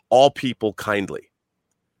treat all people kindly.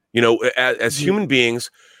 As human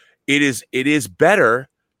beings, it is better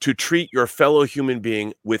to treat your fellow human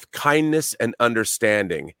being with kindness and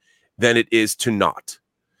understanding than it is to not.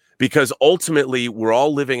 because ultimately we're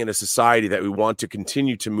all living in a society that we want to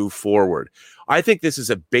continue to move forward. I think this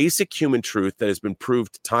is a basic human truth that has been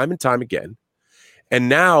proved time and time again. And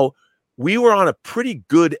now we were on a pretty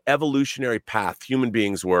good evolutionary path. Human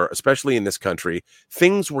beings were, especially in this country.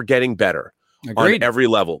 Things were getting better. Agreed. On every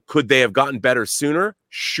level. Could they have gotten better sooner?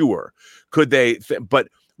 Sure. Could they? But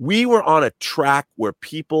we were on a track where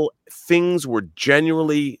things were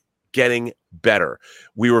genuinely getting better.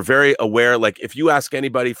 We were very aware. Like if you ask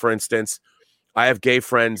anybody, for instance, I have gay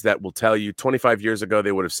friends that will tell you 25 years ago,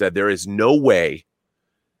 they would have said there is no way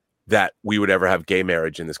that we would ever have gay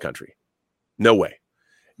marriage in this country. No way.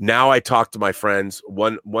 Now I talk to my friends,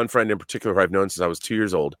 one friend in particular who I've known since I was 2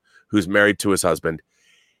 years old, who's married to his husband.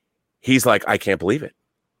 He's like, I can't believe it.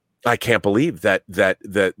 I can't believe that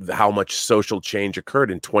how much social change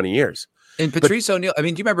occurred in 20 years. And Patrice O'Neal, I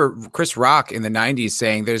mean, do you remember Chris Rock in the 90s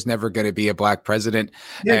saying there's never going to be a black president?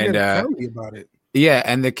 Yeah, and tell me about it. Yeah,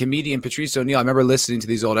 and the comedian Patrice O'Neal, I remember listening to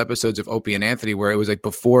these old episodes of Opie and Anthony where it was like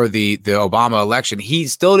before the Obama election. He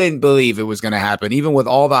still didn't believe it was going to happen, even with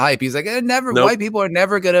all the hype. He's like, never. Nope. White people are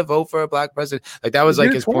never going to vote for a black president. Like that was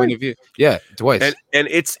like his point of view. Yeah, twice. And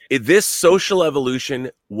this social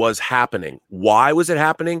evolution was happening. Why was it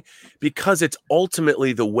happening? Because it's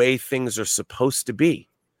ultimately the way things are supposed to be.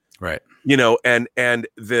 Right. You know, and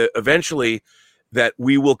eventually that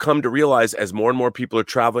we will come to realize as more and more people are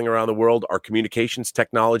traveling around the world, our communications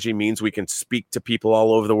technology means we can speak to people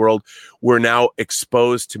all over the world. We're now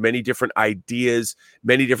exposed to many different ideas,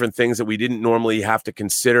 many different things that we didn't normally have to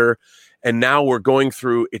consider. And now we're going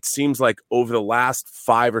through, it seems like over the last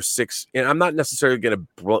 5 or 6, and I'm not necessarily going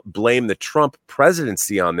to blame the Trump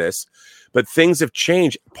presidency on this, but things have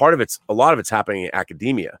changed. A lot of it's happening in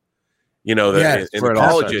academia, you know, in the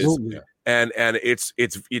colleges. Absolutely. And it's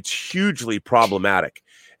hugely problematic.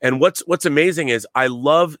 And what's amazing is I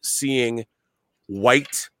love seeing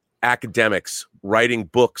white academics writing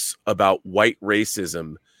books about white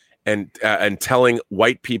racism and telling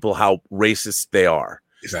white people how racist they are.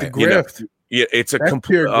 It's the grift. It's a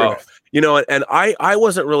complete, and I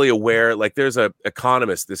wasn't really aware. Like, there's a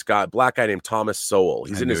economist, this guy, black guy named Thomas Sowell.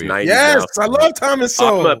 He's in his 90s. Yes, now. I love Thomas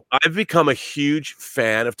Sowell. I've become a huge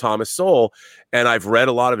fan of Thomas Sowell, and I've read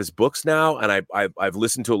a lot of his books now, and I've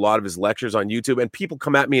listened to a lot of his lectures on YouTube. And people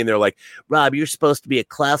come at me and they're like, "Rob, you're supposed to be a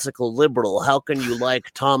classical liberal. How can you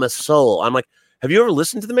like Thomas Sowell?" I'm like, "Have you ever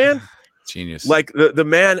listened to the man?" Genius. Like the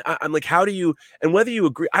man, I'm like, how do you, and whether you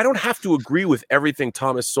agree, I don't have to agree with everything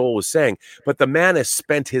Thomas Sowell was saying, but the man has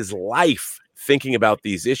spent his life thinking about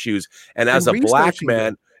these issues, and as a black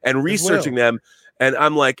man and researching them. And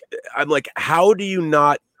I'm like, how do you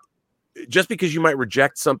not, just because you might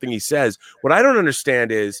reject something he says, what I don't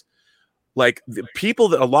understand is, like,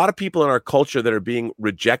 a lot of people in our culture that are being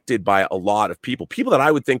rejected by a lot of people that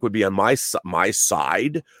I would think would be on my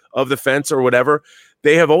side of the fence or whatever,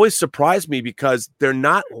 they have always surprised me because they're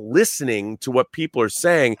not listening to what people are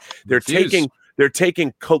saying. They're taking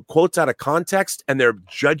quotes out of context and they're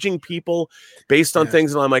judging people based on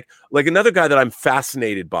things. And I'm like another guy that I'm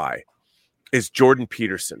fascinated by is Jordan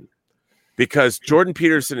Peterson. Because Jordan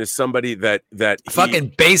Peterson is somebody that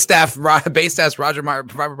fucking base ass Roger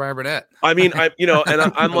Burnett. I mean,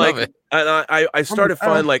 I'm like, and I started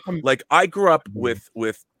finding like I grew up with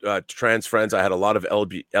trans friends. I had a lot of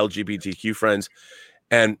LGBTQ friends,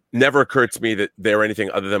 and never occurred to me that they were anything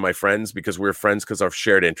other than my friends because we're friends because of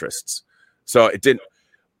shared interests. So it didn't.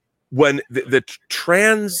 When the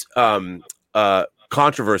trans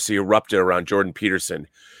controversy erupted around Jordan Peterson,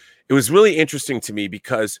 it was really interesting to me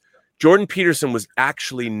because Jordan Peterson was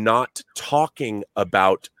actually not talking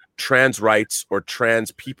about trans rights or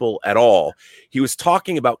trans people at all. He was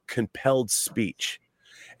talking about compelled speech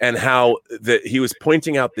and how he was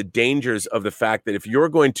pointing out the dangers of the fact that if you're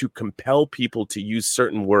going to compel people to use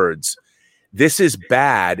certain words, this is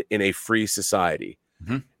bad in a free society.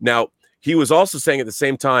 Mm-hmm. Now, he was also saying at the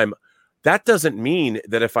same time, that doesn't mean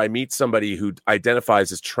that if I meet somebody who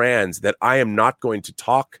identifies as trans, that I am not going to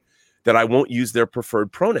talk, that I won't use their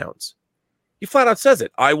preferred pronouns. He flat out says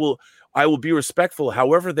it. I will be respectful.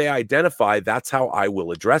 However they identify, that's how I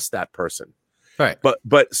will address that person. Right. But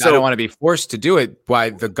so I don't want to be forced to do it by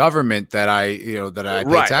the government that I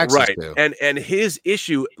pay taxes to. And his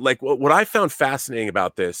issue, like what I found fascinating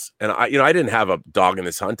about this, and I didn't have a dog in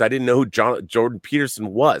this hunt. I didn't know who Jordan Peterson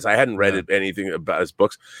was. I hadn't read anything about his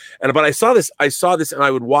books. But I saw this, and I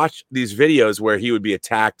would watch these videos where he would be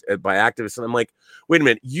attacked by activists. And I'm like, wait a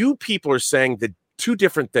minute, you people are saying the two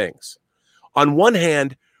different things. On one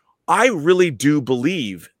hand, I really do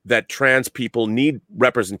believe that trans people need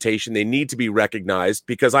representation. They need to be recognized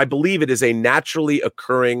because I believe it is a naturally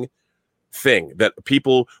occurring thing that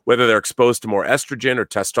people, whether they're exposed to more estrogen or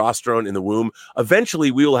testosterone in the womb,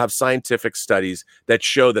 eventually we will have scientific studies that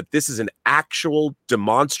show that this is an actual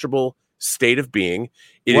demonstrable state of being.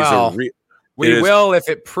 We will if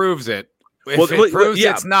it proves it. If it proves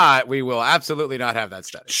it's not, we will absolutely not have that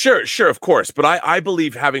study. Sure, of course. But I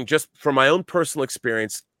believe, having just from my own personal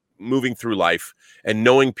experience moving through life and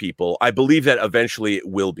knowing people, I believe that eventually it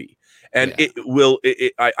will be. And it will.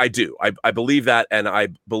 I do. I believe that, and I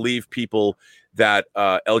believe people that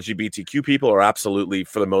LGBTQ people are absolutely,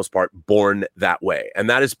 for the most part, born that way, and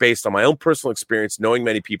that is based on my own personal experience, knowing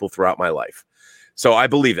many people throughout my life. So I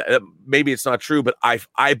believe that. Maybe it's not true, but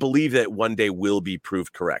I believe that one day will be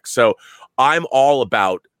proved correct. So I'm all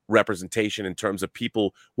about representation in terms of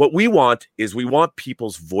people. What we want is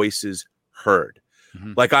people's voices heard.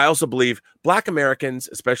 Mm-hmm. Like, I also believe Black Americans,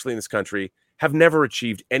 especially in this country, have never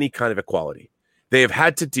achieved any kind of equality. They have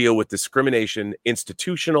had to deal with discrimination,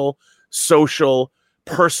 institutional, social,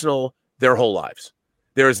 personal, their whole lives.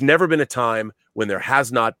 There has never been a time when there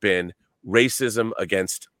has not been racism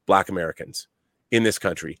against Black Americans in this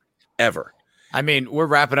country, ever. I mean, we're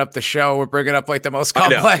wrapping up the show. We're bringing up like the most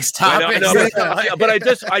complex topics. But I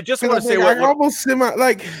just want to say, I almost semi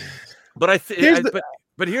like.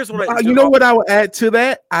 But here's what what I would add to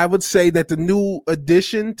that. I would say that the new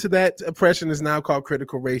addition to that oppression is now called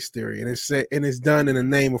critical race theory, and it's done in the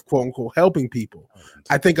name of quote unquote helping people.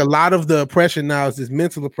 I think a lot of the oppression now is this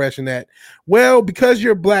mental oppression that, well, because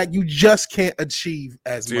you're Black, you just can't achieve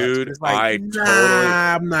as much. It's like,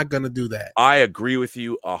 I'm not gonna do that. I agree with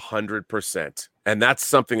you 100%, and that's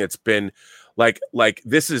something that's been like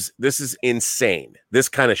this is insane. This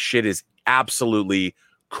kind of shit is absolutely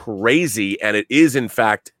crazy, and it is, in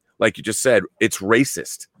fact, like you just said, it's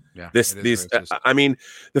racist. Racist. I mean,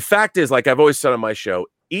 the fact is, like I've always said on my show,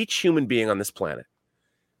 each human being on this planet,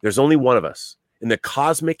 there's only one of us in the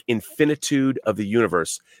cosmic infinitude of the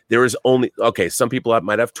universe. There is only, some people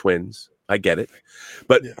might have twins, I get it,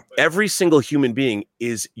 but every single human being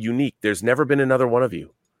is unique. There's never been another one of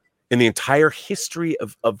you in the entire history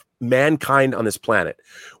of mankind on this planet,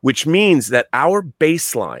 which means that our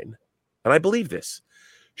baseline, and I believe this,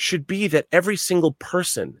 should be that every single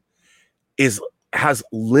person has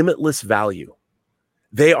limitless value.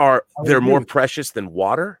 They're more precious than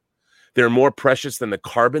water. They're more precious than the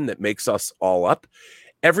carbon that makes us all up.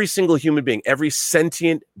 Every single human being, every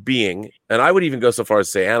sentient being, and I would even go so far as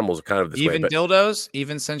to say animals are kind of this way. Even dildos,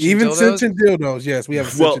 even sentient dildos. Yes, we have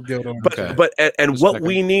a sentient dildo. But what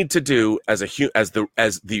we need to do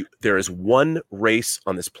there is one race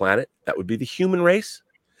on this planet that would be the human race.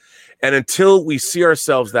 And until we see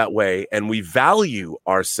ourselves that way and we value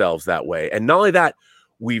ourselves that way, and not only that,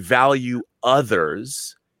 we value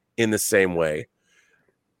others in the same way,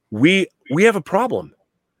 we have a problem.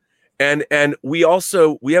 And we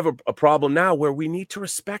have a problem now where we need to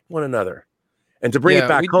respect one another. And to bring it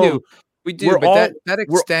back home, we do, but that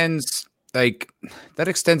extends that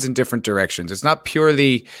extends in different directions. It's not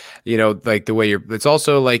purely, like the way it's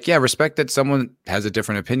also like, respect that someone has a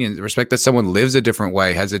different opinion, respect that someone lives a different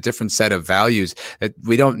way, has a different set of values, that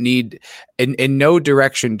we don't need in no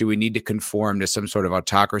direction do we need to conform to some sort of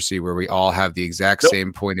autocracy where we all have the exact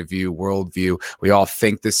same point of view, worldview. We all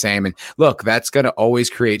think the same. And look, that's going to always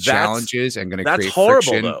create challenges and going to create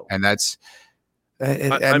friction. Though. And that's,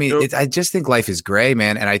 I just think life is gray,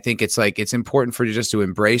 man. And I think it's important for you just to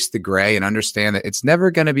embrace the gray and understand that it's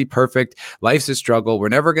never going to be perfect. Life's a struggle. We're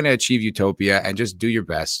never going to achieve utopia, and just do your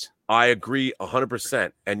best. I agree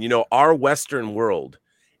 100%. And, our Western world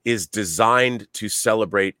is designed to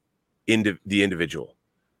celebrate the individual.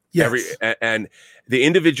 Yes. And the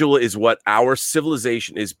individual is what our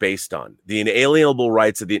civilization is based on. The inalienable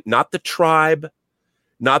rights of not the tribe,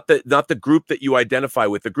 not the group that you identify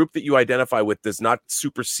with. The group that you identify with does not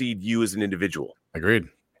supersede you as an individual. Agreed.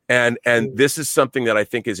 And this is something that I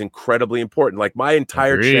think is incredibly important. Like my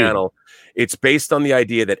entire channel, it's based on the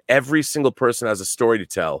idea that every single person has a story to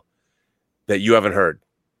tell that you haven't heard.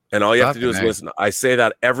 And all you have to do is listen. I say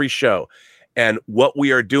that every show. And what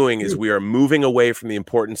we are doing is we are moving away from the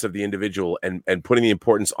importance of the individual and putting the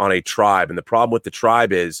importance on a tribe. And the problem with the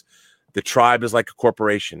tribe is like a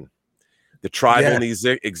corporation. The tribe only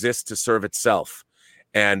exists to serve itself,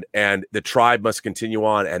 and the tribe must continue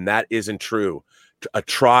on, and that isn't true. A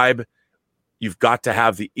tribe, you've got to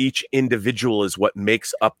have each individual is what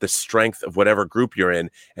makes up the strength of whatever group you're in,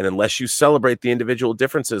 and unless you celebrate the individual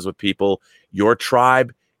differences with people, your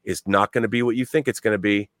tribe is not going to be what you think it's going to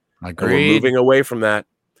be. Agreed. And we're moving away from that,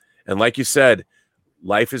 and like you said,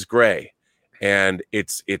 life is gray, and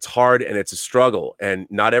it's hard, and it's a struggle, and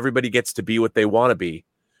not everybody gets to be what they want to be.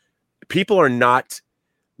 People are not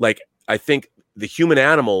like, I think the human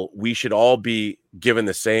animal, we should all be given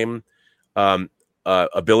the same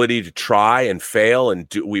ability to try and fail and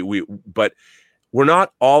do but we're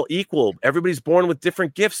not all equal. Everybody's born with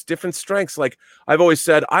different gifts, different strengths. Like I've always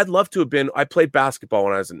said, I played basketball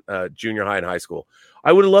when I was in junior high and high school.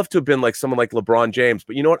 I would have loved to have been like someone like LeBron James,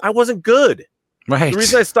 but you know what? I wasn't good. Right. The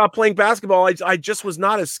reason I stopped playing basketball, I just was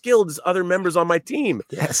not as skilled as other members on my team.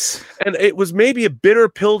 Yes. And it was maybe a bitter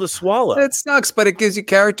pill to swallow. It sucks, but it gives you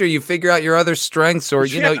character. You figure out your other strengths, or,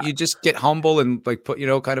 you just get humble and like put,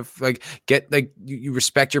 kind of like get like you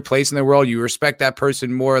respect your place in the world. You respect that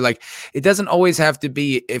person more. Like it doesn't always have to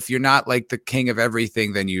be, if you're not like the king of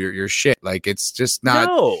everything, then you're shit. Like it's just not,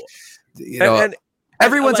 and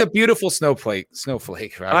everyone's a beautiful snowflake.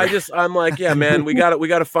 Robert. I'm like, yeah, man, we got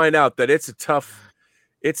to find out that it's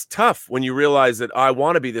tough when you realize that I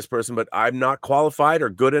want to be this person, but I'm not qualified or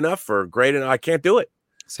good enough or great enough. I can't do it.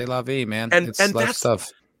 C'est la vie, man. And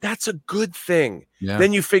that's a good thing. Yeah.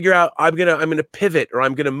 Then you figure out I'm gonna pivot, or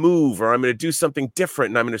I'm gonna move, or I'm gonna do something different,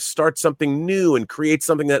 and I'm gonna start something new and create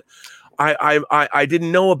something that I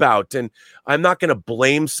didn't know about, and I'm not going to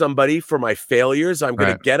blame somebody for my failures. I'm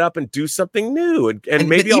going to get up and do something new, and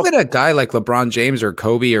maybe even a guy like LeBron James or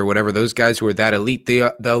Kobe or whatever, those guys who are that elite,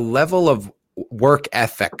 the level of work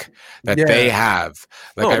ethic that they have.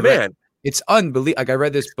 Like it's unbelievable. Like I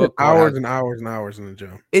read this book, hours and hours and hours in the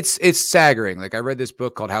gym. It's staggering. Like I read this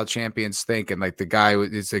book called How Champions Think, and like the guy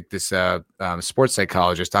is like this sports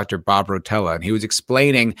psychologist, Dr. Bob Rotella, and he was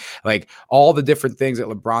explaining like all the different things that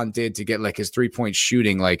LeBron did to get like his 3-point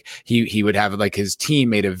shooting. Like he would have like his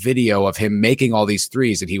team made a video of him making all these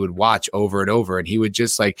threes that he would watch over and over, and he would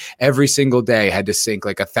just like every single day had to sink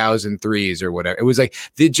like 1,000 threes or whatever. It was like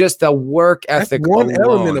the work ethic. That's one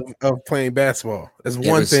element of playing basketball. That's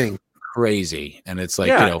one thing. Crazy. And it's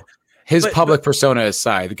like, his public persona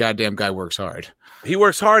aside, the goddamn guy works hard. He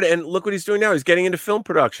works hard, and look what he's doing now. He's getting into film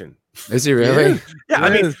production. Is he really? Yeah. I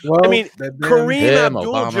mean, Kareem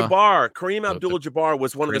Abdul-Jabbar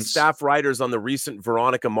was one of the staff writers on the recent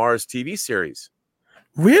Veronica Mars TV series.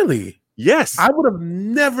 Really? Yes. I would have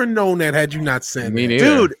never known that had you not said me.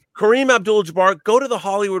 Dude, Kareem Abdul-Jabbar, go to the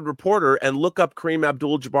Hollywood Reporter and look up Kareem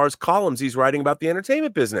Abdul-Jabbar's columns he's writing about the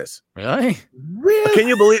entertainment business. Really? Can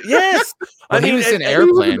you believe? Yes. He was in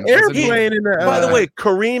Airplane. By the way,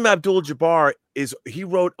 Kareem Abdul-Jabbar he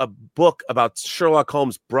wrote a book about Sherlock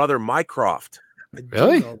Holmes' brother Mycroft.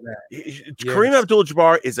 Really? Kareem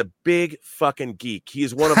Abdul-Jabbar is a big fucking geek. He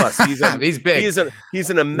is one of us. He's big. He's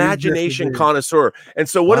an imagination connoisseur. And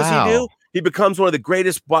so what does he do? He becomes one of the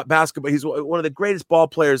greatest basketball. He's one of the greatest ball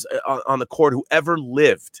players on the court who ever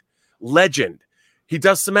lived. Legend. He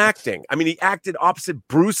does some acting. I mean, he acted opposite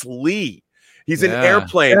Bruce Lee. He's in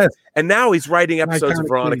Airplane, and now he's writing episodes of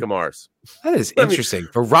Veronica Mars. That is interesting.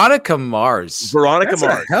 Veronica Mars. That's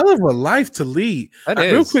a hell of a life to lead. That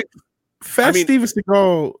is. Real quick, Steven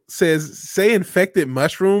Seagal says, "Say infected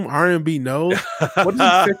mushroom." R&B knows. What is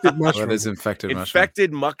infected mushroom? What is infected mushroom?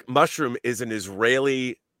 Infected mushroom is an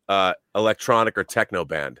Israeli electronic or techno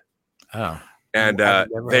band. Oh, and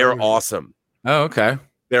they're awesome. Oh, okay.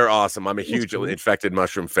 They're awesome. I'm a huge Infected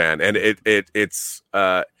Mushroom fan, and it's.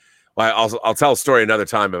 I'll tell a story another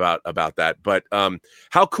time about that. But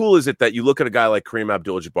how cool is it that you look at a guy like Kareem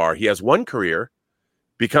Abdul-Jabbar? He has one career,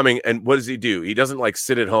 becoming, and what does he do? He doesn't like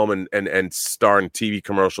sit at home and star in TV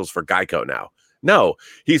commercials for Geico now. No,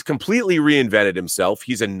 he's completely reinvented himself.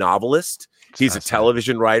 He's a novelist. He's a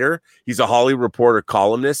television writer. He's a Hollywood Reporter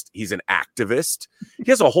columnist. He's an activist. He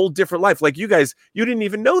has a whole different life. Like you guys, you didn't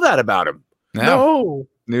even know that about him. No.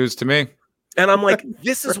 News to me. And I'm like,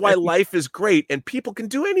 this is why life is great, and people can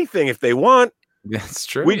do anything if they want. That's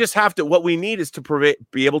true. We just have to. What we need is to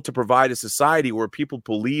be able to provide a society where people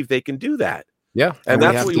believe they can do that. Yeah, and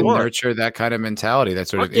that's what we want. Nurture that kind of mentality. That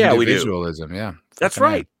sort of individualism. Yeah, that's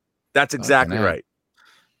right. That's exactly right.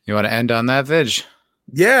 You want to end on that, Vidge?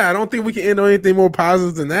 Yeah, I don't think we can end on anything more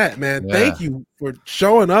positive than that, man. Yeah. Thank you for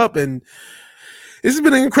showing up, and this has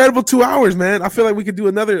been an incredible 2 hours, man. I feel like we could do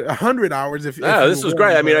another 100 hours. If this was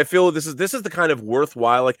great. I mean, I feel this is the kind of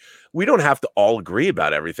worthwhile. Like we don't have to all agree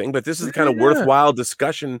about everything, but this is the kind of worthwhile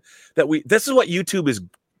discussion that this is what YouTube is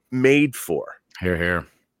made for. Here.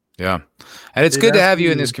 Yeah. And it's good to have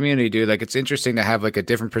you in this community, dude. Like it's interesting to have like a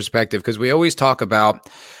different perspective because we always talk about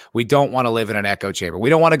we don't want to live in an echo chamber. We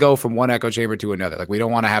don't want to go from one echo chamber to another. Like we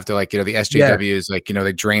don't want to have to the SJWs,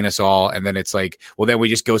 they drain us all. And then it's like, well, then we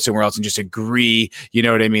just go somewhere else and just agree, you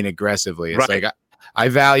know what I mean? Aggressively. It's like, I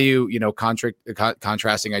value,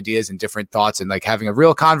 contrasting ideas and different thoughts and like having a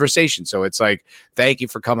real conversation. So it's like, thank you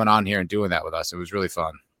for coming on here and doing that with us. It was really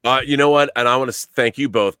fun. You know what? And I want to thank you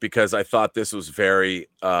both because I thought this was very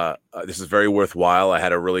worthwhile. I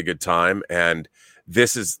had a really good time, and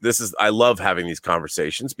this is I love having these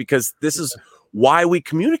conversations because this is why we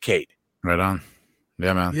communicate. Right on.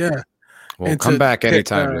 Yeah, man. Yeah. Well, come back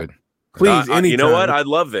anytime, dude. Please, anytime. You know what? I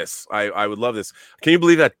love this. I would love this. Can you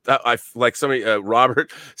believe that? I like somebody.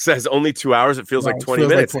 Robert says only 2 hours. It feels like 20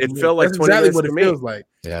 minutes. It felt like 20 minutes what to it me. feels like.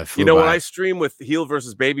 Yeah. You know, when I stream with Heel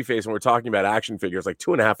versus Babyface and we're talking about action figures, like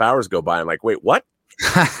 2.5 hours go by. I'm like, wait, what?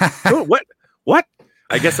 What?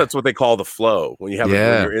 I guess that's what they call the flow when you have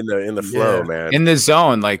when you're in the flow, man. In the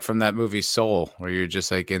zone, like from that movie Soul, where you're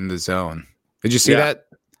just like in the zone. Did you see that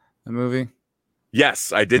movie?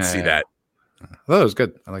 Yes, I did see that. Oh, it was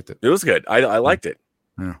good. I liked it. It was good. I liked it.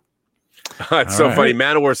 Yeah. It's so funny.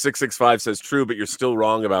 Manowar 665 says true, but you're still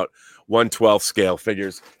wrong about 1/12 scale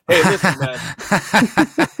figures. Hey, listen, man.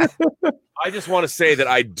 I just want to say that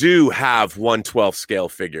I do have 1/12 scale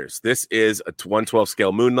figures. This is a 1/12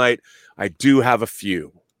 scale Moon Knight. I do have a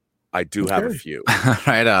few. Right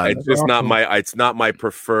on. It's just not my. It's not my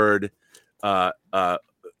preferred. It's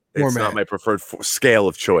not my preferred scale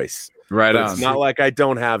of choice. Right on. It's not like I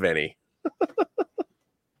don't have any.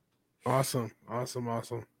 Awesome.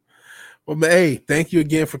 Well, hey, thank you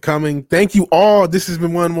again for coming. Thank you all. This has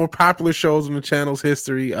been one of the more popular shows in the channel's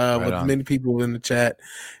history with many people in the chat.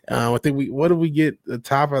 I think what did we get? The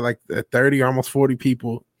top of like 30 or almost 40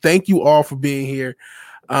 people. Thank you all for being here.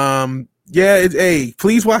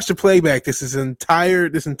 Please watch the playback. This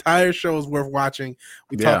entire show is worth watching.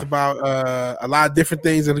 We talked about a lot of different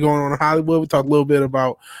things that are going on in Hollywood. We talked a little bit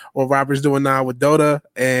about what Robert's doing now with Dota,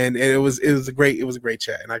 and it was a great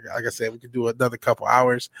chat. And like I said, we could do another couple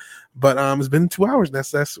hours, but it's been 2 hours.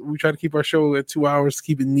 That's we try to keep our show at 2 hours,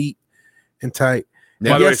 keep it neat and tight.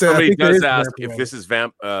 By the way, somebody does ask if this is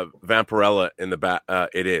Vampirella in the back.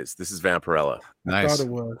 It is. This is Vampirella. Nice. I thought it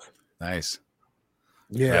was. Nice.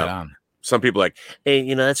 Yeah. Some people are like,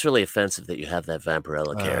 hey, that's really offensive that you have that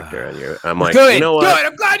Vampirella character on your. I'm like, good, you know what? Good.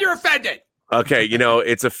 I'm glad you're offended. Okay,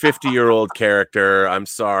 it's a 50-year-old character. I'm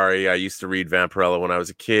sorry. I used to read Vampirella when I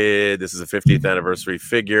was a kid. This is a 50th anniversary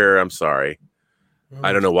figure. I'm sorry.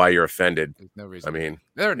 I don't know why you're offended. There's no reason. I mean,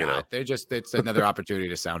 they're not. They're just. It's another opportunity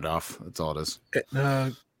to sound off. That's all it is.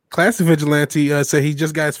 Classic Vigilante said he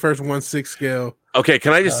just got his first 1/6 scale. Okay,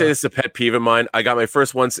 can I just say this is a pet peeve of mine? I got my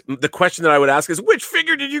first one. The question that I would ask is, which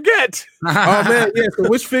figure did you get? Oh man, yeah. So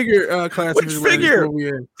which figure? Classic which figure?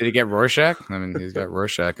 Did he get Rorschach? I mean, he's got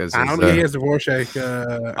Rorschach as. I don't think he has the Rorschach.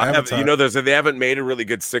 They haven't made a really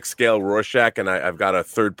good 6-scale Rorschach, and I've got a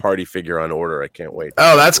third-party figure on order. I can't wait.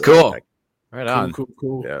 Oh, that's cool. Right on.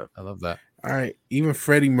 Cool. Yeah, I love that. All right, even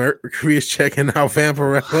Freddie Mercury is checking out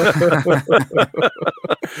Vampirella.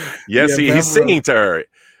 Yes, he's singing to her.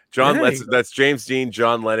 That's James Dean,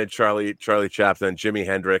 John Lennon, Charlie Chaplin, Jimi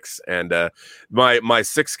Hendrix, and my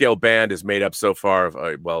 6-scale band is made up so far of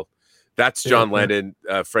that's John Lennon,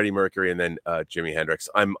 Freddie Mercury, and then Jimi Hendrix.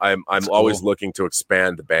 I'm always looking to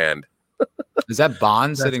expand the band. Is that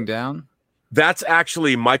Bond sitting down? That's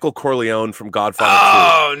actually Michael Corleone from Godfather 2.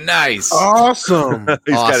 Oh, nice. Awesome.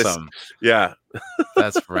 Awesome. Yeah.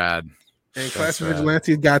 That's rad. And Classic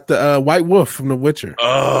Vigilante got the White Wolf from The Witcher.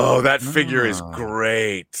 Oh, that figure is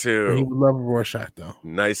great too. He would love a Rorschach though.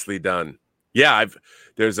 Nicely done. Yeah, I've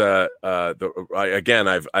got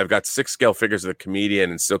 6-scale figures of the Comedian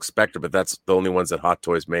and Silk Spectre, but that's the only ones that Hot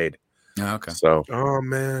Toys made. Oh, okay. So. Oh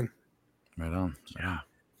man. Right on. Yeah.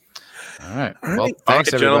 All right. Well,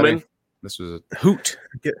 thanks, gentlemen. This was a hoot.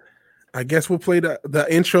 I guess we'll play the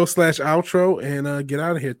intro / outro and get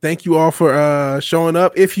out of here. Thank you all for showing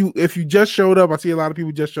up. If you just showed up, I see a lot of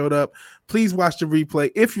people just showed up. Please watch the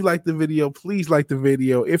replay. If you like the video, please like the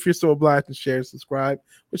video. If you're so obliged to share and subscribe,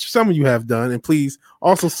 which some of you have done, and please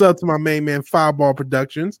also sub to my main man Fireball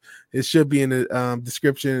Productions. It should be in the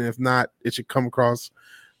description. If not, it should come across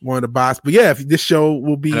one of the bots. But yeah, if this show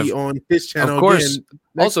will be on his channel, of course. Again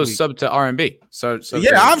also week. Sub to R&B.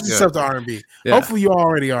 Obviously sub to R&B. Yeah. Hopefully you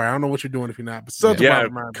already are. I don't know what you're doing if you're not, but sub to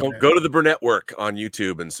R&B. Go to the Burnett Work on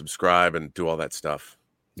YouTube and subscribe and do all that stuff.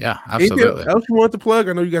 Yeah, absolutely. Anything else you want to plug?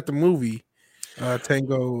 I know you got the movie.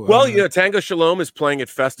 Tango. Tango Shalom is playing at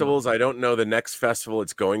festivals. I don't know the next festival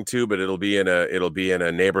it's going to, but it'll be in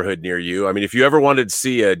a neighborhood near you. I mean, if you ever wanted to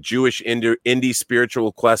see a Jewish indie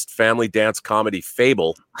spiritual quest family dance comedy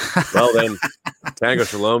fable, well then Tango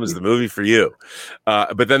Shalom is the movie for you.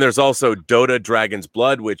 But then there's also Dota Dragon's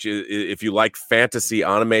Blood, which is, if you like fantasy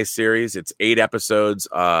anime series, it's 8 episodes.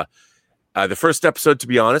 The first episode, to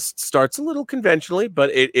be honest, starts a little conventionally, but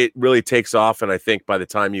it really takes off. And I think by the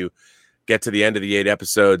time you get to the end of the 8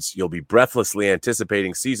 episodes, you'll be breathlessly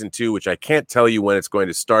anticipating season 2, which I can't tell you when it's going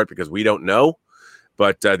to start because we don't know.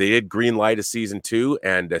 but they did green light a season 2,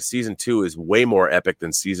 and season 2 is way more epic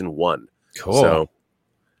than season 1. Cool. So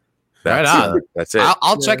that's, Right on. That's it.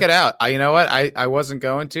 I'll check it out. You know what? I wasn't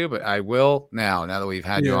going to, but I will now that we've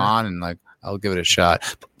had you on, and like I'll give it a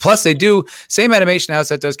shot. Plus, they do same animation house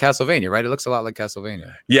that does Castlevania, right? It looks a lot like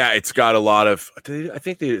Castlevania. Yeah, it's got a lot of. I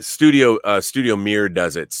think the studio Mirror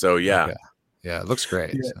does it. So yeah. Okay. Yeah, it looks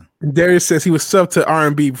great. Yeah. So. Darius says he was subbed to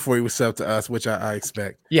R&B before he was subbed to us, which I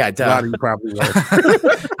expect. Yeah, A lot of you probably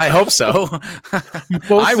was. I hope so.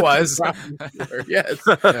 I was. Yes,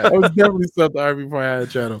 I was definitely subbed to R&B before I had a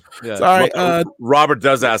channel. Yeah. So, all right, Robert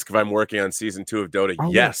does ask if I'm working on season 2 of Dota.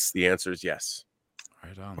 Oh, yes, the answer is yes.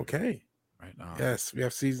 Right on. okay. Right on. Yes, we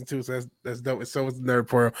have season 2, so that's dope. So is Nerd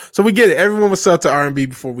Portal. So we get it. Everyone was subbed to R&B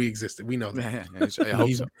before we existed. We know that. I hope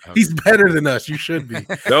so. He's better than us. You should be.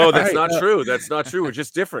 No, that's All right, not true. That's not true. We're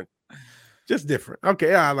just different. Just different. Okay,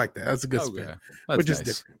 yeah, I like that. That's a good spin. Okay. We're That's just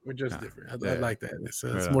nice. different. We're just different. I Yeah. like that. It's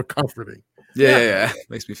Right more comforting. Yeah.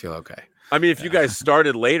 Makes me feel okay. I mean, if you guys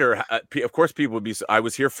started later, of course, people would be. I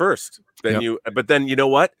was here first. Then but then you know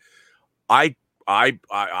what? I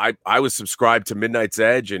was subscribed to Midnight's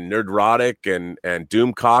Edge and Nerdrotic and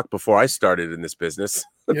Doomcock before I started in this business.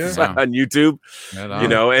 Yeah. On YouTube, Right you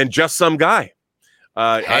know, and Just Some Guy.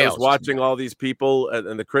 I was Hails. watching all these people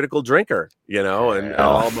and the Critical Drinker, you know, and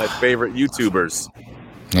all my favorite YouTubers.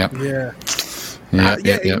 Yep. Yeah.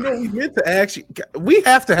 Yeah. You know, we meant to actually. We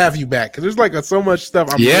have to have you back because there's like so much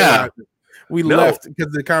stuff. Yeah. We left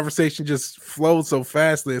because the conversation just flowed so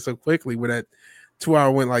fastly and so quickly. Where that 2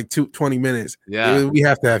 hour went like 20 minutes. Yeah. We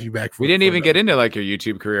have to have you back. We didn't even get into like your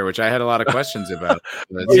YouTube career, which I had a lot of questions about.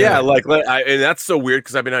 But, Yeah, and that's so weird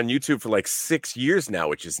because I've been on YouTube for like 6 years now,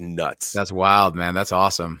 which is nuts. That's wild, man. That's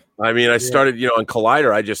awesome. I mean, I started, you know, on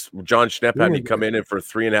Collider. John Schnepp had me come in, and for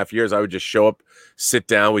 3.5 years, I would just show up, sit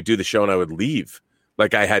down, we'd do the show, and I would leave.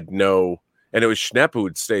 Like I had no, and it was Schnepp who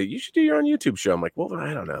would say, "You should do your own YouTube show." I'm like, well,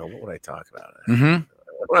 I don't know. What would I talk about? Mm-hmm.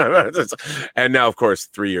 And now, of course,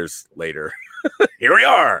 3 years later, here we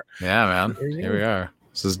are. Yeah, man. Here we are.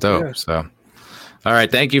 This is dope. Yeah. So, all right.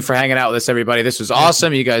 Thank you for hanging out with us, everybody. This was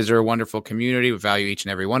awesome. You guys are a wonderful community. We value each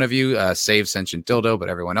and every one of you. Save Sentient Dildo, but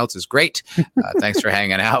everyone else is great. Thanks for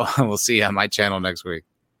hanging out. We'll see you on my channel next week.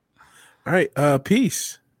 All right.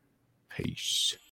 Peace. Peace.